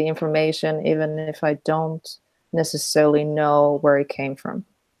appreciate the information even if I don't necessarily know where it came from.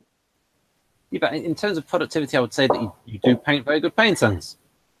 Yeah, but in terms of productivity, I would say that you do paint very good paintings.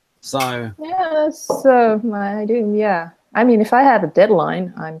 So yes, I do. Yeah, I mean, if I have a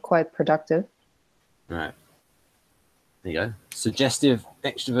deadline, I'm quite productive. Right. There you go. Suggestive,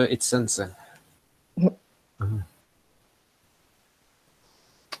 extroverted sensor.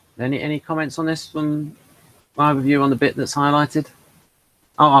 Any comments on this from either of you on the bit that's highlighted?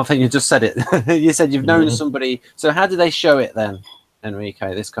 Oh, I think you just said it. You said you've known somebody. So how do they show it then,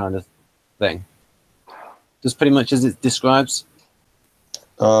 Enrique, this kind of thing? Just pretty much as it describes?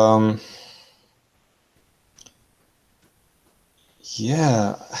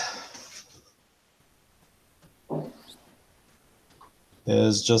 Yeah.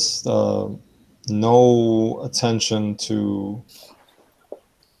 There's just no attention to,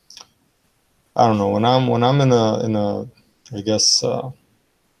 I don't know, when I'm in a I guess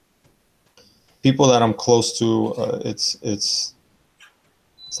people that I'm close to, it's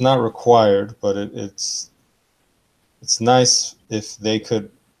not required, but it's nice if they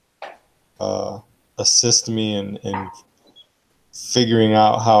could assist me in figuring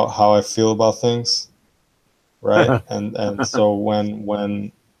out how I feel about things, right? and so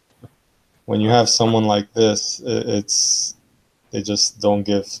when you have someone like this, they just don't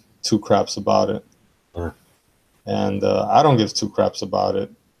give two craps about it. And I don't give two craps about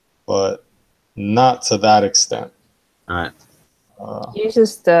it, but not to that extent. All right. You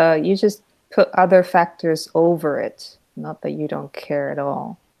just put other factors over it, not that you don't care at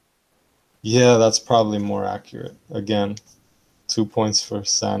all. Yeah, that's probably more accurate. Again, 2 points for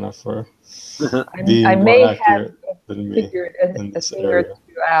Sana for being more accurate than me Figured in a this thing or area.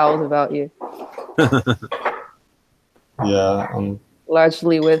 two out about you. Yeah,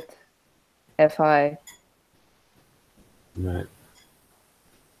 Largely with FI. Right.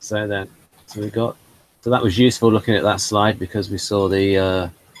 So then, so that was useful looking at that slide because we saw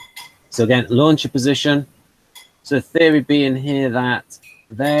the, so again, launcher position. So theory being here that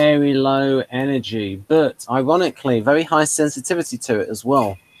very low energy, but ironically, very high sensitivity to it as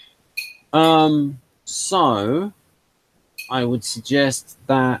well. So I would suggest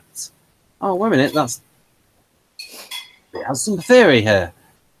that, oh, wait a minute, it has some theory here.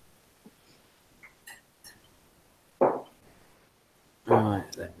 Right.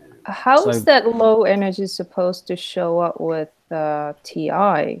 How is that low energy supposed to show up with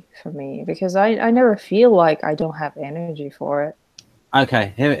TI for me? Because I never feel like I don't have energy for it.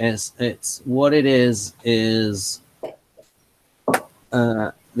 Okay, here it is. It's what it is the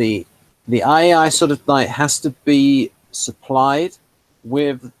IAI sort of like has to be supplied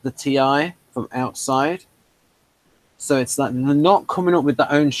with the TI from outside. So it's like they're not coming up with their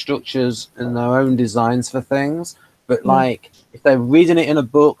own structures and their own designs for things, but like if they're reading it in a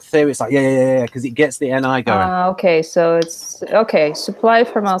book, theory, it's like yeah, because it gets the NI going. Okay, so it's okay. Supply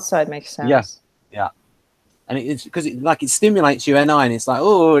from outside makes sense. Yeah. And it's because it stimulates your NI, and it's like,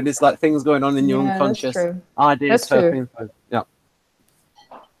 oh, and it's like things going on in your unconscious ideas. That's true. Yeah.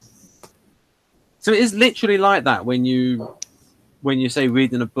 So it is literally like that when you say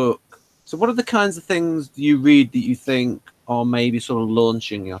reading a book. So what are the kinds of things do you read that you think are maybe sort of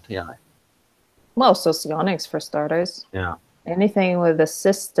launching your TI? Well, socionics for starters. Yeah. Anything with a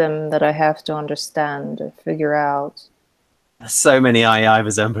system that I have to understand or figure out. There's so many IEI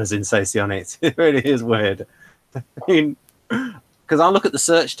resemblers in socionics. It really is weird. I mean, because I look at the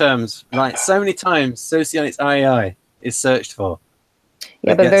search terms, like so many times, socionics IEI is searched for.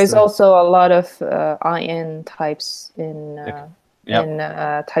 Yeah, but there's also a lot of IN types in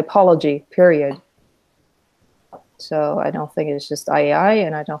typology, period. So I don't think it's just IEI,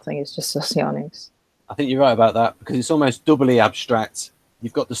 and I don't think it's just socionics. I think you're right about that, because it's almost doubly abstract.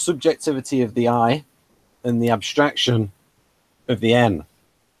 You've got the subjectivity of the I and the abstraction of the N.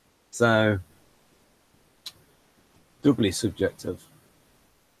 So doubly subjective.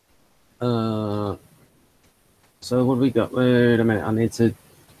 So what have we got? Wait a minute, I need to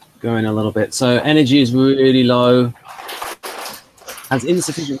go in a little bit. So energy is really low, has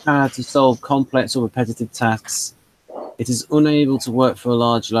insufficient power to solve complex or repetitive tasks. It is unable to work for a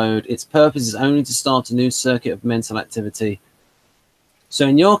large load. Its purpose is only to start a new circuit of mental activity. So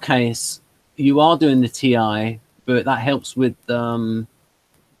in your case, you are doing the TI, but that helps with it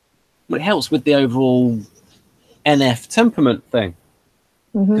helps with the overall NF temperament thing.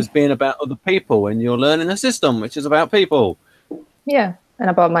 Because being about other people, and you're learning a system which is about people. Yeah, and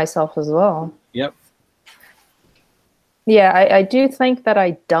about myself as well. Yep. Yeah, I do think that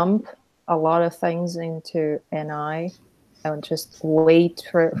I dump a lot of things into NI and just wait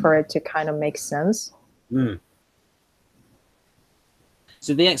for it to kind of make sense. So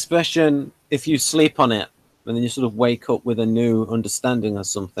the expression, if you sleep on it, and then you sort of wake up with a new understanding or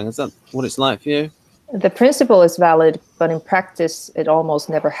something, is that what it's like for you? The principle is valid, but in practice, it almost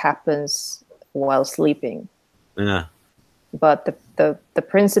never happens while sleeping. Yeah. But the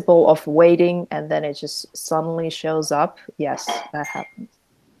principle of waiting and then it just suddenly shows up, yes, that happens.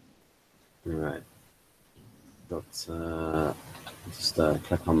 Right. Got just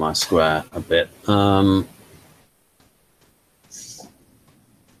click on my square a bit.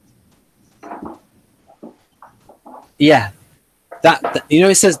 Yeah. That you know,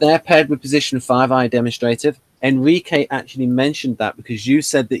 it says they're paired with position 5i demonstrative. Enrique actually mentioned that because you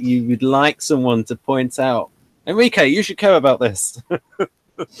said that you would like someone to point out, Enrique, you should care about this.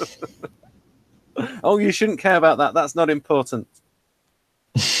 Oh, you shouldn't care about that. That's not important.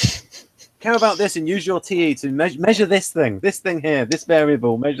 Care about this and use your TE to measure this thing here, this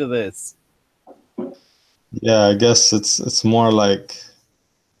variable, measure this. Yeah, I guess it's more like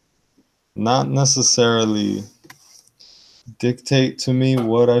not necessarily dictate to me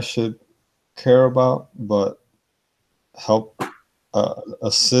what I should care about, but help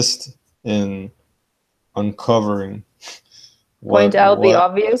assist in uncovering Point out the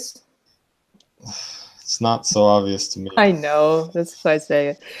obvious. It's not so obvious to me. I know, that's why I say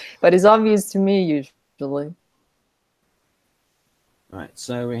it, but it's obvious to me usually. Right,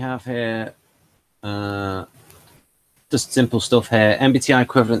 so we have here just simple stuff here: MBTI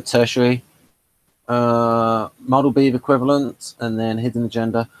equivalent, tertiary, model Beav equivalent, and then hidden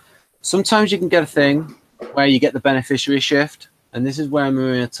agenda. Sometimes you can get a thing where you get the beneficiary shift, and this is where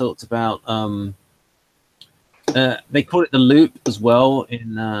Maria talked about. They call it the loop as well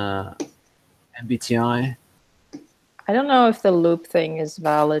in MBTI. I don't know if the loop thing is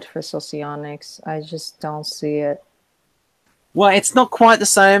valid for socionics. I just don't see it. Well, it's not quite the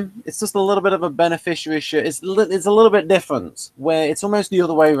same. It's just a little bit of a beneficiary issue. It's a little bit different, where it's almost the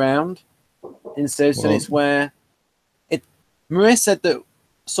other way around in socionics, where Maria said that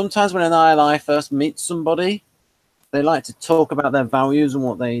sometimes when an ILI first meets somebody, they like to talk about their values and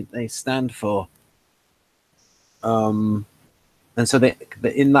what they stand for. And so they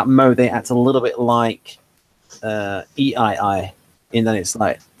in that mode, they act a little bit like EII, in that it's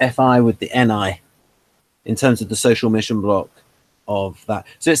like FI with the NI in terms of the social mission block of that.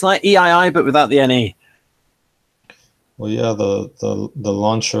 So it's like EII but without the NE. Well, yeah, the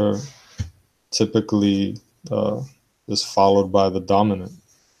launcher typically is followed by the dominant.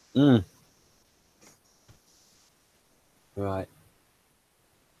 Right.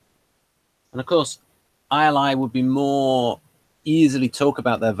 And of course, ILI would be more easily talk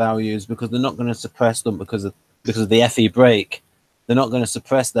about their values because they're not going to suppress them because of the FE break. They're not going to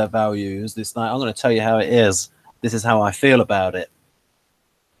suppress their values. It's like, I'm going to tell you how it is. This is how I feel about it.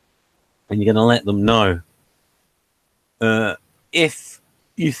 And you're going to let them know. If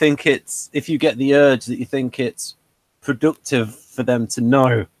you get the urge that you think it's productive for them to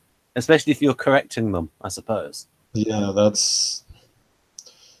know, especially if you're correcting them, I suppose. Yeah,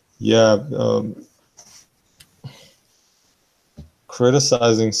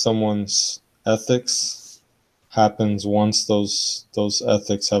 criticizing someone's ethics happens once those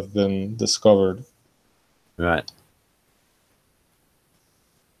ethics have been discovered. Right.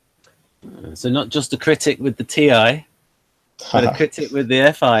 So not just a critic with the TI, but a critic with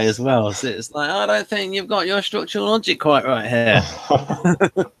the FI as well. So it's like, I don't think you've got your structural logic quite right here.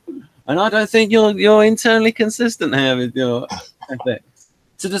 And I don't think you're internally consistent here with your ethics.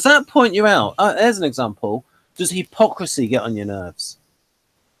 So does that point you out? There's an example. Does hypocrisy get on your nerves?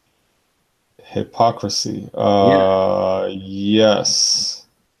 Hypocrisy. Yes.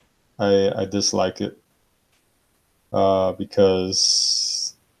 I dislike it.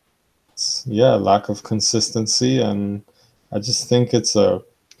 Because lack of consistency, and I just think it's a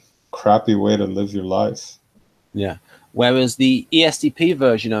crappy way to live your life. Yeah. Whereas the ESTP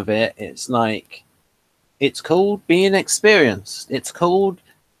version of it, it's like, it's called being experienced. It's called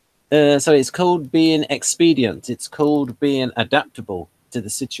being expedient. It's called being adaptable to the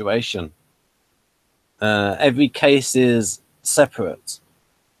situation. Every case is separate.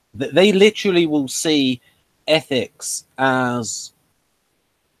 They literally will see ethics as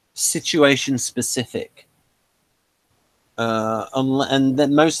situation specific. And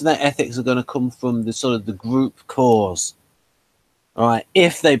then most of their ethics are going to come from the sort of the group cause. All right,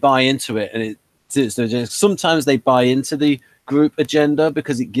 if they buy into it, and sometimes they buy into the group agenda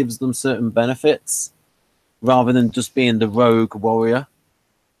because it gives them certain benefits, rather than just being the rogue warrior.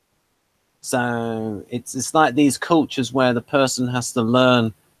 So it's like these cultures where the person has to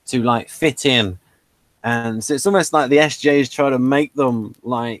learn to like fit in, and so it's almost like the SJs try to make them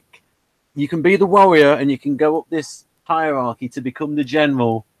like, you can be the warrior and you can go up this hierarchy to become the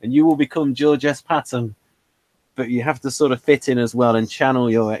general, and you will become George S. Patton, but you have to sort of fit in as well and channel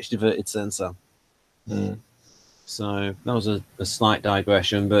your extroverted sensor. So that was a slight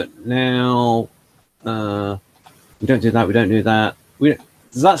digression, but now we don't do that. We don't do that.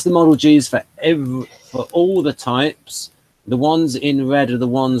 That's the model Gs for all the types. The ones in red are the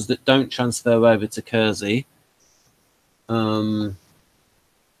ones that don't transfer over to Kersey.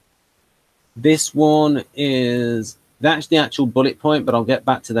 This one is, that's the actual bullet point, but I'll get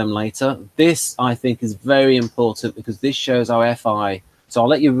back to them later. This, I think, is very important because this shows our FI. So I'll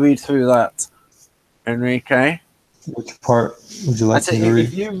let you read through that, Enrique. Which part would you like to read?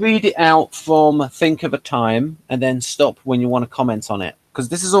 If you read it out from think of a time and then stop when you want to comment on it, because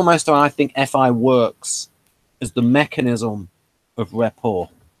this is almost how I think FI works as the mechanism of rapport.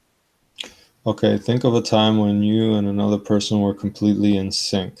 Okay, think of a time when you and another person were completely in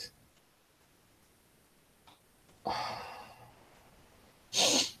sync.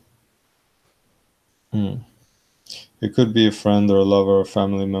 It could be a friend or a lover or a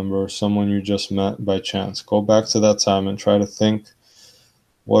family member or someone you just met by chance. Go back to that time and try to think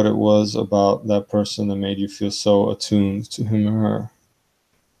what it was about that person that made you feel so attuned to him or her.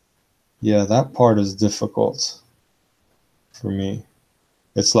 Yeah, that part is difficult for me.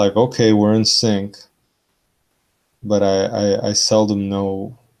 It's like, okay, we're in sync, but I seldom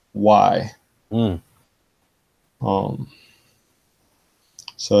know why.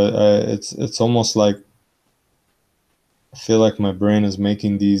 So it's almost like I feel like my brain is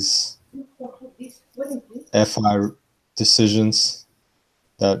making these FI decisions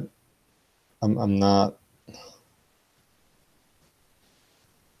that I'm not.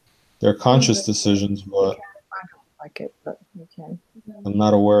 They're conscious decisions, but Like check it, but we can. I'm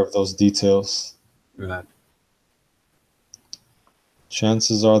not aware of those details. Right.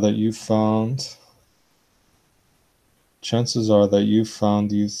 Chances are that you found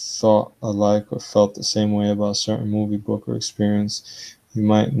you thought alike or felt the same way about a certain movie, book, or experience. You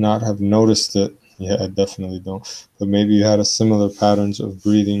might not have noticed it. Yeah, I definitely don't. But maybe you had a similar patterns of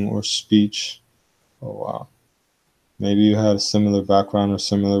breathing or speech. Oh, wow. Maybe you had a similar background or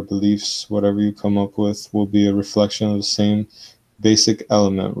similar beliefs. Whatever you come up with will be a reflection of the same basic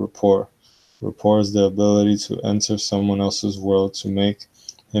element, rapport. Rapport is the ability to enter someone else's world, to make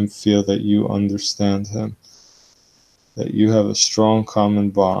him feel that you understand him, that you have a strong common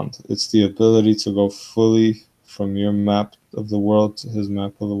bond. It's the ability to go fully from your map of the world to his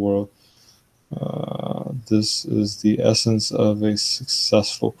map of the world. This is the essence of a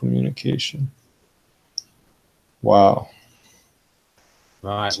successful communication. Wow.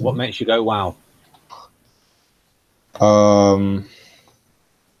 Right. What makes you go, wow?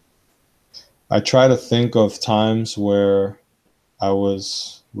 I try to think of times where I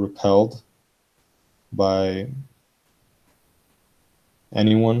was repelled by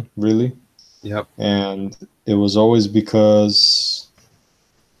anyone, really. Yep. And it was always because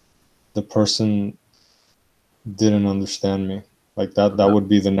the person didn't understand me. Like that would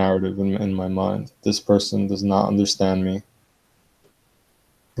be the narrative in my mind. This person does not understand me.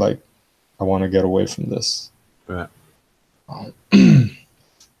 Like, I want to get away from this. Right.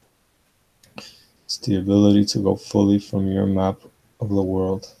 It's the ability to go fully from your map of the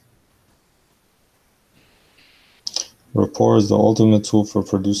world. Rapport is the ultimate tool for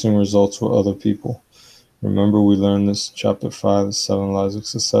producing results with other people. Remember, we learned this in Chapter 5, The 7 Lies of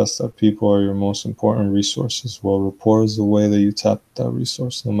Success, that people are your most important resources. Well, rapport is the way that you tap that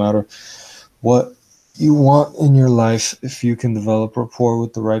resource. No matter what you want in your life, if you can develop rapport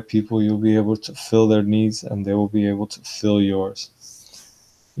with the right people, you'll be able to fill their needs and they will be able to fill yours.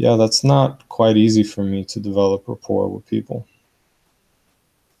 Yeah, that's not quite easy for me to develop rapport with people.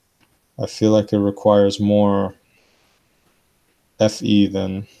 I feel like it requires more FE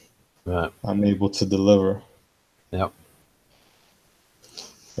than I'm able to deliver. Yep.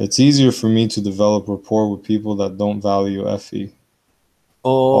 It's easier for me to develop rapport with people that don't value FE.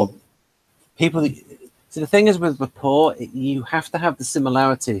 Or people that... So the thing is with rapport, you have to have the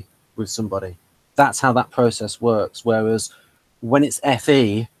similarity with somebody. That's how that process works. Whereas when it's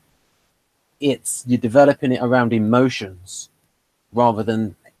FE, you're developing it around emotions rather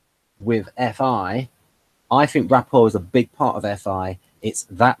than with FI. I think rapport is a big part of FI. It's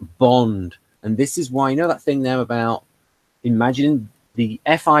that bond. And this is why, you know that thing there about imagining the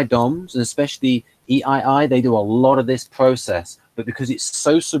FI DOMs, and especially EII, they do a lot of this process. But because it's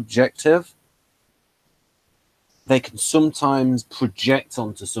so subjective, they can sometimes project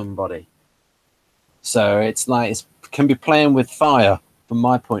onto somebody. So it's like, it can be playing with fire from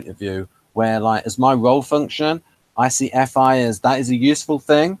my point of view, where like as my role function, I see FI as that is a useful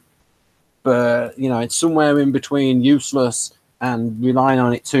thing, but you know, it's somewhere in between useless and relying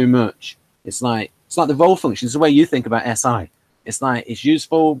on it too much. It's like the role function. It's the way you think about SI. It's like it's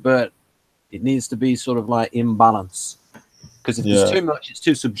useful, but it needs to be sort of like in balance. Because if there's too much, it's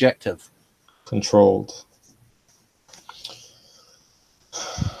too subjective. Controlled.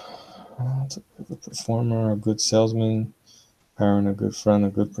 A good performer, a good salesman, parent, a good friend, a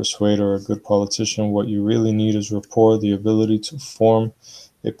good persuader, a good politician. What you really need is rapport, the ability to form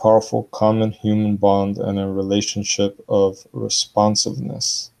a powerful common human bond and a relationship of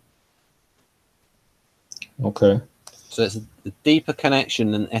responsiveness. Okay. So it's the deeper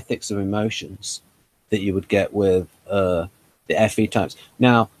connection and ethics of emotions that you would get with the FE types.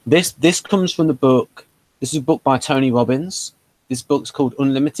 Now, this comes from the book. This is a book by Tony Robbins. This book's called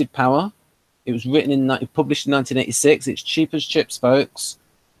Unlimited Power. It was published in 1986. It's cheap as chips, folks.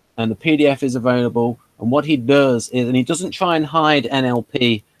 And the PDF is available. And what he does is, and he doesn't try and hide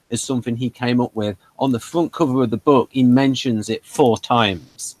NLP as something he came up with. On the front cover of the book, he mentions it 4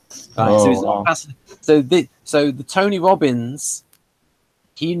 times. Right? Oh, so the Tony Robbins,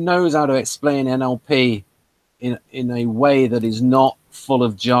 he knows how to explain NLP in a way that is not full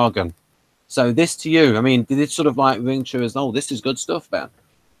of jargon. So this to you, I mean, did it sort of like ring true as, oh, this is good stuff, Ben?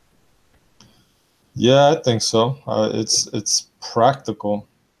 Yeah, I think so. It's practical.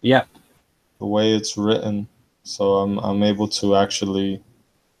 Yeah. The way it's written, so I'm able to actually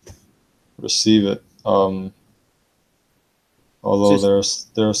receive it. Although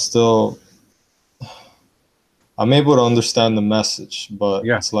there's still, I'm able to understand the message, but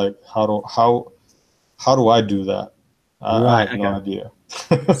it's like how do I do that? I have no idea.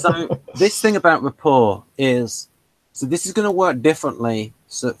 So this thing about rapport is, so this is going to work differently.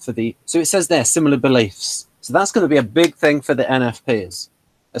 So it says there, similar beliefs. So that's going to be a big thing for the NFPs,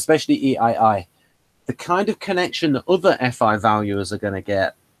 especially EII. The kind of connection that other FI valuers are going to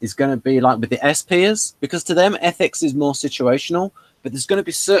get is going to be like with the SPs, because to them ethics is more situational, but there's going to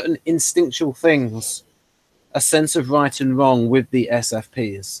be certain instinctual things, a sense of right and wrong with the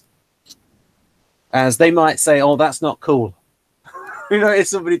SFPs, as they might say, oh, that's not cool. You know, if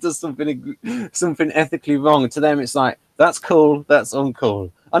somebody does something ethically wrong, to them it's like, that's cool, that's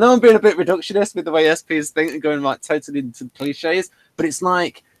uncool. I know I'm being a bit reductionist with the way SPs think and going like totally into cliches, but it's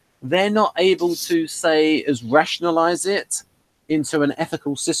like they're not able to say as rationalize it into an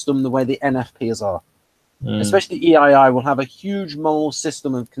ethical system the way the NFPs are. Especially EII will have a huge moral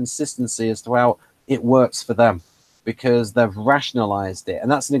system of consistency as to how it works for them, because they've rationalized it. And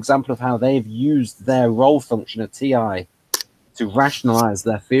that's an example of how they've used their role function at TI to rationalize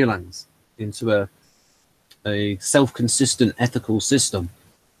their feelings into a self-consistent ethical system.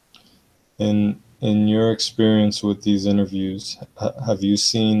 In your experience with these interviews, have you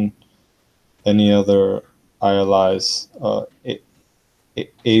seen any other ILIs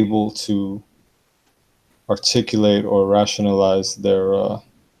able to articulate or rationalize their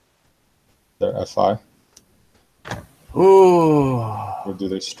FI? Ooh. Or do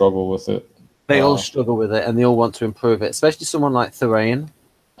they struggle with it? They all struggle with it, and they all want to improve it, especially someone like Thurain.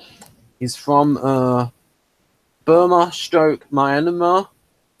 He's from Burma stroke Myanmar.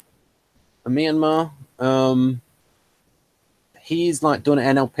 He's like done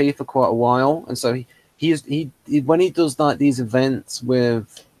NLP for quite a while, and so he when he does like these events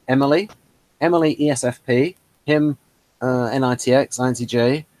with Emily ESFP, him NiTx,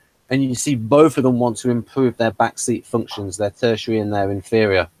 INTJ, and you see both of them want to improve their backseat functions, their tertiary and their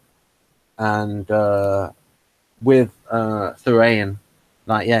inferior. And with Thurain,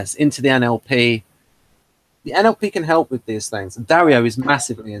 like, yes, into the NLP. The NLP can help with these things. Dario is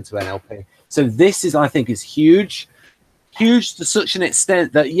massively into NLP. So this is, I think, is huge. Huge to such an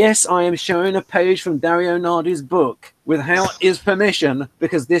extent that, yes, I am showing a page from Dario Nardi's book without his permission,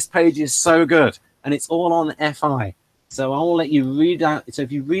 because this page is so good. And it's all on FI. So I will let you read out. So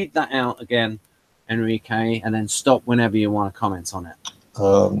if you read that out again, Enrique, and then stop whenever you want to comment on it.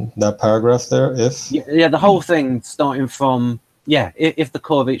 That paragraph there, if? Yeah, the whole thing starting from, yeah, if the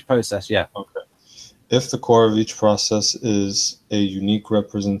core of each process, yeah. Okay. If the core of each process is a unique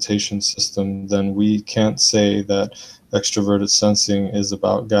representation system, then we can't say that extroverted sensing is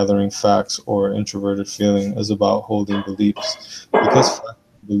about gathering facts or introverted feeling is about holding beliefs, because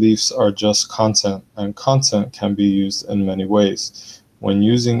beliefs are just content, and content can be used in many ways. When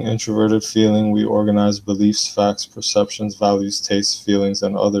using introverted feeling, we organize beliefs, facts, perceptions, values, tastes, feelings,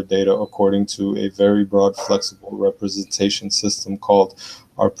 and other data according to a very broad, flexible representation system called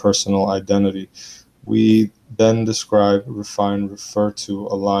our personal identity. We then describe, refine, refer to,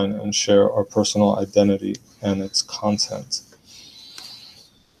 align, and share our personal identity and its content.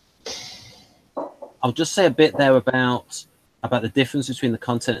 I'll just say a bit there about the difference between the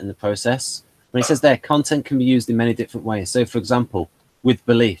content and the process. When it says there, content can be used in many different ways. So, for example, with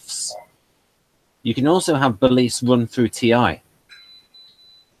beliefs, you can also have beliefs run through TI.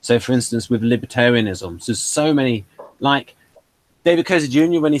 So, for instance, with libertarianism, there's so many, like David Cozy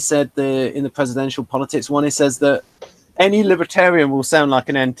Jr., when he said in the presidential politics one, he says that any libertarian will sound like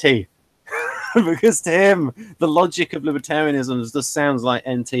an NT. Because to him, the logic of libertarianism just sounds like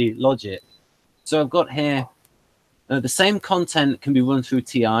NT logic. So I've got here, the same content can be run through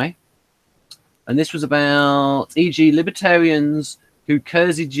TI. And this was about, e.g., libertarians who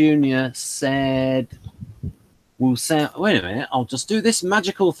Cozy Jr. said will sound, wait a minute, I'll just do this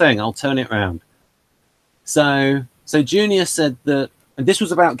magical thing. I'll turn it around. So Junior said that, and this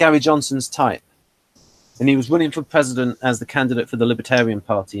was about Gary Johnson's type, and he was running for president as the candidate for the Libertarian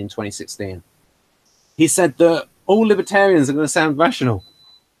Party in 2016. He said that all libertarians are going to sound rational,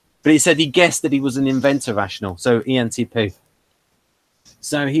 but he said he guessed that he was an inventor rational, so ENTP.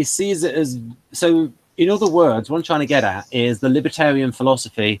 So he sees it as, so in other words, what I'm trying to get at is the libertarian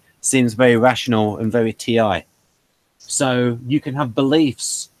philosophy seems very rational and very TI. So you can have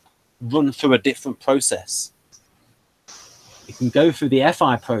beliefs run through a different process. You can go through the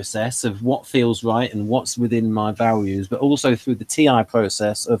FI process of what feels right and what's within my values, but also through the TI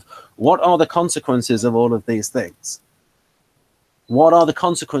process of what are the consequences of all of these things? What are the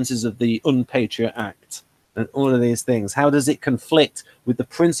consequences of the Unpatriot Act and all of these things? How does it conflict with the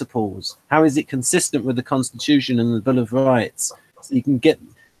principles? How is it consistent with the Constitution and the Bill of Rights? So you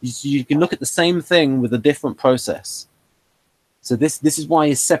can look at the same thing with a different process. So this is why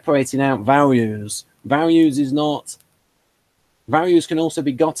he's separating out values. Values can also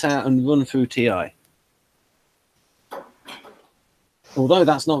be got at and run through TI. Although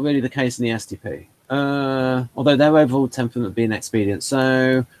that's not really the case in the STP. although their overall temperament being expedient.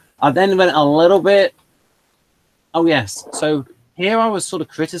 So I then went a little bit. Oh yes. So here I was sort of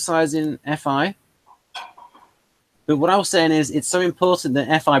criticizing FI, but what I was saying is it's so important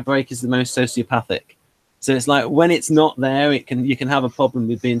that FI break is the most sociopathic. So it's like when it's not there, you can have a problem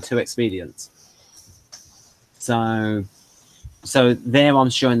with being too expedient. So there I'm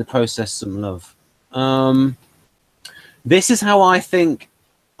showing the process some love. This is how I think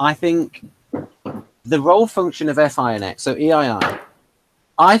the role function of FI and X, so EII,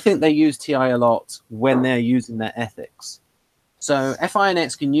 I think they use TI a lot when they're using their ethics. So FI and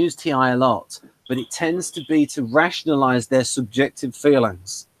X can use TI a lot, but it tends to be to rationalize their subjective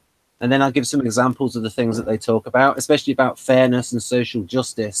feelings. And then I'll give some examples of the things that they talk about, especially about fairness and social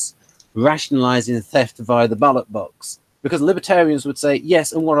justice, rationalizing theft via the ballot box. Because libertarians would say,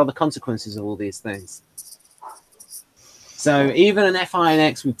 yes, and what are the consequences of all these things? So even an FI and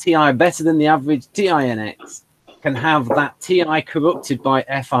X with TI better than the average TI and X can have that TI corrupted by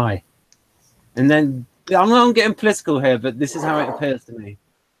FI. And then, I'm not getting political here, but this is how it appears to me.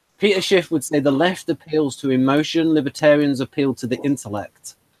 Peter Schiff would say the left appeals to emotion, libertarians appeal to the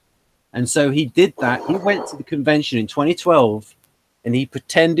intellect. And so he did that. He went to the convention in 2012 and he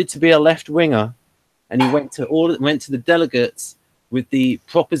pretended to be a left-winger, and he went to the delegates with the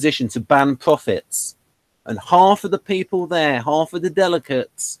proposition to ban profits. And half of the people there, half of the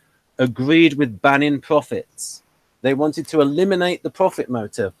delegates, agreed with banning profits. They wanted to eliminate the profit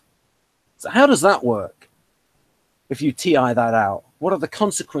motive. So how does that work? If you TI that out, what are the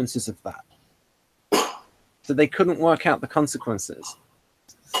consequences of that? So they couldn't work out the consequences.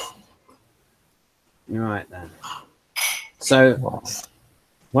 Right then. So,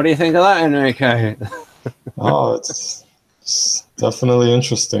 what do you think of that, Enrique? Oh, it's definitely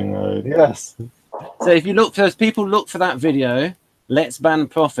interesting. Yes. So if you look, as people look for that video, let's ban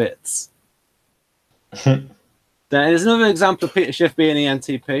profits. There's another example of Peter Schiff being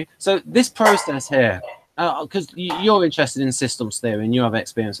ENTP. So this process here, because you're interested in systems theory and you have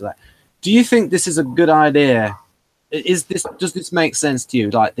experience with that, do you think this is a good idea? Does this make sense to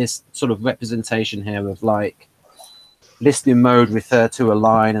you? Like this sort of representation here of like listening mode, refer to,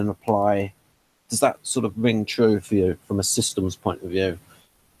 align, and apply. Does that sort of ring true for you from a systems point of view?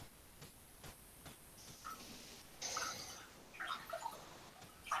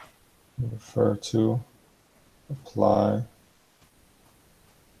 Refer to, apply,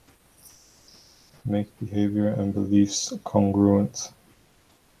 make behavior and beliefs congruent.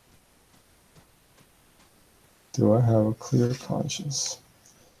 Do I have a clear conscience?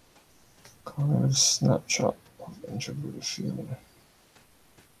 Cognitive snapshot of introverted feeling.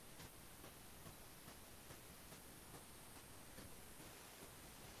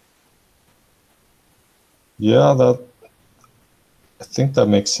 Yeah, I think that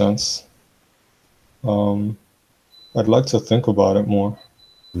makes sense. I'd like to think about it more.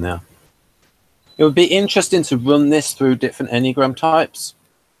 No. It would be interesting to run this through different Enneagram types.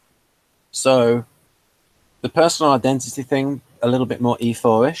 So the personal identity thing, a little bit more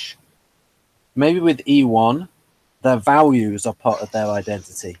E4-ish. Maybe with E1, their values are part of their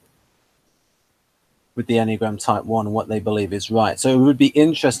identity. With the Enneagram type 1 and what they believe is right. So it would be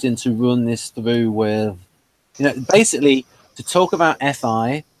interesting to run this through with, basically to talk about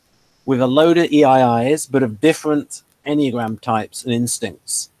FI with a load of EIIs, but of different Enneagram types and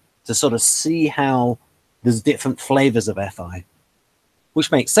instincts to sort of see how there's different flavors of FI,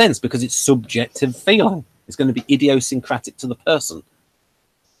 which makes sense because it's subjective feeling. It's going to be idiosyncratic to the person.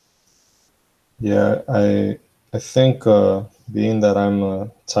 Yeah, I think being that I'm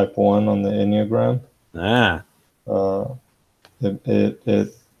a type 1 on the Enneagram,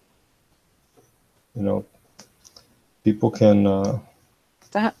 it people can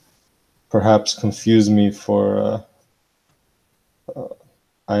perhaps confuse me for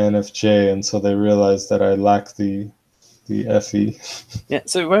INFJ, and so they realize that I lack the FE. Yeah.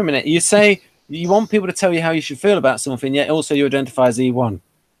 So wait a minute. You say you want people to tell you how you should feel about something, yet also you identify as E1.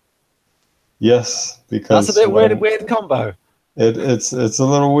 Yes, because that's a bit weird combo. It's a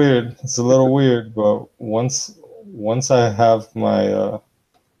little weird. It's a little weird, but once I have my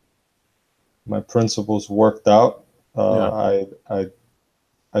my principles worked out, I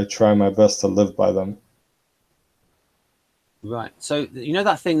try my best to live by them. Right. So you know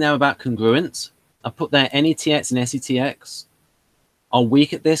that thing there about congruence? I put there NiTx and SETX are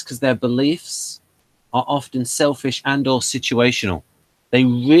weak at this because their beliefs are often selfish and or situational. They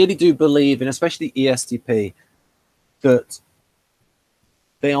really do believe, and especially ESTP, that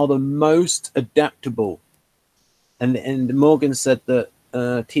they are the most adaptable. And Morgan said that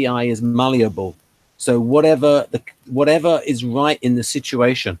TI is malleable. So whatever is right in the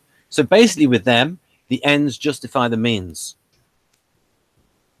situation. So basically with them, the ends justify the means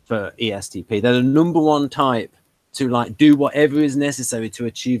for ESTP. They're the number one type to like do whatever is necessary to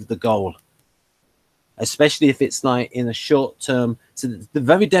achieve the goal, especially if it's like in a short term. So the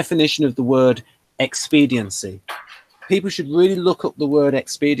very definition of the word expediency, people should really look up the word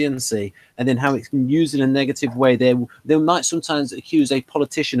expediency and then how it can use in a negative way. They might sometimes accuse a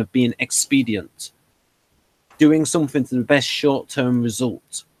politician of being expedient, doing something to the best short-term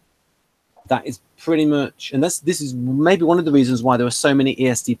result. That is pretty much, and this is maybe one of the reasons why there are so many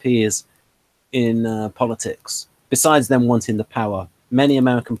ESTPs in politics. Besides them wanting the power, many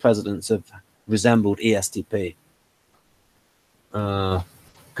American presidents have resembled ESTP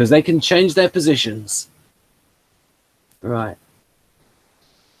because they can change their positions. Right,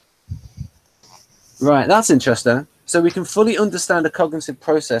 that's interesting. So we can fully understand a cognitive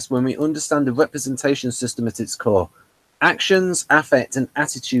process when we understand the representation system at its core. Actions, affect, and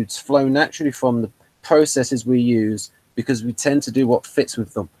attitudes flow naturally from the processes we use because we tend to do what fits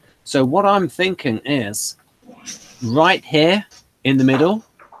with them. So what I'm thinking is, right here in the middle,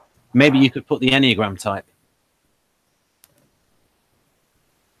 maybe you could put the Enneagram type.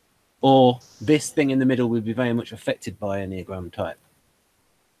 Or this thing in the middle would be very much affected by Enneagram type.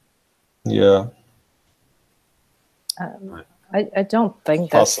 Yeah. I don't think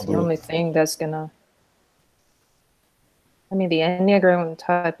that's Possibly. the only thing that's gonna. I mean, the Enneagram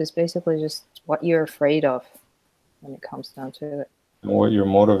type is basically just what you're afraid of when it comes down to it. And what you're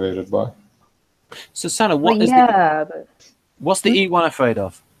motivated by. So, Sana, What's the E1 afraid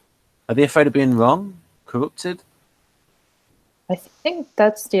of? Are they afraid of being wrong, corrupted? I think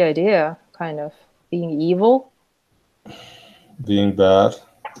that's the idea, kind of being evil. Being bad.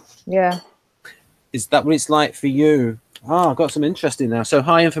 Yeah. Is that what it's like for you? I've got some interesting now. So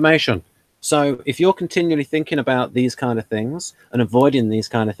high information. So if you're continually thinking about these kind of things and avoiding these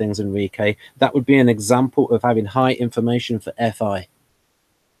kind of things, Enrique, that would be an example of having high information for FI.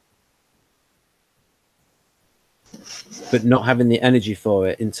 But not having the energy for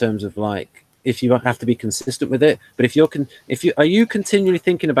it in terms of like, if you have to be consistent with it. But are you continually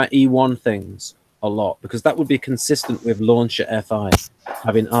thinking about E1 things a lot? Because that would be consistent with launcher FI,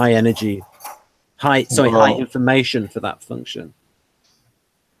 having high energy, high information for that function.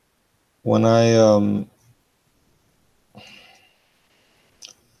 When I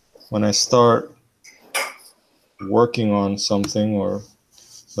start working on something, or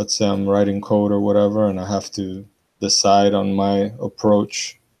let's say I'm writing code or whatever, and I have to decide on my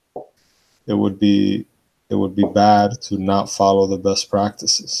approach, it would be bad to not follow the best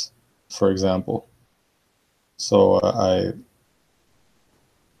practices, for example. So I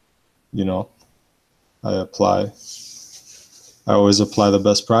always apply the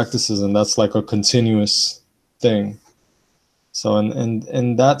best practices, and that's like a continuous thing. So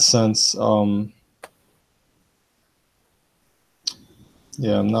in that sense,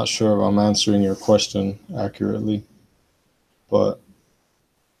 yeah, I'm not sure if I'm answering your question accurately, but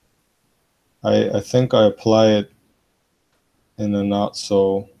I think I apply it in a not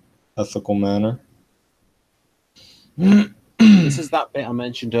so ethical manner. This is that bit I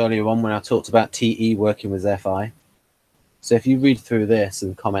mentioned earlier on when I talked about TE working with FI. So if you read through this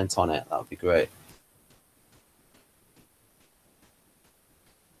and comment on it, that would be great.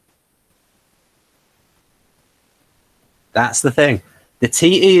 That's the thing. The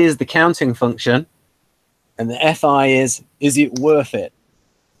TE is the counting function, and the FI is it worth it?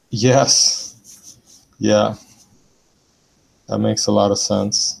 Yes. Yeah. That makes a lot of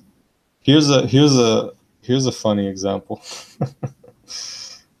sense. Here's a funny example.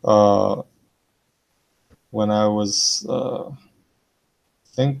 When I was, I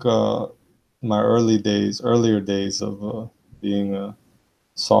think my earlier days of being a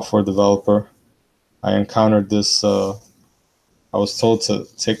software developer, I encountered this, I was told to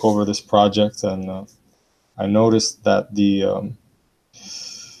take over this project, and I noticed that the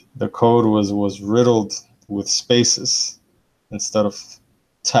code was riddled with spaces instead of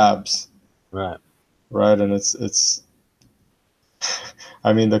tabs. Right. Right, and it's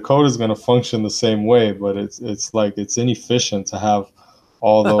I mean, the code is going to function the same way, but it's like it's inefficient to have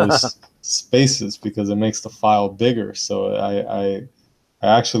all those spaces because it makes the file bigger. So I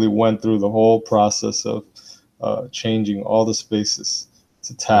actually went through the whole process of changing all the spaces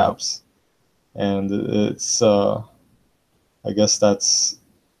to tabs, and it's I guess that's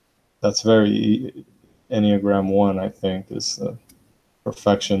very Enneagram 1, I think, is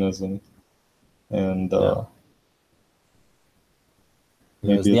perfectionism, and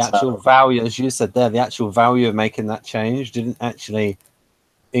maybe the actual value, as you said there, the actual value of making that change didn't actually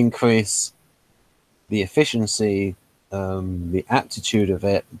increase the efficiency the aptitude of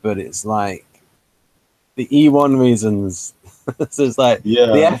it, but it's like the E1 reasons. So it's like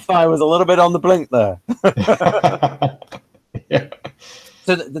the FI was a little bit on the blink there. Yeah.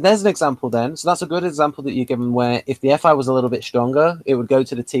 So there's an example then. So that's a good example that you're given where if the FI was a little bit stronger, it would go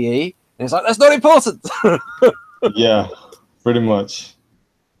to the TE. And it's like, that's not important. Yeah, pretty much.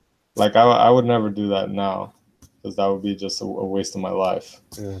 Like I would never do that now because that would be just a waste of my life.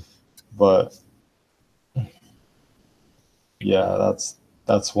 Yeah. But yeah,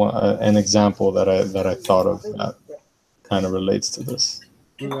 that's one an example that I thought of that kind of relates to this.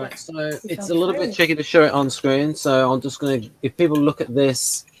 Right, so it's a little bit tricky to show it on screen. So I'm just going to, if people look at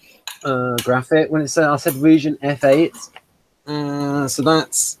this graphic, when it said, I said region F8. So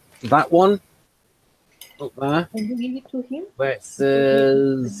that's that one up there, where it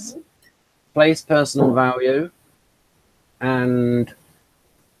says place personal value and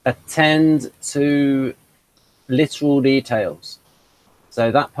attend to literal details. So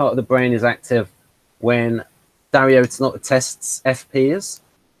that part of the brain is active when Dario Tanaka tests FPs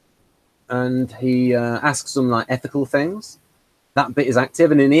and he asks them like ethical things. That bit is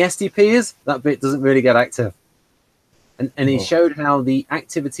active, and in the STPs, that bit doesn't really get active. And he showed how the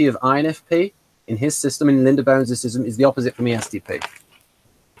activity of INFP in his system, in Linda Bones' system, is the opposite from ESTP.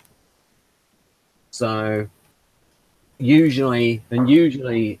 So usually the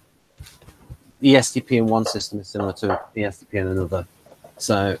ESTP in one system is similar to the ESTP in another.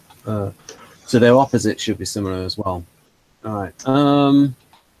 So so their opposites should be similar as well. All right.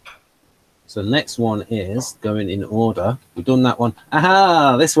 So the next one is going in order. We've done that one.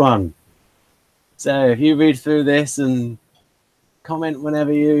 Aha, this one. So if you read through this and comment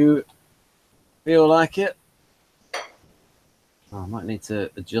whenever you feel like it. Oh, I might need to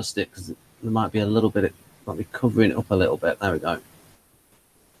adjust it because there might be a little bit, it might be covering it up a little bit. There we go.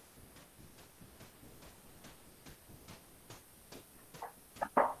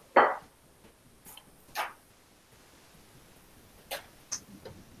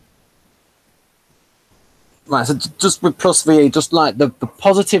 Right, so just with plus VE, just like the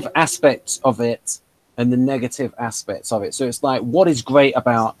positive aspects of it and the negative aspects of it. So it's like what is great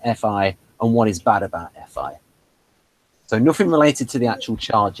about FI and what is bad about FI. So nothing related to the actual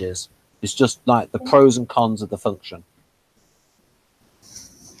charges. It's just like the pros and cons of the function.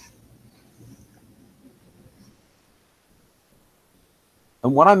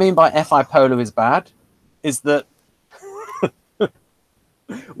 And what I mean by FI polar is bad is that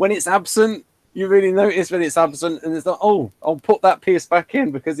when it's absent, you really notice when it's absent, and it's like, oh, I'll put that piece back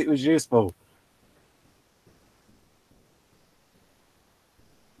in because it was useful.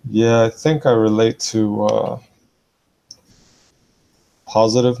 Yeah, I think I relate to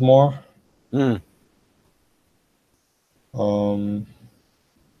positive more. Mm.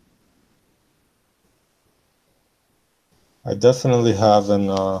 I definitely have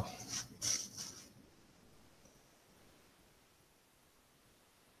an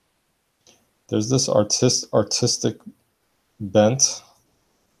there's this artistic bent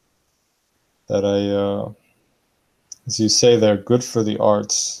that as you say, they're good for the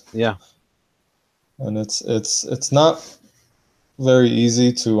arts. Yeah. And it's not very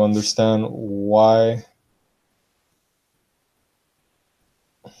easy to understand why.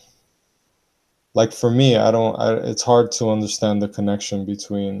 Like for me, it's hard to understand the connection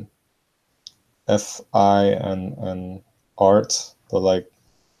between FI and art, but like,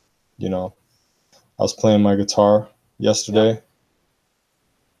 you know, I was playing my guitar yesterday,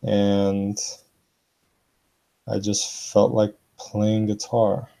 and I just felt like playing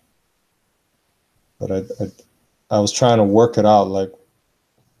guitar. But I was trying to work it out. Like,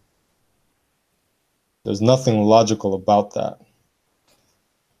 there's nothing logical about that.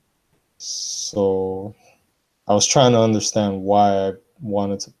 So I was trying to understand why I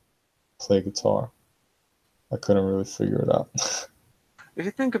wanted to play guitar. I couldn't really figure it out. If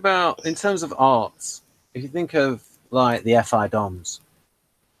you think about, in terms of arts, if you think of like the FI DOMs,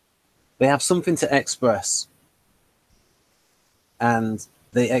 they have something to express. And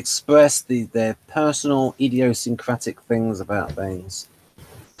they express their personal idiosyncratic things about things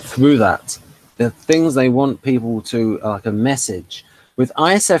through that. The things they want people to, like a message. With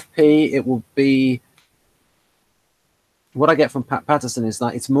ISFP, it will be, what I get from Pat Patterson is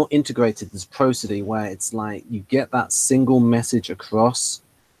like, it's more integrated, there's prosody, where it's like, you get that single message across,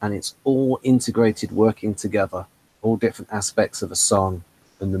 and it's all integrated, working together, all different aspects of a song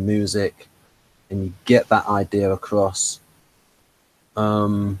and the music, and you get that idea across.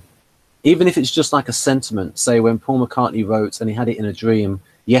 Even if it's just like a sentiment, say when Paul McCartney wrote, and he had it in a dream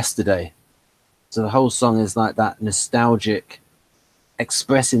yesterday. So the whole song is like that nostalgic,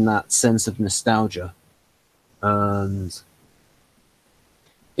 expressing that sense of nostalgia. and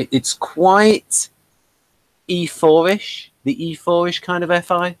it's quite E4-ish, the E4-ish kind of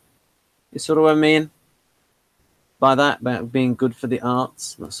FI is sort of what I mean by that, about being good for the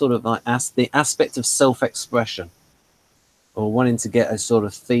arts. That's sort of like the aspect of self-expression, or wanting to get a sort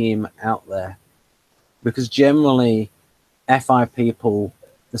of theme out there. Because generally, FI people,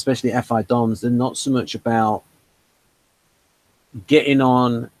 especially FI DOMs, they're not so much about getting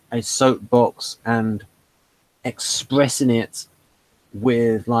on a soapbox and expressing it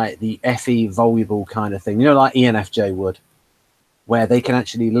with like the FE voluble kind of thing, you know, like ENFJ would, where they can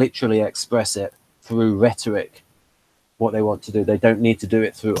actually literally express it through rhetoric, what they want to do. They don't need to do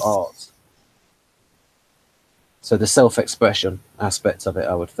it through art. So the self-expression aspect of it,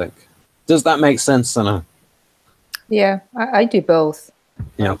 I would think. Does that make sense, Sana? Yeah, I do both.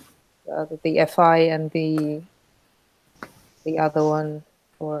 Yeah. The FI and the other one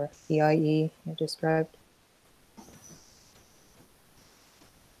for EIE I described.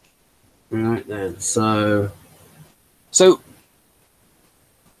 Right then. So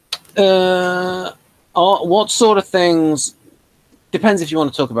what sort of things, depends if you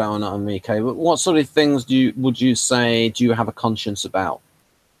want to talk about it or not, Enrique, but what sort of things would you say do you have a conscience about?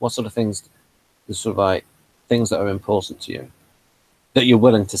 What sort of things, the sort of like things that are important to you that you're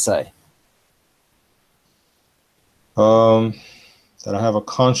willing to say? That I have a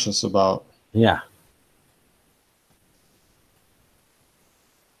conscience about. Yeah.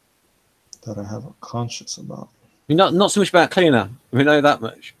 That I have a conscience about. Not so much about cleaner, we know that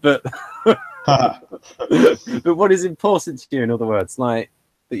much, but but what is important to you, in other words, like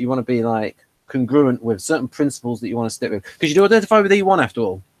that you want to be like congruent with certain principles that you want to stick with, because you do identify with E1 after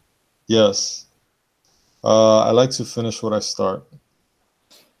all. Yes. I like to finish what I start.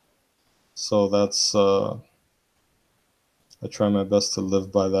 So that's I try my best to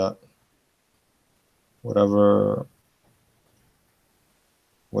live by that. Whatever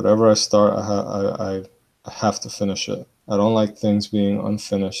I start, I have to finish it. I don't like things being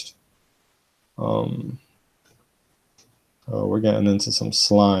unfinished. We're getting into some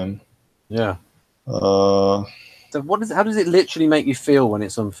slime. Yeah. So how does it literally make you feel when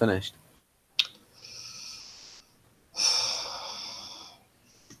it's unfinished?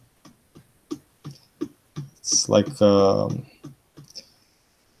 It's like I don't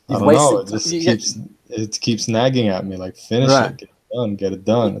know. It just keeps nagging at me. Like, finish it, get it done, get it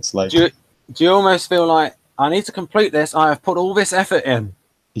done. It's like, do you almost feel like, I need to complete this? I have put all this effort in.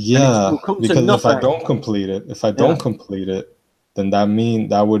 Yeah, because if I don't complete it, then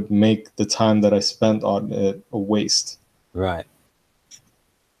that would make the time that I spent on it a waste. Right.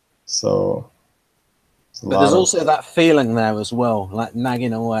 So, but there's also that feeling there as well, like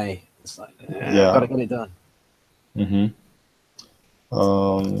nagging away. It's like, yeah, gotta get it done. Man,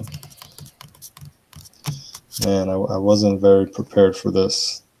 I wasn't very prepared for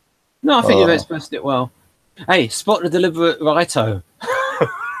this. No, I think you've expressed it well. Hey, spot the deliberate righto.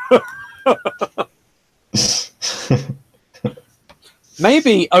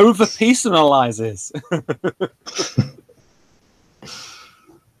 Maybe over personalizes.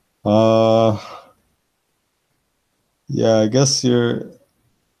 Yeah, I guess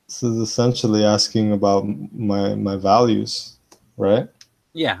this is essentially asking about my values, right?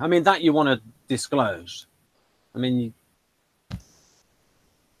 Yeah, I mean, that you want to disclose. I mean,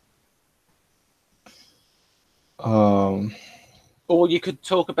 or you could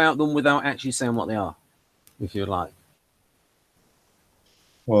talk about them without actually saying what they are, if you like.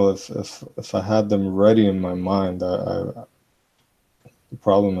 Well, if I had them ready in my mind, the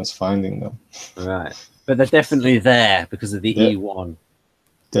problem is finding them. Right, but they're definitely there because of the E1.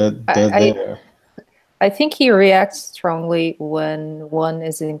 They're there. I think he reacts strongly when one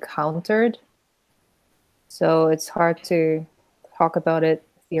is encountered. So it's hard to talk about it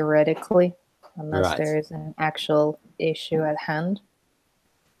theoretically unless there is an actual issue at hand.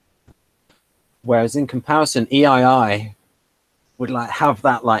 Whereas in comparison, EII would like have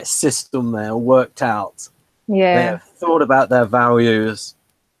that like system there worked out. Yeah. They have thought about their values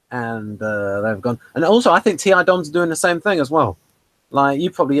and they've gone. And also, I think TI DOMs are doing the same thing as well. Like, you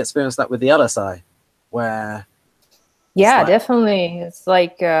probably experienced that with the LSI, where... Yeah, like, definitely. It's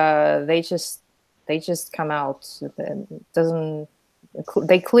like they just come out. It doesn't...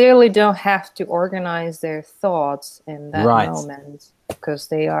 They clearly don't have to organize their thoughts in that moment because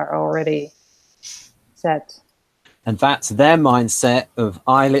they are already set. And that's their mindset of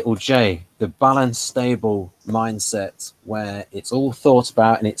I little j, the balanced, stable mindset where it's all thought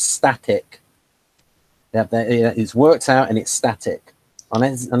about and it's static. It's worked out and it's static.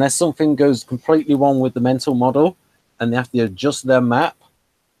 Unless something goes completely wrong with the mental model and they have to adjust their map,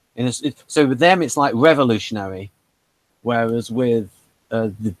 So with them, it's like revolutionary, whereas with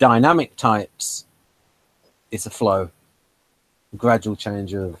the dynamic types, it's a flow, a gradual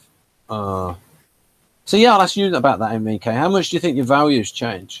change of. So yeah, I'll ask you about that, Enrique. How much do you think your values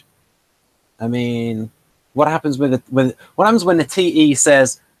change? I mean, what happens when the TE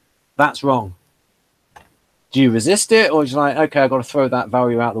says that's wrong? Do you resist it, or is it like, okay, I've got to throw that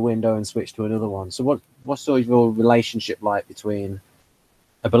value out the window and switch to another one? So what's sort of your relationship like between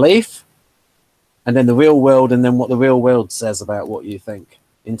a belief and then the real world, and then what the real world says about what you think,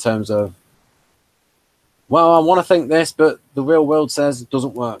 in terms of, well, I want to think this, but the real world says it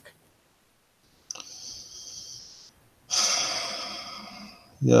doesn't work?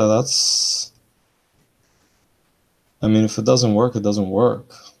 Yeah, that's, I mean, if it doesn't work, it doesn't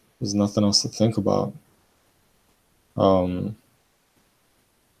work. There's nothing else to think about. I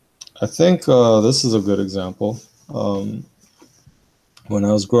think this is a good example. When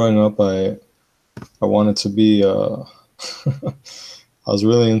I was growing up, I wanted to be, I was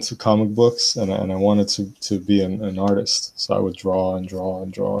really into comic books, and I wanted to be an artist. So I would draw and draw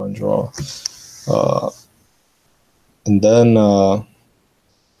and draw and draw. And then I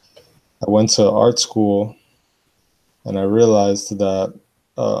went to art school, and I realized that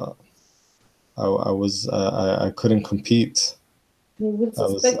I couldn't compete. You would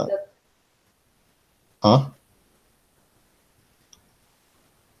suspect that. Huh?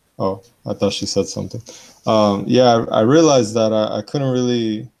 Oh, I thought she said something. Yeah, I realized that I couldn't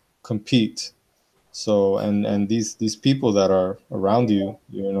really compete. So, and these people that are around you,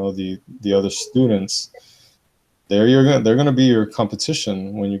 you know, the other students, they're gonna be your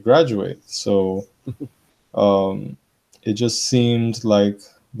competition when you graduate. So, it just seemed like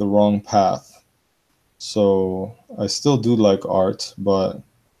the wrong path. So I still do like art, but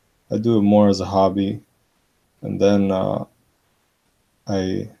I do it more as a hobby. And then so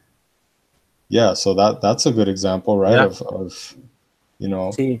that's a good example, right? Yeah. Of you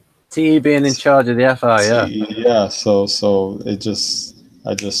know, TE being in charge of the FI, yeah. Yeah. So I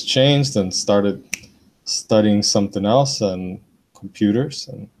just changed and started studying something else, and computers,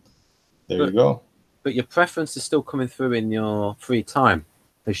 and there you go. But your preference is still coming through in your free time,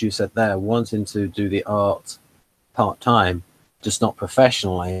 as you said there, wanting to do the art part-time, just not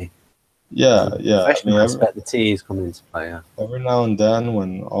professionally. Yeah. Professional aspect, the TE is coming into play, yeah. Every now and then,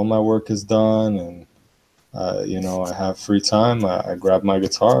 when all my work is done and you know, I have free time, I grab my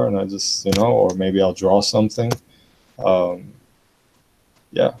guitar and I just, you know, or maybe I'll draw something. Yeah.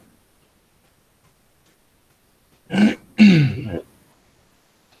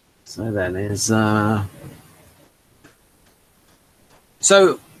 So then is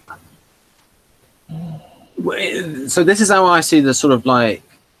so this is how I see the sort of like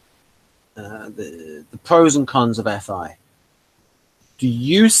the pros and cons of FI. Do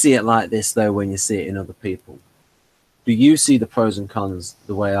you see it like this though when you see it in other people? Do you see the pros and cons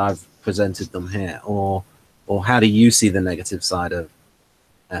the way I've presented them here, or how do you see the negative side of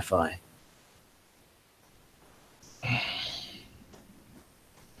FI?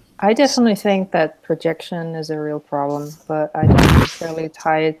 I definitely think that projection is a real problem, but I don't necessarily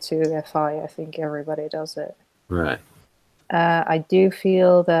tie it to FI. I think everybody does it. Right. I do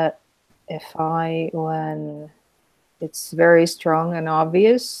feel that FI, when it's very strong and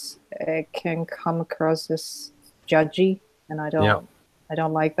obvious, it can come across as judgy, and I don't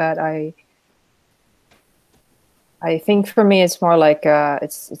like that. I think for me it's more like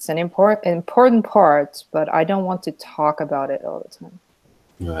it's an important part, but I don't want to talk about it all the time.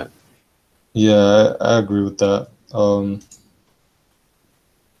 Right. Yeah, I agree with that.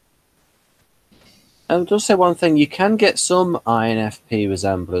 I'll just say one thing: you can get some INFP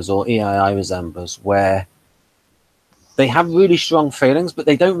resemblers or EII resemblers where they have really strong feelings, but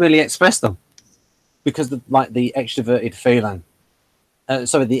they don't really express them because of like the extroverted feeling. The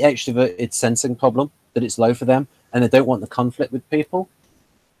extroverted sensing problem, that it's low for them, and they don't want the conflict with people.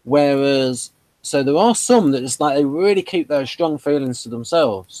 Whereas, so there are some that it's like they really keep those strong feelings to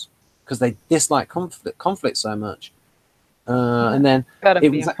themselves because they dislike conflict so much. And then gotta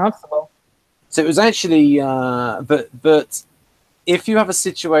be uncomfortable. So it was actually, but if you have a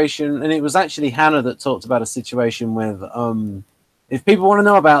situation, and it was actually Hannah that talked about a situation with, if people want to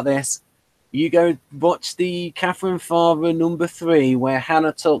know about this, you go watch the Catherine Farber #3, where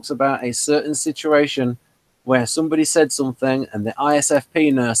Hannah talks about a certain situation where somebody said something and the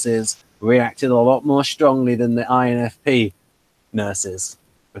ISFP nurses reacted a lot more strongly than the INFP nurses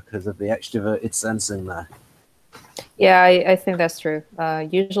because of the extroverted sensing there. Yeah, I think that's true.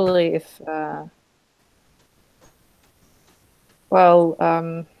 Usually if,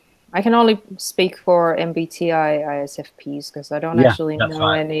 I can only speak for MBTI ISFPs because I don't actually know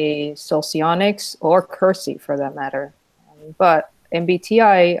any Socionics or Cursi for that matter. But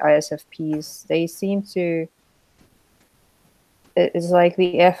MBTI ISFPs, they seem to, it's like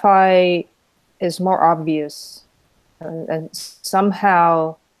the FI is more obvious and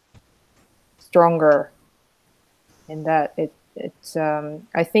somehow stronger in that it's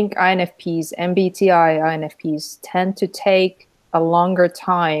I think INFPs, MBTI INFPs tend to take a longer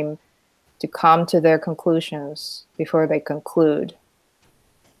time to come to their conclusions before they conclude.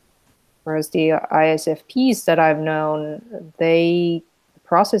 Whereas the ISFPs that I've known, the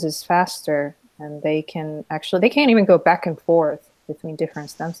process is faster and they can't even go back and forth between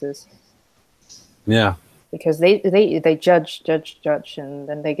different stances. Yeah. Because they judge, and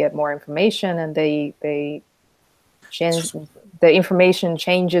then they get more information and they change, the information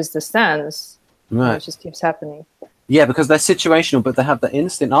changes the stance. Right. It just keeps happening. Yeah, because they're situational, but they have the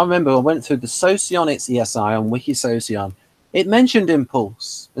instinct. I remember I went through the Socionics ESI on Wikisocion. It mentioned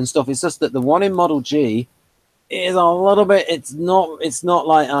impulse and stuff. It's just that the one in Model G is a little bit. It's not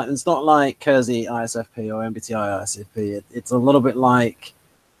like Cursi ISFP or MBTI ISFP. It's a little bit like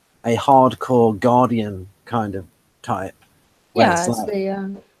a hardcore Guardian kind of type. Yeah, it's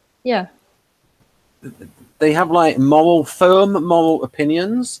like, yeah. They have like firm moral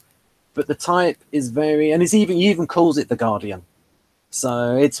opinions. But the type is very, and he even calls it the Guardian.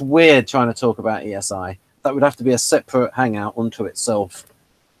 So it's weird trying to talk about ESI. That would have to be a separate hangout unto itself.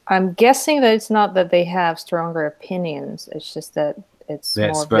 I'm guessing that it's not that they have stronger opinions. It's just that it's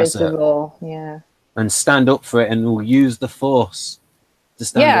more visible. Yeah. And stand up for it and will use the force to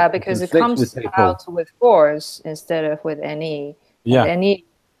stand up. Yeah, because it comes out with force instead of with NE. Yeah. And NE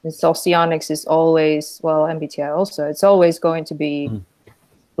in Socionics is always, well, MBTI also, it's always going to be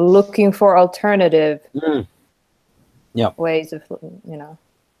looking for alternative ways of,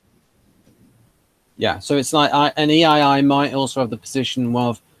 Yeah, so it's like an EII might also have the position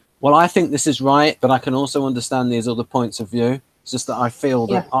of, well, I think this is right, but I can also understand these other points of view. It's just that I feel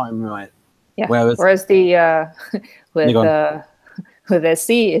that I'm right. Yeah. Whereas the with SC,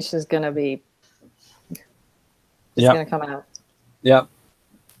 it's just gonna be gonna come out. Yep.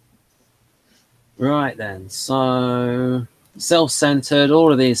 Right then, so self-centered,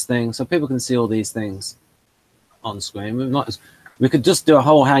 all of these things, so people can see all these things on screen. We could just do a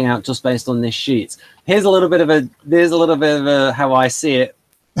whole hangout just based on this sheet. Here's a little bit of a how I see it.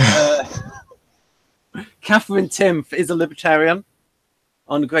 Catherine Timpf is a libertarian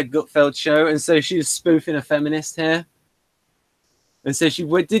on the Greg Gutfeld show, and so she's spoofing a feminist here. And so she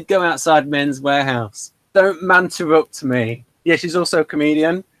did go outside Men's Warehouse. Don't man-to-up me. Yeah, she's also a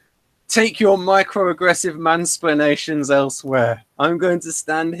comedian. Take your microaggressive mansplanations elsewhere. I'm going to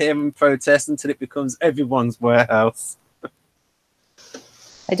stand here and protest until it becomes everyone's warehouse.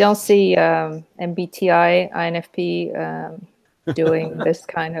 I don't see MBTI, INFP doing this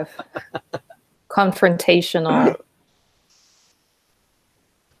kind of confrontational.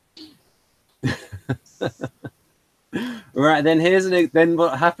 Right, then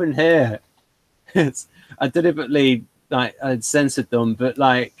what happened here? I deliberately I'd censored them, but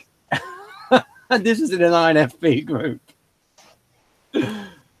like this is in an INFP group.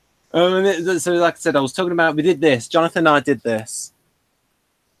 So like I said, I was talking about, we did this. Jonathan and I did this.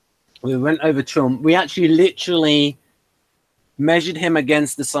 We went over Trump. We actually literally measured him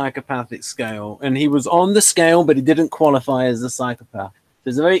against the psychopathic scale, and he was on the scale, but he didn't qualify as a psychopath. So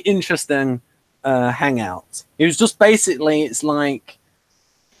it's a very interesting hangout. It was just basically, it's like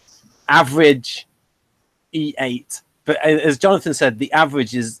average E8. But as Jonathan said, the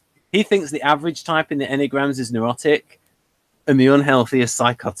average is, he thinks the average type in the Enneagrams is neurotic and the unhealthy is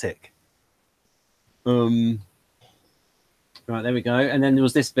psychotic. Right, there we go. And then there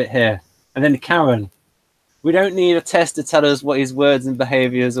was this bit here. And then Karen. We don't need a test to tell us what his words and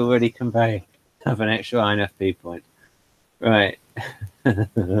behaviors already convey. Have an extra INFP point. Right.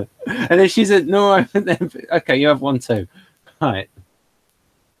 And then she said, no, okay, you have one too. Right.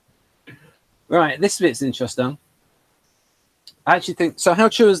 Right, this bit's interesting. I actually think, so how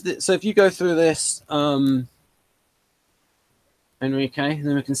true is this? So if you go through this, Enrique,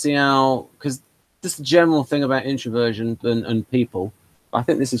 then we can see how, because this is the general thing about introversion and people. I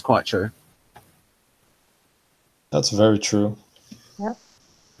think this is quite true. That's very true. Yeah.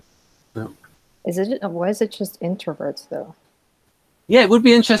 Yeah. Why is it just introverts though? Yeah, it would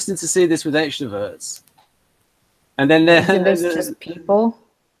be interesting to see this with extroverts. And then there's just people.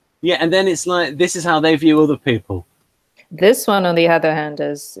 Yeah, and then it's like, this is how they view other people. This one, on the other hand,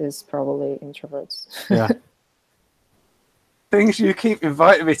 is probably introverts. Yeah. Things you keep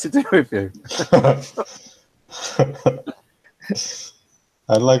inviting me to do with you.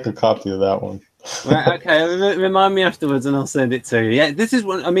 I'd like a copy of that one. Right, okay, remind me afterwards and I'll send it to you. Yeah, this is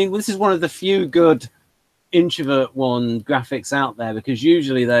one. I mean, this is one of the few good introvert one graphics out there, because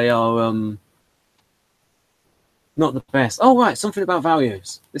usually they are not the best. Oh, right, something about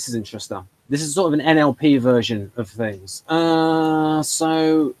values. This is interesting. This is sort of an NLP version of things.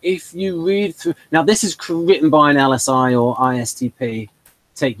 So if you read through, now this is written by an LSI or ISTP,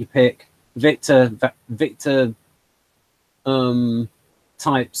 take your pick. Victor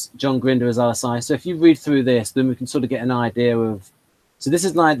types John Grinder as LSI. So if you read through this, then we can sort of get an idea of. So this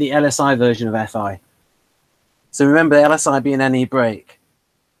is like the LSI version of FI. So remember LSI being any break.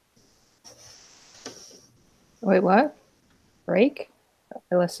 Wait, what? Break?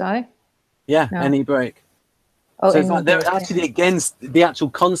 LSI? Yeah, No. any break. Oh, So it's like they're actually against the actual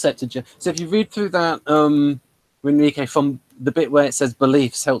concept of. So if you read through that, Enrique, from the bit where it says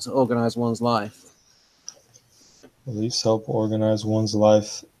beliefs help to organize one's life. Beliefs help organize one's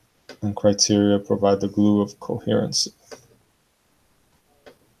life, and criteria provide the glue of coherency.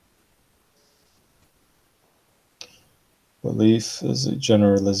 Belief is a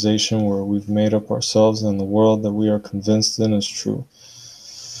generalization where we've made up ourselves and the world that we are convinced in is true.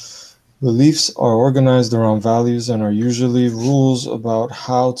 Beliefs are organized around values and are usually rules about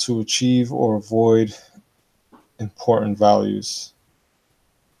how to achieve or avoid important values.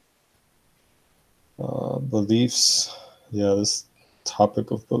 Beliefs, yeah, this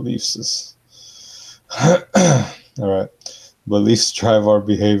topic of beliefs is all right. Beliefs drive our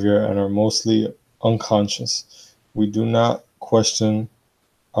behavior and are mostly unconscious. We do not question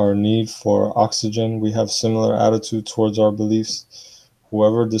our need for oxygen. We have similar attitude towards our beliefs.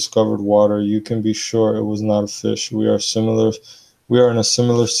 Whoever discovered water, you can be sure it was not a fish. We are in a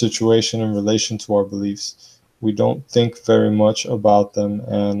similar situation in relation to our beliefs. We don't think very much about them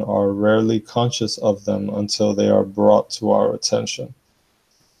and are rarely conscious of them until they are brought to our attention.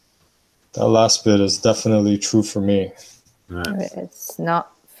 That last bit is definitely true for me. Right. It's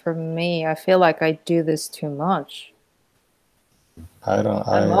not for me. I feel like I do this too much. I'm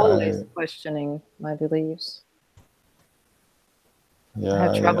always questioning my beliefs. Yeah, I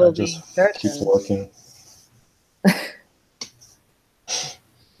have trouble I just being certain. keep working.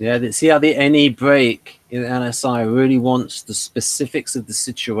 Yeah, see how the any break in LSI really wants the specifics of the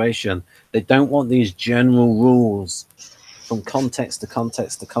situation. They don't want these general rules from context to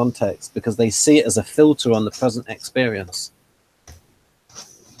context to context, because they see it as a filter on the present experience.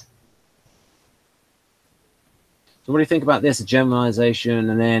 So what do you think about this? A generalization,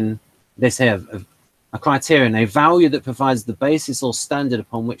 and then this here, a criterion, a value that provides the basis or standard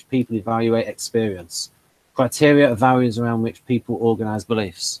upon which people evaluate experience. Criteria are values around which people organize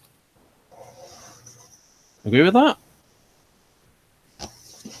beliefs. Agree with that?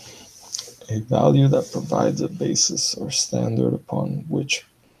 A value that provides a basis or standard upon which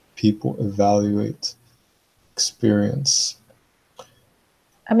people evaluate experience.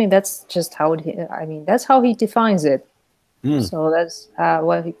 I mean, that's just how that's how he defines it. So that's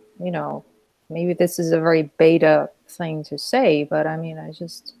what he, maybe this is a very beta thing to say, but I mean,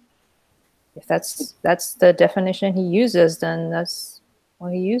 if that's the definition he uses, then that's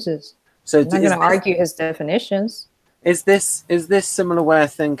what he uses. So I'm not going to argue his definitions. Is this similar way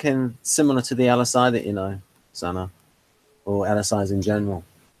of thinking similar to the LSI that you know, Sana, or LSIs in general?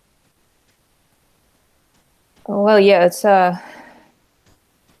 Oh, well, yeah, it's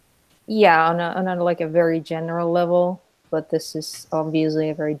yeah, on a like a very general level, but this is obviously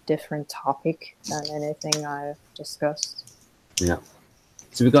a very different topic than anything I've discussed. Yeah.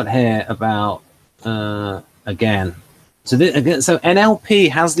 So we've got here about again. So so NLP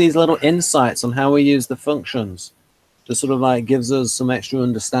has these little insights on how we use the functions. Just sort of like gives us some extra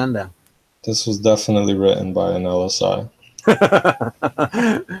understanding. This was definitely written by an LSI.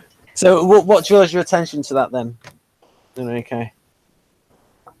 So what draws your attention to that then, Enrique?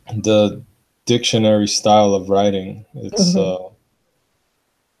 The dictionary style of writing. It's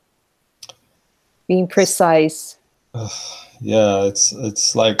being precise. Yeah,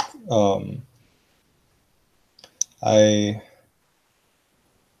 it's like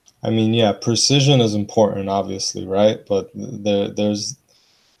I mean, yeah, precision is important, obviously, right? But there's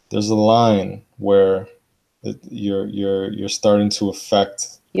a line where you're starting to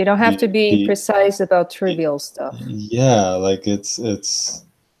affect. You don't have to be precise about trivial stuff. Yeah, like it's.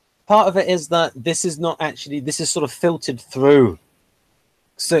 Part of it is that this is not actually, this is sort of filtered through.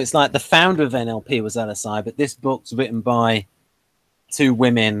 So it's like the founder of NLP was LSI, but this book's written by two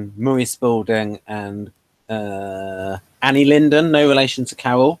women, Murray Spalding and Annie Linden, no relation to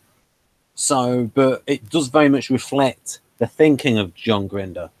Carol. So, but it does very much reflect the thinking of John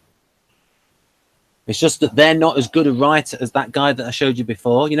Grinder. It's just that they're not as good a writer as that guy that I showed you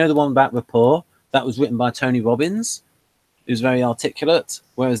before. You know, the one about rapport that was written by Tony Robbins, who's very articulate,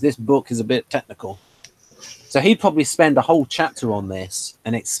 whereas this book is a bit technical. So he'd probably spend a whole chapter on this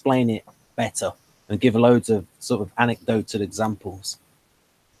and explain it better and give loads of sort of anecdotal examples.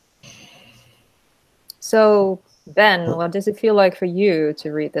 So, Ben, what does it feel like for you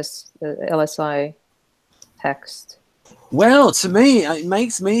to read this LSI text? Well, to me, it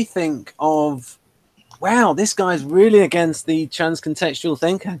makes me think of, wow, this guy's really against the transcontextual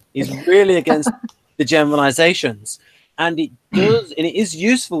thinking. He's really against the generalizations. And it does, and it is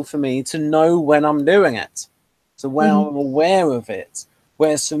useful for me to know when I'm doing it. So when I'm aware of it.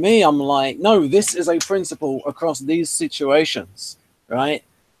 Whereas for me, I'm like, no, this is a principle across these situations, right?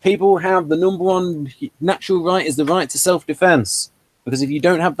 People have the #1 natural right is the right to self-defense. Because if you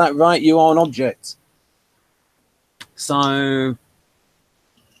don't have that right, you are an object. So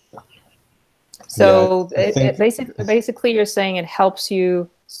yeah, basically you're saying it helps you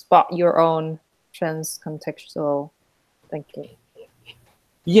spot your own transcontextual thinking.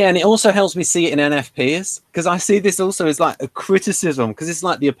 Yeah, and it also helps me see it in NFPs, because I see this also as like a criticism, because it's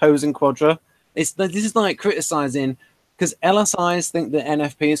like the opposing quadra. This is like criticizing, because LSIs think that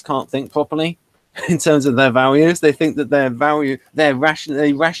NFPs can't think properly in terms of their values. They think that they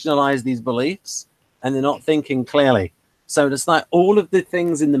rationalize these beliefs, and they're not thinking clearly. So it's like all of the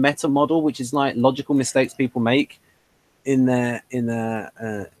things in the meta model, which is like logical mistakes people make in their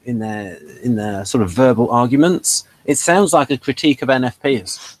sort of verbal arguments. It sounds like a critique of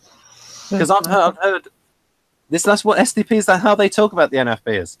NFPs, because I've heard this. That's what SDPs. That's how they talk about the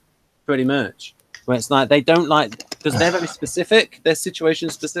NFPs, pretty much. Where it's like they don't like, because they're very specific, they're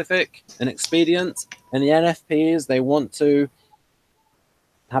situation specific and expedient, and the NFPs, they want to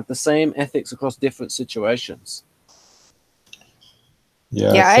have the same ethics across different situations.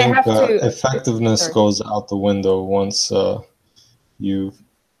 Yeah, I think effectiveness goes out the window once you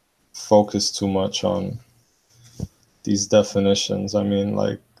focus too much on these definitions. I mean,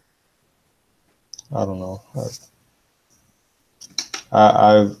 like, I don't know.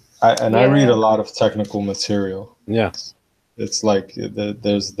 I read a lot of technical material. Yeah, it's like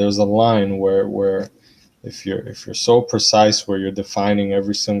there's a line where if you're so precise where you're defining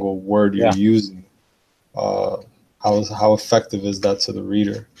every single word you're using, how effective is that to the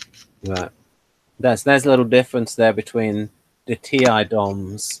reader? Right. There's a little difference there between the TI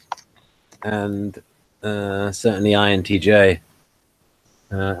DOMs and certainly INTJ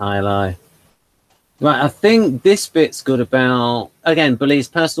ILI. Right, I think this bit's good about, again, beliefs,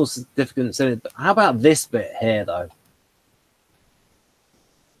 personal significance. How about this bit here, though?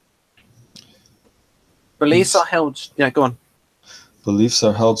 Beliefs are held... Yeah, go on. Beliefs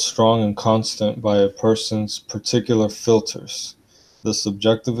are held strong and constant by a person's particular filters. The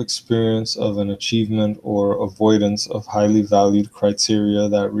subjective experience of an achievement or avoidance of highly valued criteria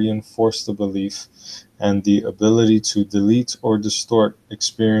that reinforce the belief, and the ability to delete or distort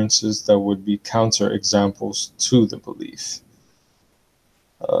experiences that would be counter-examples to the belief.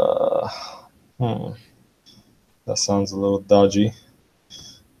 That sounds a little dodgy.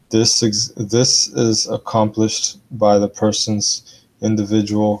 This is accomplished by the person's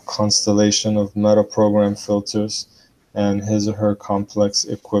individual constellation of meta-program filters and his or her complex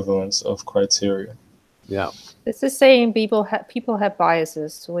equivalence of criteria. Yeah. This is saying people have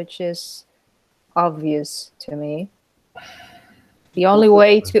biases, which is obvious to me. The only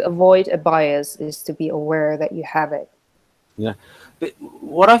way to avoid a bias is to be aware that you have it. Yeah. But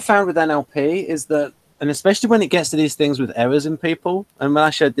what I found with NLP is that, and especially when it gets to these things with errors in people, and when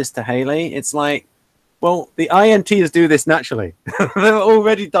I showed this to Haley, it's like, well, the INTs do this naturally. They're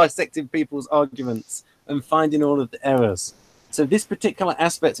already dissecting people's arguments and finding all of the errors. So this particular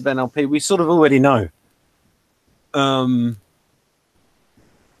aspect of NLP, we sort of already know.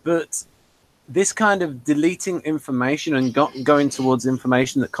 But this kind of deleting information and going towards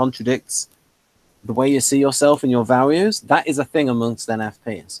information that contradicts the way you see yourself and your values, that is a thing amongst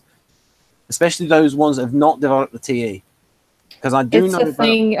NFPs. Especially those ones that have not developed the TE. Because I do know it's a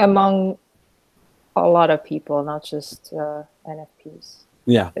thing among a lot of people, not just NFPs.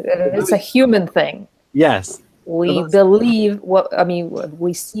 Yeah. It's a human thing. Yes. We believe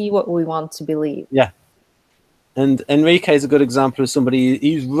we see what we want to believe. Yeah. And Enrique is a good example of somebody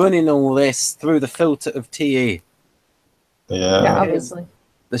who's running all this through the filter of TE. Yeah, obviously.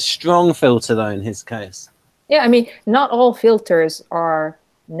 The strong filter, though, in his case. Yeah, I mean, not all filters are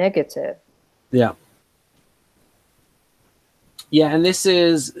negative. Yeah. Yeah, and this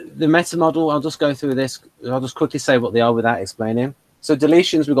is the meta model. I'll just go through this. I'll just quickly say what they are without explaining. So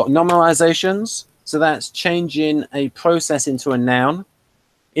deletions, we've got nominalizations. So that's changing a process into a noun.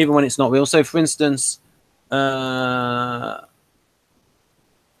 even when it's not real. So, for instance,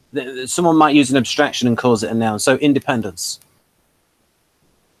 someone might use an abstraction and calls it a noun. So, independence.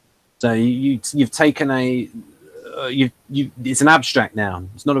 So you've taken it's an abstract noun.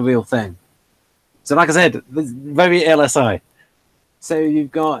 It's not a real thing. So, like I said, very LSI.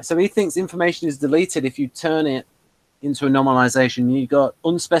 So he thinks information is deleted if you turn it into a normalization. You've got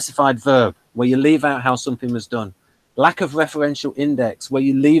unspecified verb, where you leave out how something was done. Lack of referential index, where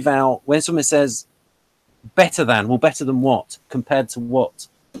you leave out, when someone says better than, well, better than what? Compared to what?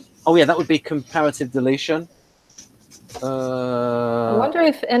 Oh, yeah, that would be comparative deletion. I wonder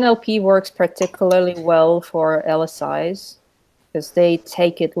if NLP works particularly well for LSIs, because they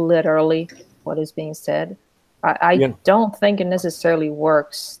take it literally, what is being said. I don't think it necessarily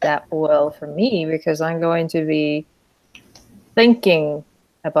works that well for me, because I'm going to be thinking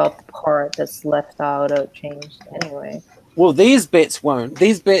about the part that's left out or changed anyway. Well, these bits won't.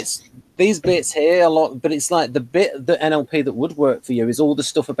 These bits here a lot, but it's like the bit that NLP that would work for you is all the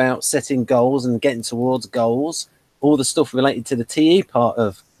stuff about setting goals and getting towards goals, all the stuff related to the TE part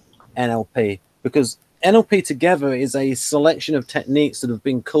of NLP, because NLP together is a selection of techniques that have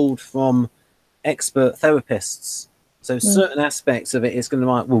been called from expert therapists. So certain aspects of it is going to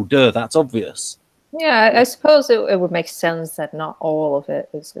be like, well, duh, that's obvious. Yeah, I suppose it would make sense that not all of it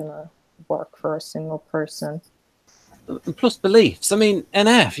is going to work for a single person. And plus beliefs. I mean,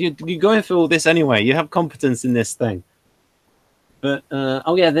 NF, you're going through all this anyway. You have competence in this thing. But,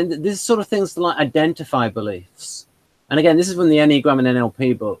 oh yeah, then there's sort of things to like identify beliefs. And again, this is from the Enneagram and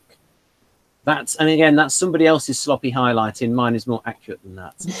NLP book. And again, that's somebody else's sloppy highlighting. Mine is more accurate than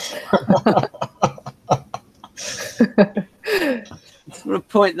that. I'm going to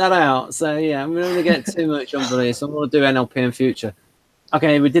point that out. So yeah, I'm going to get too much on beliefs. I'm going to do NLP in future.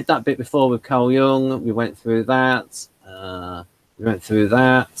 Okay, we did that bit before with Carl Jung. We went through that.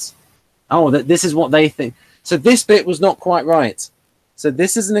 Oh, this is what they think. So this bit was not quite right. So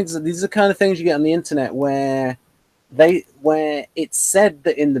this is these are the kind of things you get on the internet where it's said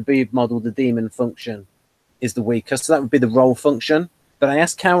that in the Beebe model the demon function is the weakest. So that would be the role function. But I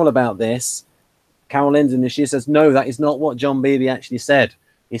asked Carol about this. Carol Linden, and she says, no, that is not what John Beebe actually said.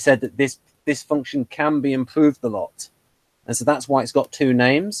 He said that this function can be improved a lot. And so that's why it's got two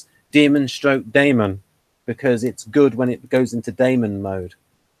names, demon stroke daemon, because it's good when it goes into daemon mode.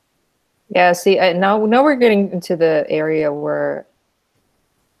 Yeah, see, now we're getting into the area where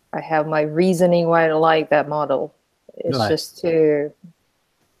I have my reasoning why I like that model. It's right. just I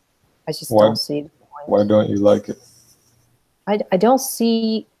just don't see the point. Why don't you like it? I don't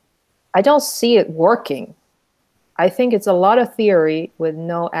see it working. I think it's a lot of theory with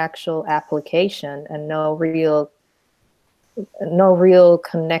no actual application and no real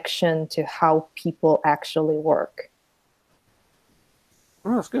connection to how people actually work.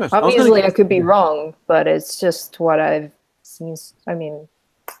 Oh, that's good. Obviously, I could be wrong, but it's just what I've seen. I mean,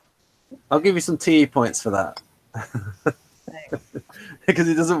 I'll give you some TE points for that. Because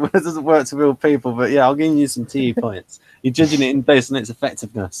it doesn't work to real people, but yeah, I'll give you some TE points. You're judging it based on its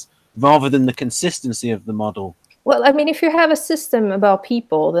effectiveness rather than the consistency of the model. Well, I mean, if you have a system about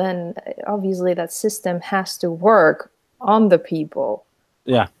people, then obviously that system has to work on the people.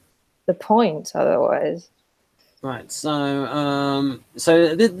 Yeah. The point, otherwise. Right. So,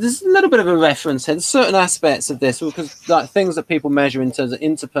 there's a little bit of a reference here. There's certain aspects of this because like things that people measure in terms of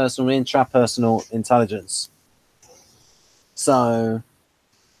interpersonal, intrapersonal intelligence. So,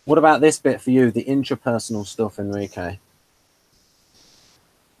 what about this bit for you, the intrapersonal stuff, Enrique?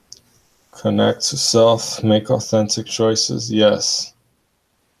 Connect to self, make authentic choices. Yes.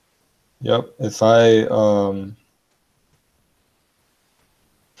 Yep. If I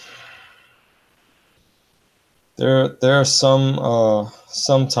there are some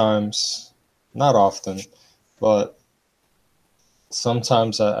sometimes, not often, but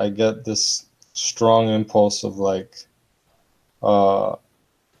sometimes I get this strong impulse of like, no,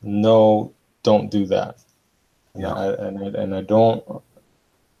 don't do that. Yeah. And I don't.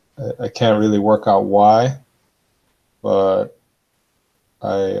 I can't really work out why, but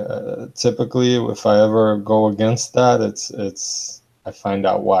I typically, if I ever go against that, I find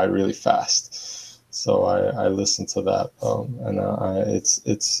out why really fast. So I listen to that, and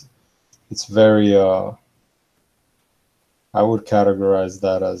it's very. I would categorize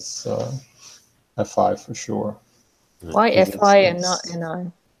that as FI for sure. Why FI and not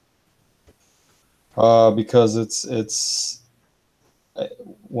NI? Because it's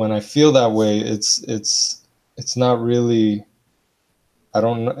when I feel that way, it's not really. I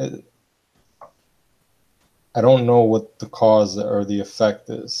don't know what the cause or the effect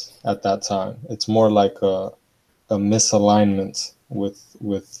is at that time. It's more like a misalignment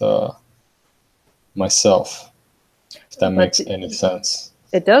with myself, if that makes any sense.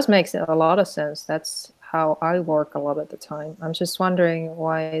 It does make a lot of sense. That's how I work a lot of the time. I'm just wondering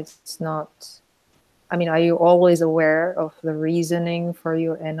why it's not. I mean, are you always aware of the reasoning for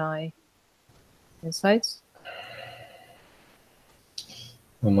your NI insights?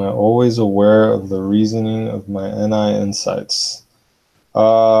 Am I always aware of the reasoning of my NI insights?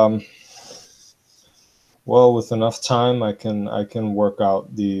 Well, with enough time, I can work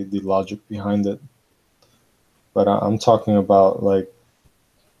out the logic behind it. But I'm talking about like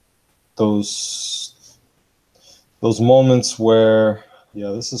those moments where, yeah,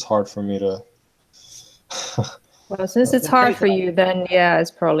 this is hard for me to. Well, since it's hard for you, then yeah, it's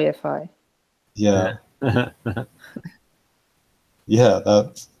probably FI. Yeah. Yeah,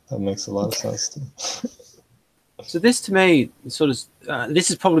 that makes a lot of sense to me. So this to me sort of this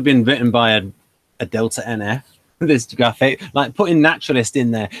has probably been written by a Delta NF. This graphic, like putting naturalist in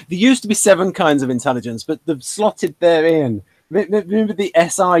there. There used to be 7 kinds of intelligence, but they've slotted therein. Remember the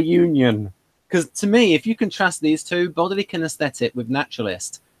SI union? Because to me, if you contrast these two, bodily kinesthetic with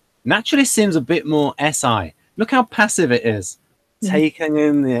naturalist, naturalist seems a bit more SI. Look how passive it is, taking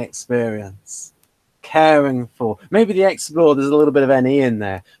in the experience, caring for. Maybe the explore, there's a little bit of NE in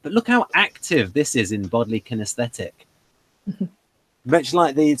there, but look how active this is in bodily kinesthetic. Much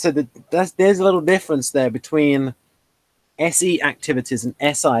like there's a little difference there between SE activities and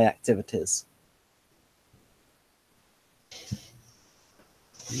SI activities.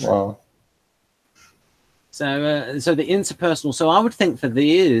 Wow. So, so the interpersonal. So I would think for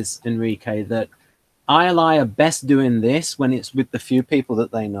these, Enrique, that ILI are best doing this when it's with the few people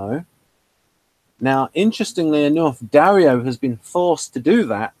that they know. Now, interestingly enough, Dario has been forced to do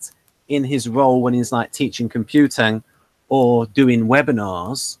that in his role when he's like teaching computing or doing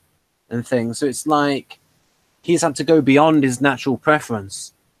webinars and things. So it's like he's had to go beyond his natural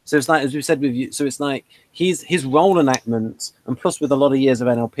preference. So it's like, as we said with you, so it's like his role enactment, and plus with a lot of years of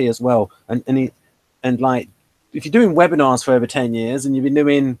NLP as well. And like, if you're doing webinars for over 10 years and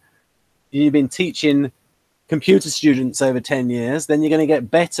you've been teaching computer students over 10 years, then you're going to get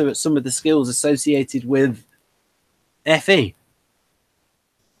better at some of the skills associated with FE.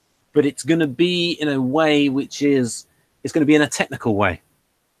 But it's going to be in a way which is, it's going to be in a technical way.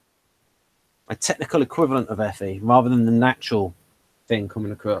 A technical equivalent of FE rather than the natural thing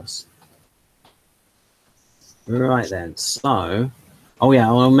coming across. Right then, so, oh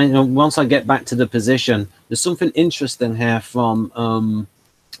yeah, once I get back to the position, there's something interesting here from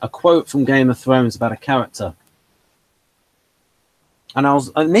a quote from Game of Thrones about a character. And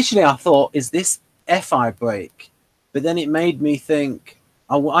initially I thought, is this FI break? But then it made me think,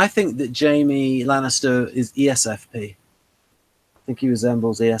 I think that Jaime Lannister is ESFP. I think he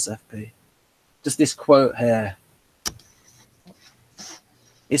resembles ESFP. Just this quote here.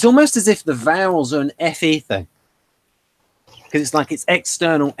 It's almost as if the vowels are an FE thing. Because it's like it's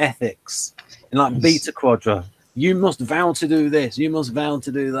external ethics. And like Beta Quadra. You must vow to do this. You must vow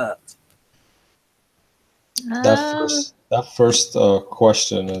to do that. That first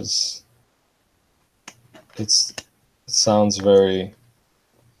question is, it sounds very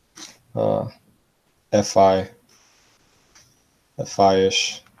FI-ish.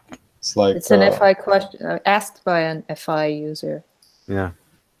 It's like it's an FI question asked by an FI user. Yeah.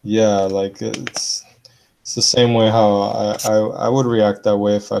 Yeah, like it's the same way how I would react that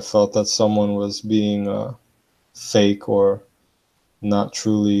way if I felt that someone was being fake or not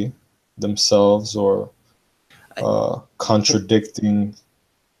truly themselves or contradicting.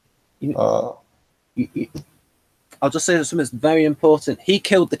 I'll just say something that's very important. He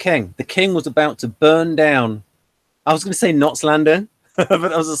killed the king. The king was about to burn down. I was going to say Knots Landing, but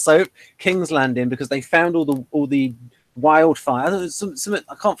that was a soap. King's Landing, because they found all the wildfire. Something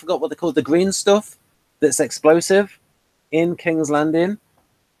I can't forget what they call the green stuff that's explosive in King's Landing.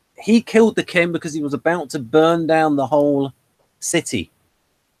 He killed the king because he was about to burn down the whole city.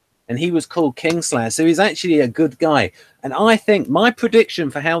 And he was called Kingslayer. So he's actually a good guy. And I think my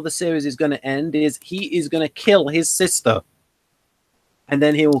prediction for how the series is going to end is he is going to kill his sister. And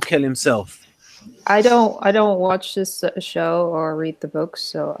then he will kill himself. I don't watch this show or read the books,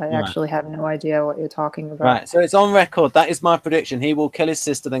 so I actually have no idea what you're talking about. Right, so it's on record. That is my prediction. He will kill his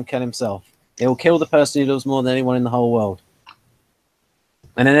sister, then kill himself. He will kill the person he loves more than anyone in the whole world.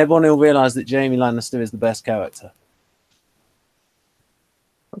 And then everyone will realize that Jaime Lannister is the best character.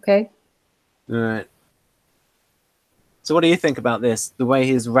 Okay. All right. So what do you think about this, the way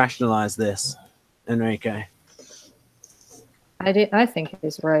he's rationalized this, Enrique? I think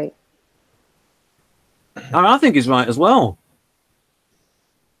he's right. I think he's right as well.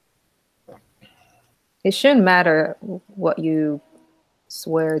 It shouldn't matter what you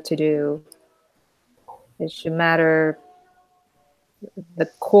swear to do. It should matter the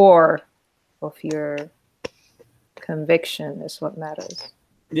core of your conviction is what matters.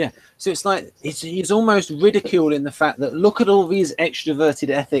 Yeah, so it's like he's almost ridiculing the fact that look at all these extroverted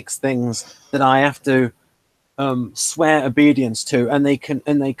ethics things that I have to swear obedience to, and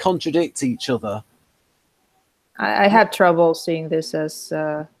they contradict each other. I have trouble seeing this as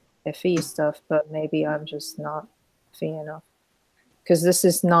FE stuff, but maybe I'm just not FE enough, because this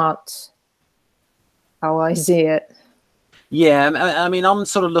is not how I see it. Yeah, I mean, I'm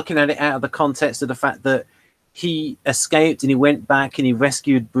sort of looking at it out of the context of the fact that he escaped and he went back and he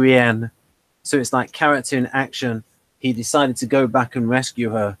rescued Brienne. So it's like character in action. He decided to go back and rescue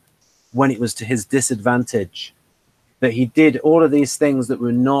her when it was to his disadvantage. But he did all of these things that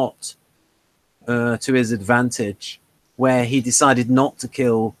were not to his advantage, where he decided not to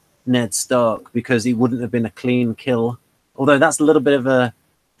kill Ned Stark because he wouldn't have been a clean kill. Although that's a little bit of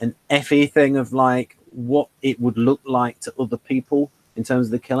an FE thing of like what it would look like to other people in terms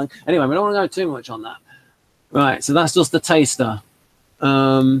of the killing. Anyway, we don't want to go too much on that. Right, so that's just the taster.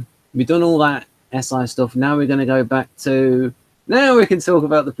 We've done all that SI stuff. Now we're going to go back to... Now we can talk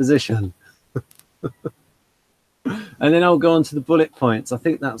about the position. And then I'll go on to the bullet points. I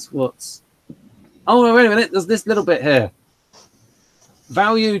think that's what's... Oh, no, wait a minute. There's this little bit here.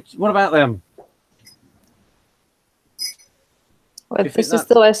 Value, what about them? Well, this is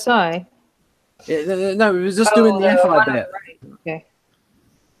still SI. Yeah, no, it was just doing the FI bit. Right. Okay.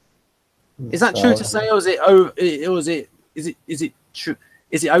 Is that true to say, or is it true?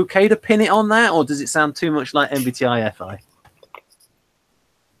 Is it okay to pin it on that, or does it sound too much like MBTI FI?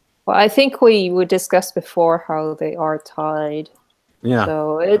 Well, I think we discussed before how they are tied. Yeah.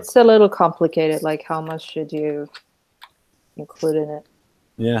 So it's a little complicated. Like, how much should you include in it?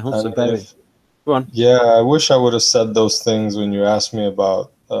 Yeah. Also, go on. Yeah, I wish I would have said those things when you asked me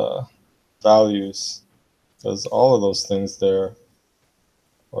about values, because all of those things there,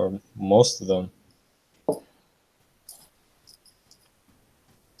 or most of them.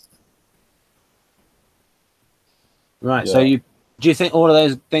 Right. Yeah. So do you think all of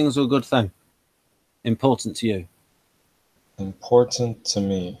those things were a good thing? Important to you? Important to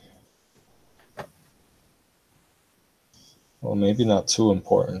me. Well, maybe not too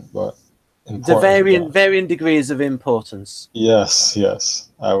important, but important. The varying degrees of importance. Yes,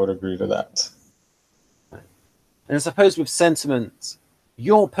 I would agree to that. And I suppose with sentiment,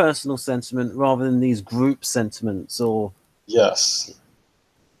 your personal sentiment rather than these group sentiments, or... Yes,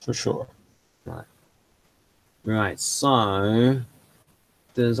 for sure. Right, so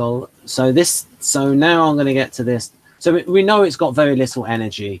so now I'm going to get to this. So we know it's got very little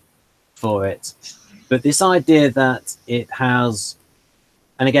energy for it, but this idea that it has,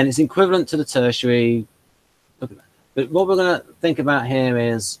 and again, it's equivalent to the tertiary. But what we're going to think about here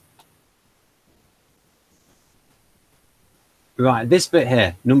is, right, this bit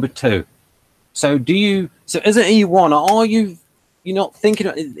here, number 2. So as an E1, are you're not thinking,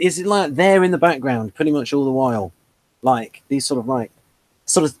 is it like there in the background pretty much all the while? Like these sort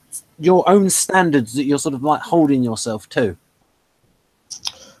of your own standards that you're sort of like holding yourself to?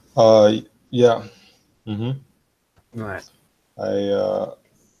 Yeah. Mm-hmm. Right.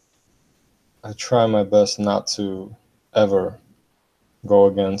 I try my best not to ever go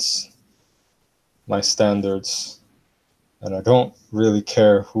against my standards, and I don't really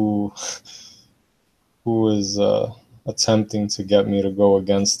care who is attempting to get me to go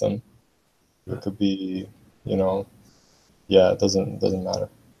against them. It could be, it doesn't matter.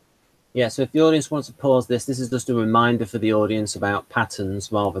 Yeah, so if the audience wants to pause this is just a reminder for the audience about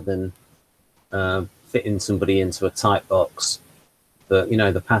patterns rather than fitting somebody into a type box. But,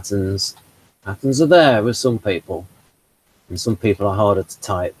 the patterns are there with some people, and some people are harder to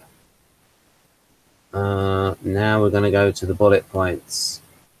type. Now we're going to go to the bullet points.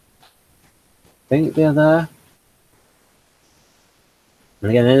 I think they're there. And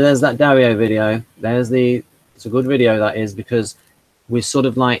again, there's that Dario video. It's a good video, that is, because we're sort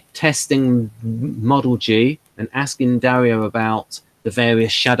of like testing Model G and asking Dario about the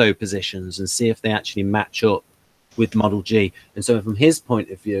various shadow positions and see if they actually match up with Model G. And so from his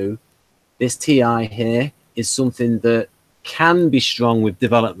point of view, this TI here is something that can be strong with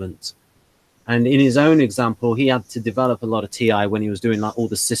development. And in his own example, he had to develop a lot of TI when he was doing like all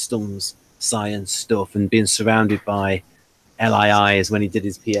the systems science stuff and being surrounded by LIIs when he did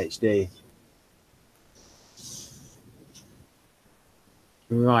his PhD.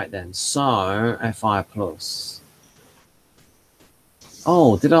 Right then, so FI plus.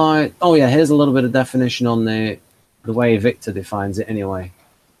 Oh, yeah, here's a little bit of definition on the way Victor defines it anyway.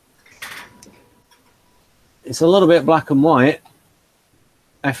 It's a little bit black and white,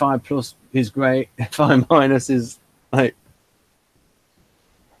 FI plus is great, FI minus is like.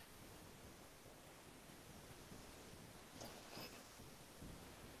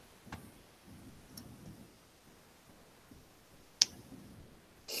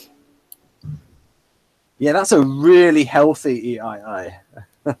 Yeah, that's a really healthy EII.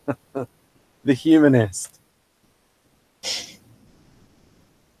 The humanist. I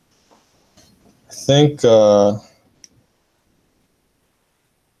think I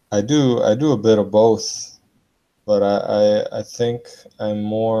do a bit of both, but I think I'm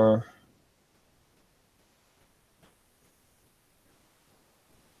more.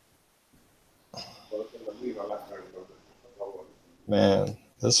 Man,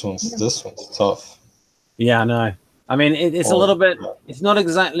 this one's tough. Yeah, I know. I mean, it's a little bit. It's not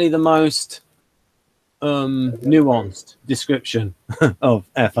exactly the most nuanced description of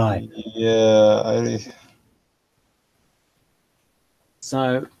FI. Yeah,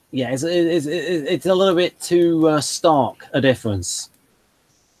 So yeah, it's a little bit too stark a difference.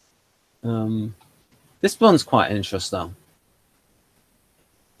 This one's quite interesting.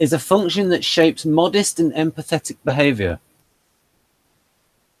 Is a function that shapes modest and empathetic behavior.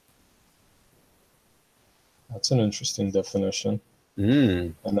 That's an interesting definition.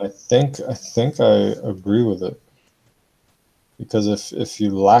 Mm. And I think I agree with it, because if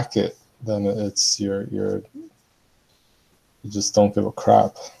you lack it, then it's you just don't give a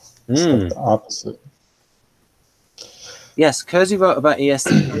crap. It's like the opposite. Yes, Kersey wrote about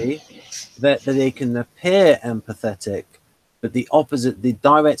ESTP that they can appear empathetic, but the opposite, the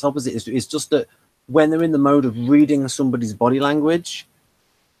direct opposite, is just that when they're in the mode of reading somebody's body language,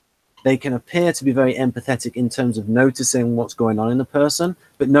 they can appear to be very empathetic in terms of noticing what's going on in the person,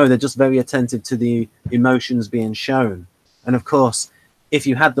 but no, they're just very attentive to the emotions being shown. And of course, if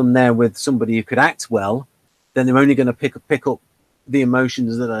you had them there with somebody who could act well, then they're only going to pick up the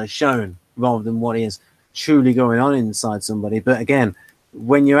emotions that are shown rather than what is truly going on inside somebody. But again,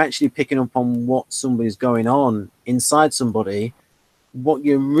 when you're actually picking up on what somebody's going on inside somebody, what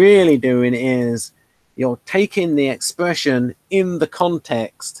you're really doing is you're taking the expression in the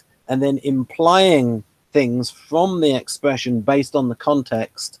context and then implying things from the expression based on the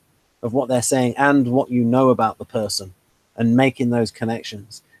context of what they're saying and what you know about the person, and making those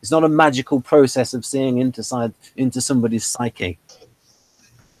connections. It's not a magical process of seeing into somebody's psyche.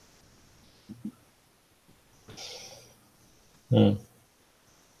 What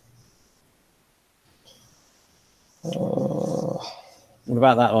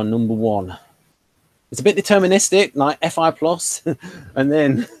about that on number one? It's a bit deterministic, like FI plus, and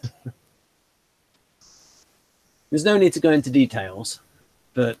then there's no need to go into details,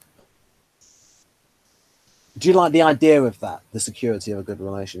 but do you like the idea of that, the security of a good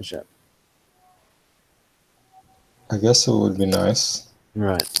relationship? I guess it would be nice.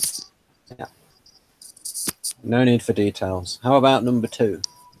 Right. Yeah. No need for details. How about number two?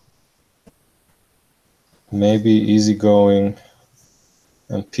 Maybe easygoing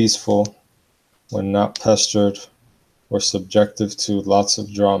and peaceful when not pestered or subjective to lots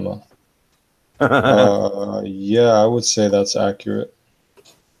of drama. Yeah, I would say that's accurate.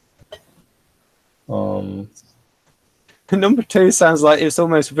 Number two sounds like it's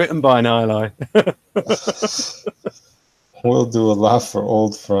almost written by an ally. We'll do a lot for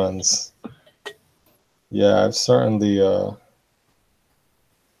old friends. Yeah, I've certainly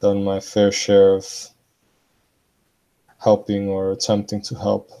done my fair share of helping or attempting to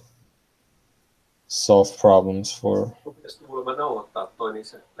help solve problems for.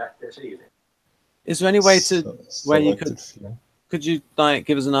 Is there any way to where you could you like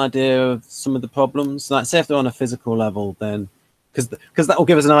give us an idea of some of the problems? Like, say if they're on a physical level, then because that will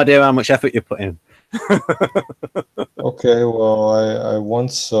give us an idea of how much effort you put in. Okay, well, I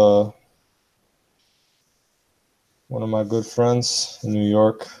once one of my good friends in New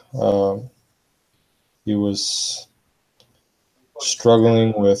York, he was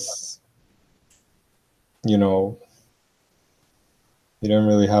struggling with, you know, he didn't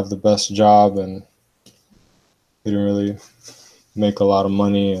really have the best job and he didn't really make a lot of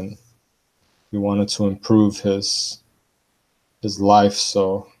money, and he wanted to improve his life.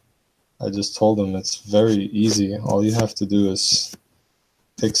 So I just told him it's very easy. All you have to do is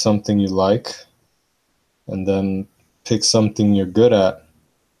pick something you like and then pick something you're good at.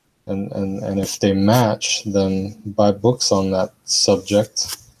 And if they match, then buy books on that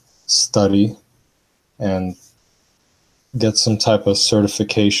subject, study, and get some type of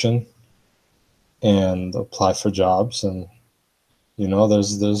certification and apply for jobs. And you know,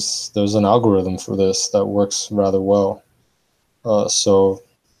 there's an algorithm for this that works rather well. So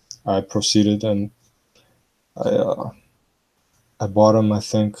I proceeded, and I I bought him, I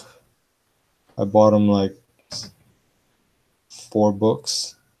think, I bought him like 4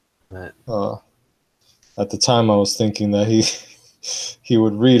 books. Right. At the time, I was thinking that he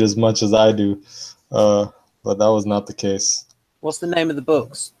would read as much as I do, but that was not the case. What's the name of the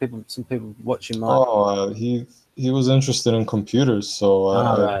books? Some people watching might. Oh, he was interested in computers, so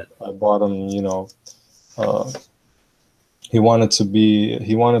Right. I bought him. You know, he wanted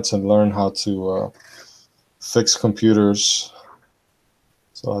to learn how to fix computers.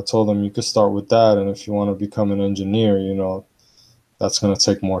 So I told him you could start with that, and if you want to become an engineer, you know, that's going to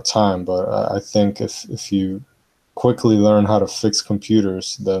take more time. But I think if you quickly learn how to fix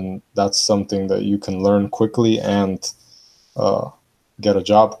computers, then that's something that you can learn quickly and get a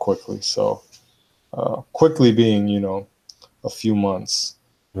job quickly. So quickly being, you know, a few months.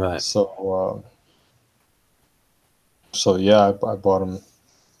 Right. So yeah, I bought him.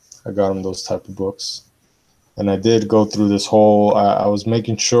 I got him those type of books. And I did go through this whole, I was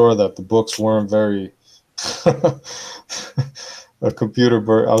making sure that the books weren't very, a computer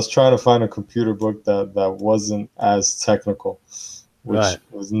book. I was trying to find a computer book that wasn't as technical, which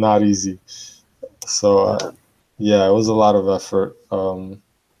was not easy. So, yeah, it was a lot of effort,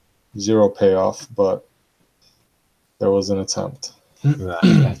 0 payoff, but there was an attempt.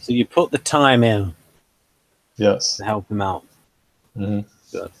 Right. So you put the time in. Yes. To help him out. Mm-hmm.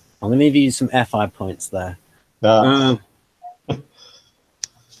 Good. I'm going to give you some FI points there. Yeah. So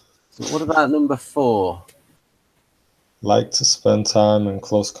what about number 4? Like to spend time in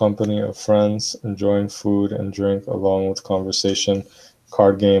close company of friends, enjoying food and drink along with conversation,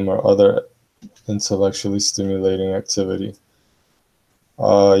 card game, or other intellectually stimulating activity.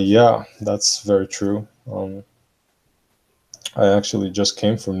 Yeah, that's very true. I actually just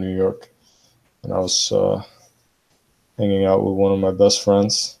came from New York, and I was hanging out with one of my best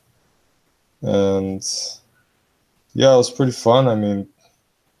friends. And yeah, it was pretty fun. I mean,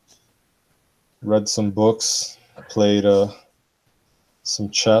 read some books, played some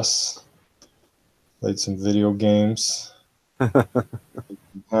chess, played some video games,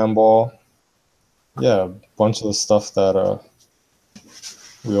 handball. Yeah, a bunch of the stuff that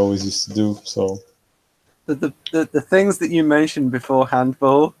we always used to do. So the things that you mentioned before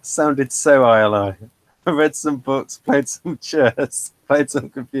handball sounded so ILI. I read some books, played some chess, played some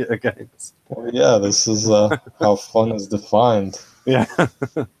computer games. well, yeah, this is how fun is defined. Yeah.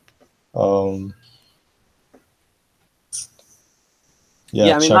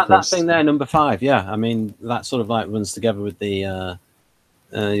 Yeah, I mean checkers. that thing there, number 5. Yeah, I mean that sort of like runs together with the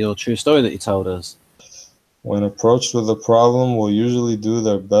your true story that you told us. When approached with a problem, will usually do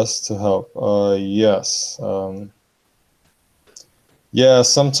their best to help. Yes. Yeah,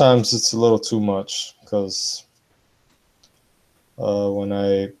 sometimes it's a little too much because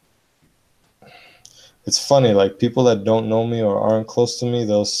it's funny, like people that don't know me or aren't close to me,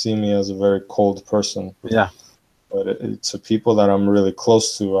 they'll see me as a very cold person. Yeah. But to people that I'm really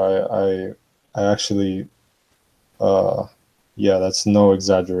close to, I actually, yeah, that's no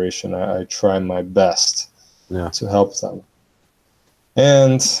exaggeration. I try my best to help them.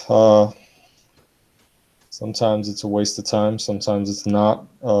 And sometimes it's a waste of time. Sometimes it's not.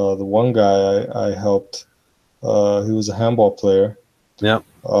 The one guy I helped, he was a handball player. Yeah.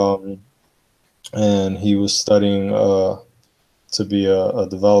 And he was studying to be a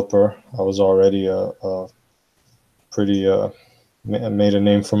developer. I was already a pretty made a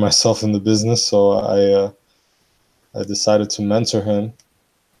name for myself in the business, so I decided to mentor him,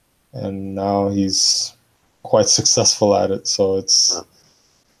 and now he's quite successful at it. So it's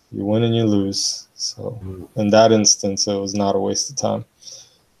you win and you lose. So in that instance, it was not a waste of time.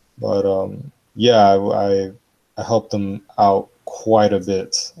 But yeah, I helped him out quite a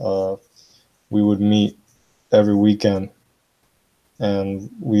bit. We would meet every weekend, and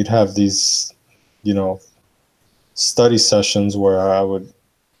we'd have these, you know, study sessions where I would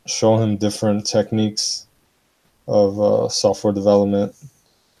show him different techniques of software development,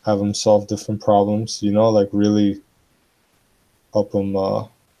 have him solve different problems, you know, like really help him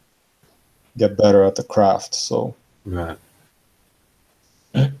get better at the craft. So right.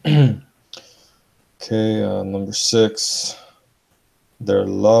 Okay, number 6, their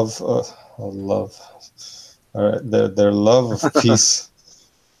love all right, their love of peace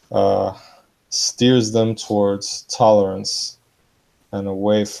steers them towards tolerance and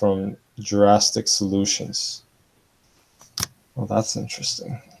away from drastic solutions. Well, that's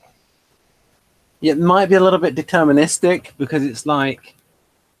interesting. Yeah, it might be a little bit deterministic because it's like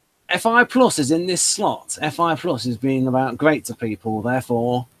FI plus is in this slot. FI plus is being about great to people,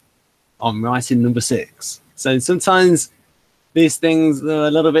 therefore I'm writing number 6. So sometimes these things are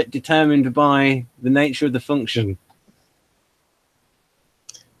a little bit determined by the nature of the function.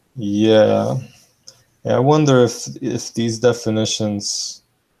 Yeah. Yeah, I wonder if these definitions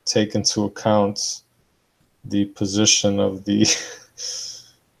take into account the position of the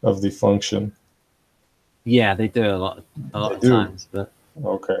of the function. Yeah, they do a lot They of do. times, but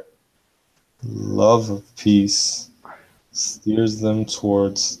Okay. Love of peace steers them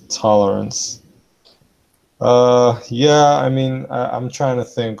towards tolerance. Yeah, I mean, I'm trying to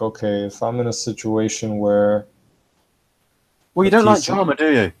think, okay, if I'm in a situation where well, you the don't like peace, drama,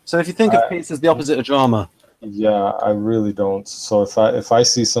 do you? So if you think of peace as the opposite of drama, yeah, I really don't. So if I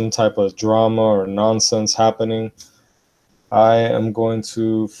see some type of drama or nonsense happening, I am going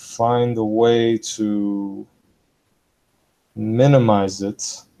to find a way to minimize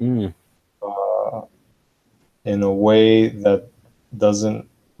it uh, in a way that doesn't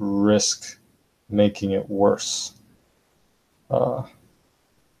risk making it worse. Yeah.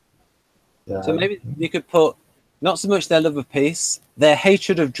 so maybe you could put not so much their love of peace, their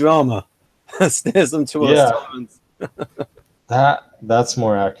hatred of drama steers them towards Yeah, tolerance. that's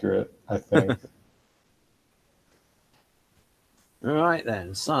more accurate, I think. All right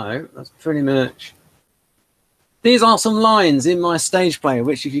then, so that's pretty much. These are some lines in my stage play,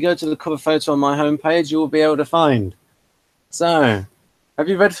 which if you go to the cover photo on my homepage, you will be able to find. So, have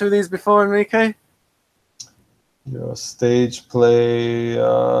you read through these before, Enrique? Your stage play,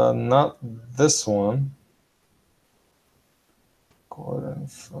 not this one. Gordon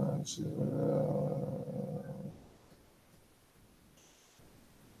French.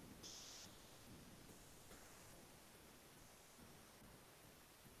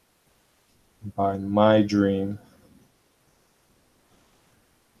 By My Dream.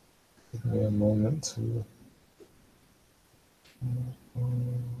 Give me a moment to.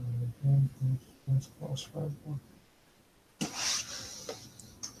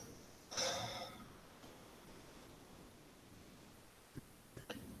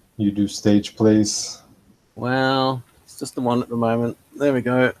 You do stage plays? Well, it's just the one at the moment. There we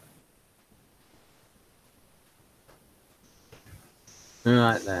go. All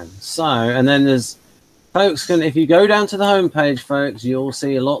right then. So, and then there's folks can if you go down to the homepage, folks, you'll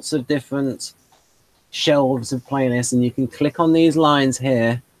see lots of different shelves of playlists, and you can click on these lines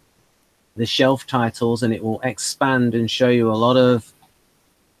here, the shelf titles, and it will expand and show you a lot of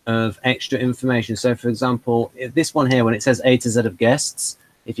extra information. So, for example, if this one here, when it says A to Z of guests,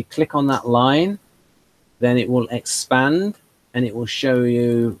 if you click on that line, then it will expand and it will show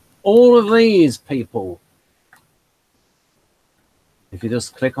you all of these people. If you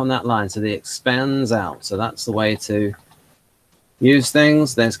just click on that line, so it expands out. So that's the way to use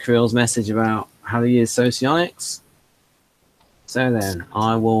things. There's Creel's message about how to use Socionics. So then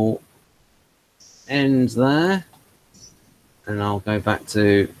I will end there and I'll go back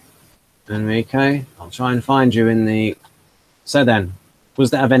to Enrique. I'll try and find you in the... So then,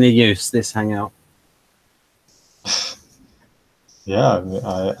 was that of any use, this hangout? Yeah, I mean,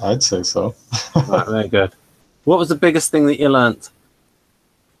 I'd say so. Right, very good. What was the biggest thing that you learnt?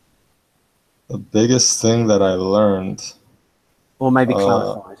 The biggest thing that I learned, Or maybe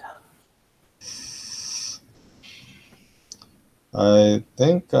clarified? I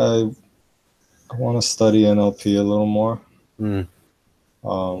think I want to study NLP a little more.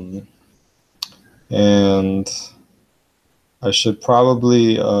 And I should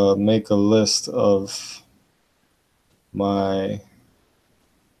probably make a list of my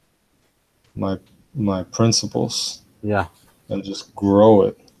principles. Yeah. And just grow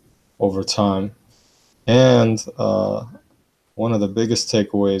it over time. And one of the biggest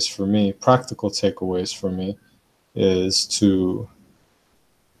takeaways for me, practical takeaways for me, is to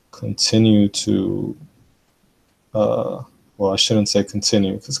continue to, well, I shouldn't say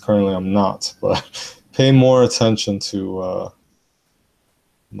continue because currently I'm not, but pay more attention to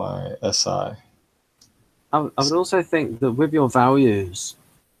my SI. I would also think that with your values,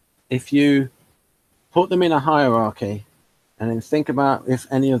 if you put them in a hierarchy and then think about if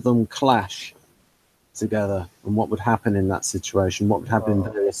any of them clash together and what would happen in that situation, what would happen in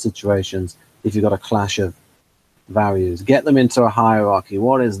various situations if you've got a clash of values. Get them into a hierarchy.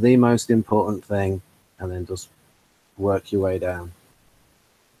 What is the most important thing? And then just work your way down.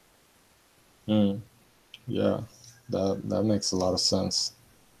 Yeah, that makes a lot of sense.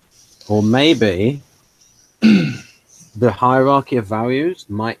 Or maybe the hierarchy of values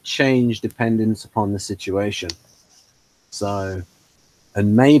might change depending upon the situation. So,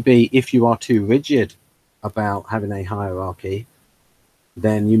 and maybe if you are too rigid about having a hierarchy,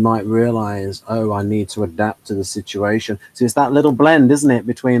 then you might realize, oh, I need to adapt to the situation. So it's that little blend, isn't it,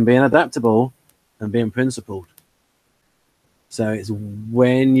 between being adaptable and being principled. So it's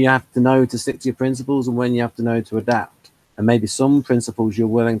when you have to know to stick to your principles and when you have to know to adapt. and maybe some principles you're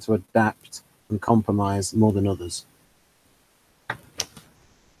willing to adapt and compromise more than others.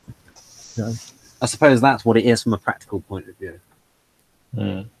 Yeah. I suppose that's what it is from a practical point of view.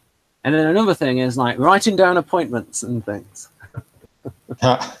 Mm. And then another thing is like writing down appointments and things.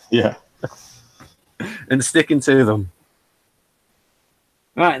 Yeah. And sticking to them.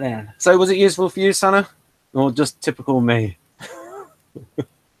 Right then. So was it useful for you, Sana? Or just typical me?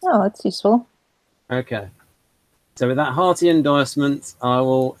 No, it's useful. Okay. So with that hearty endorsement, I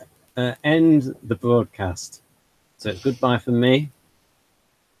will end the broadcast. So it's goodbye from me.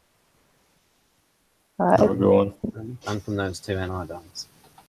 All right. Have a good one. And from those two NI bands.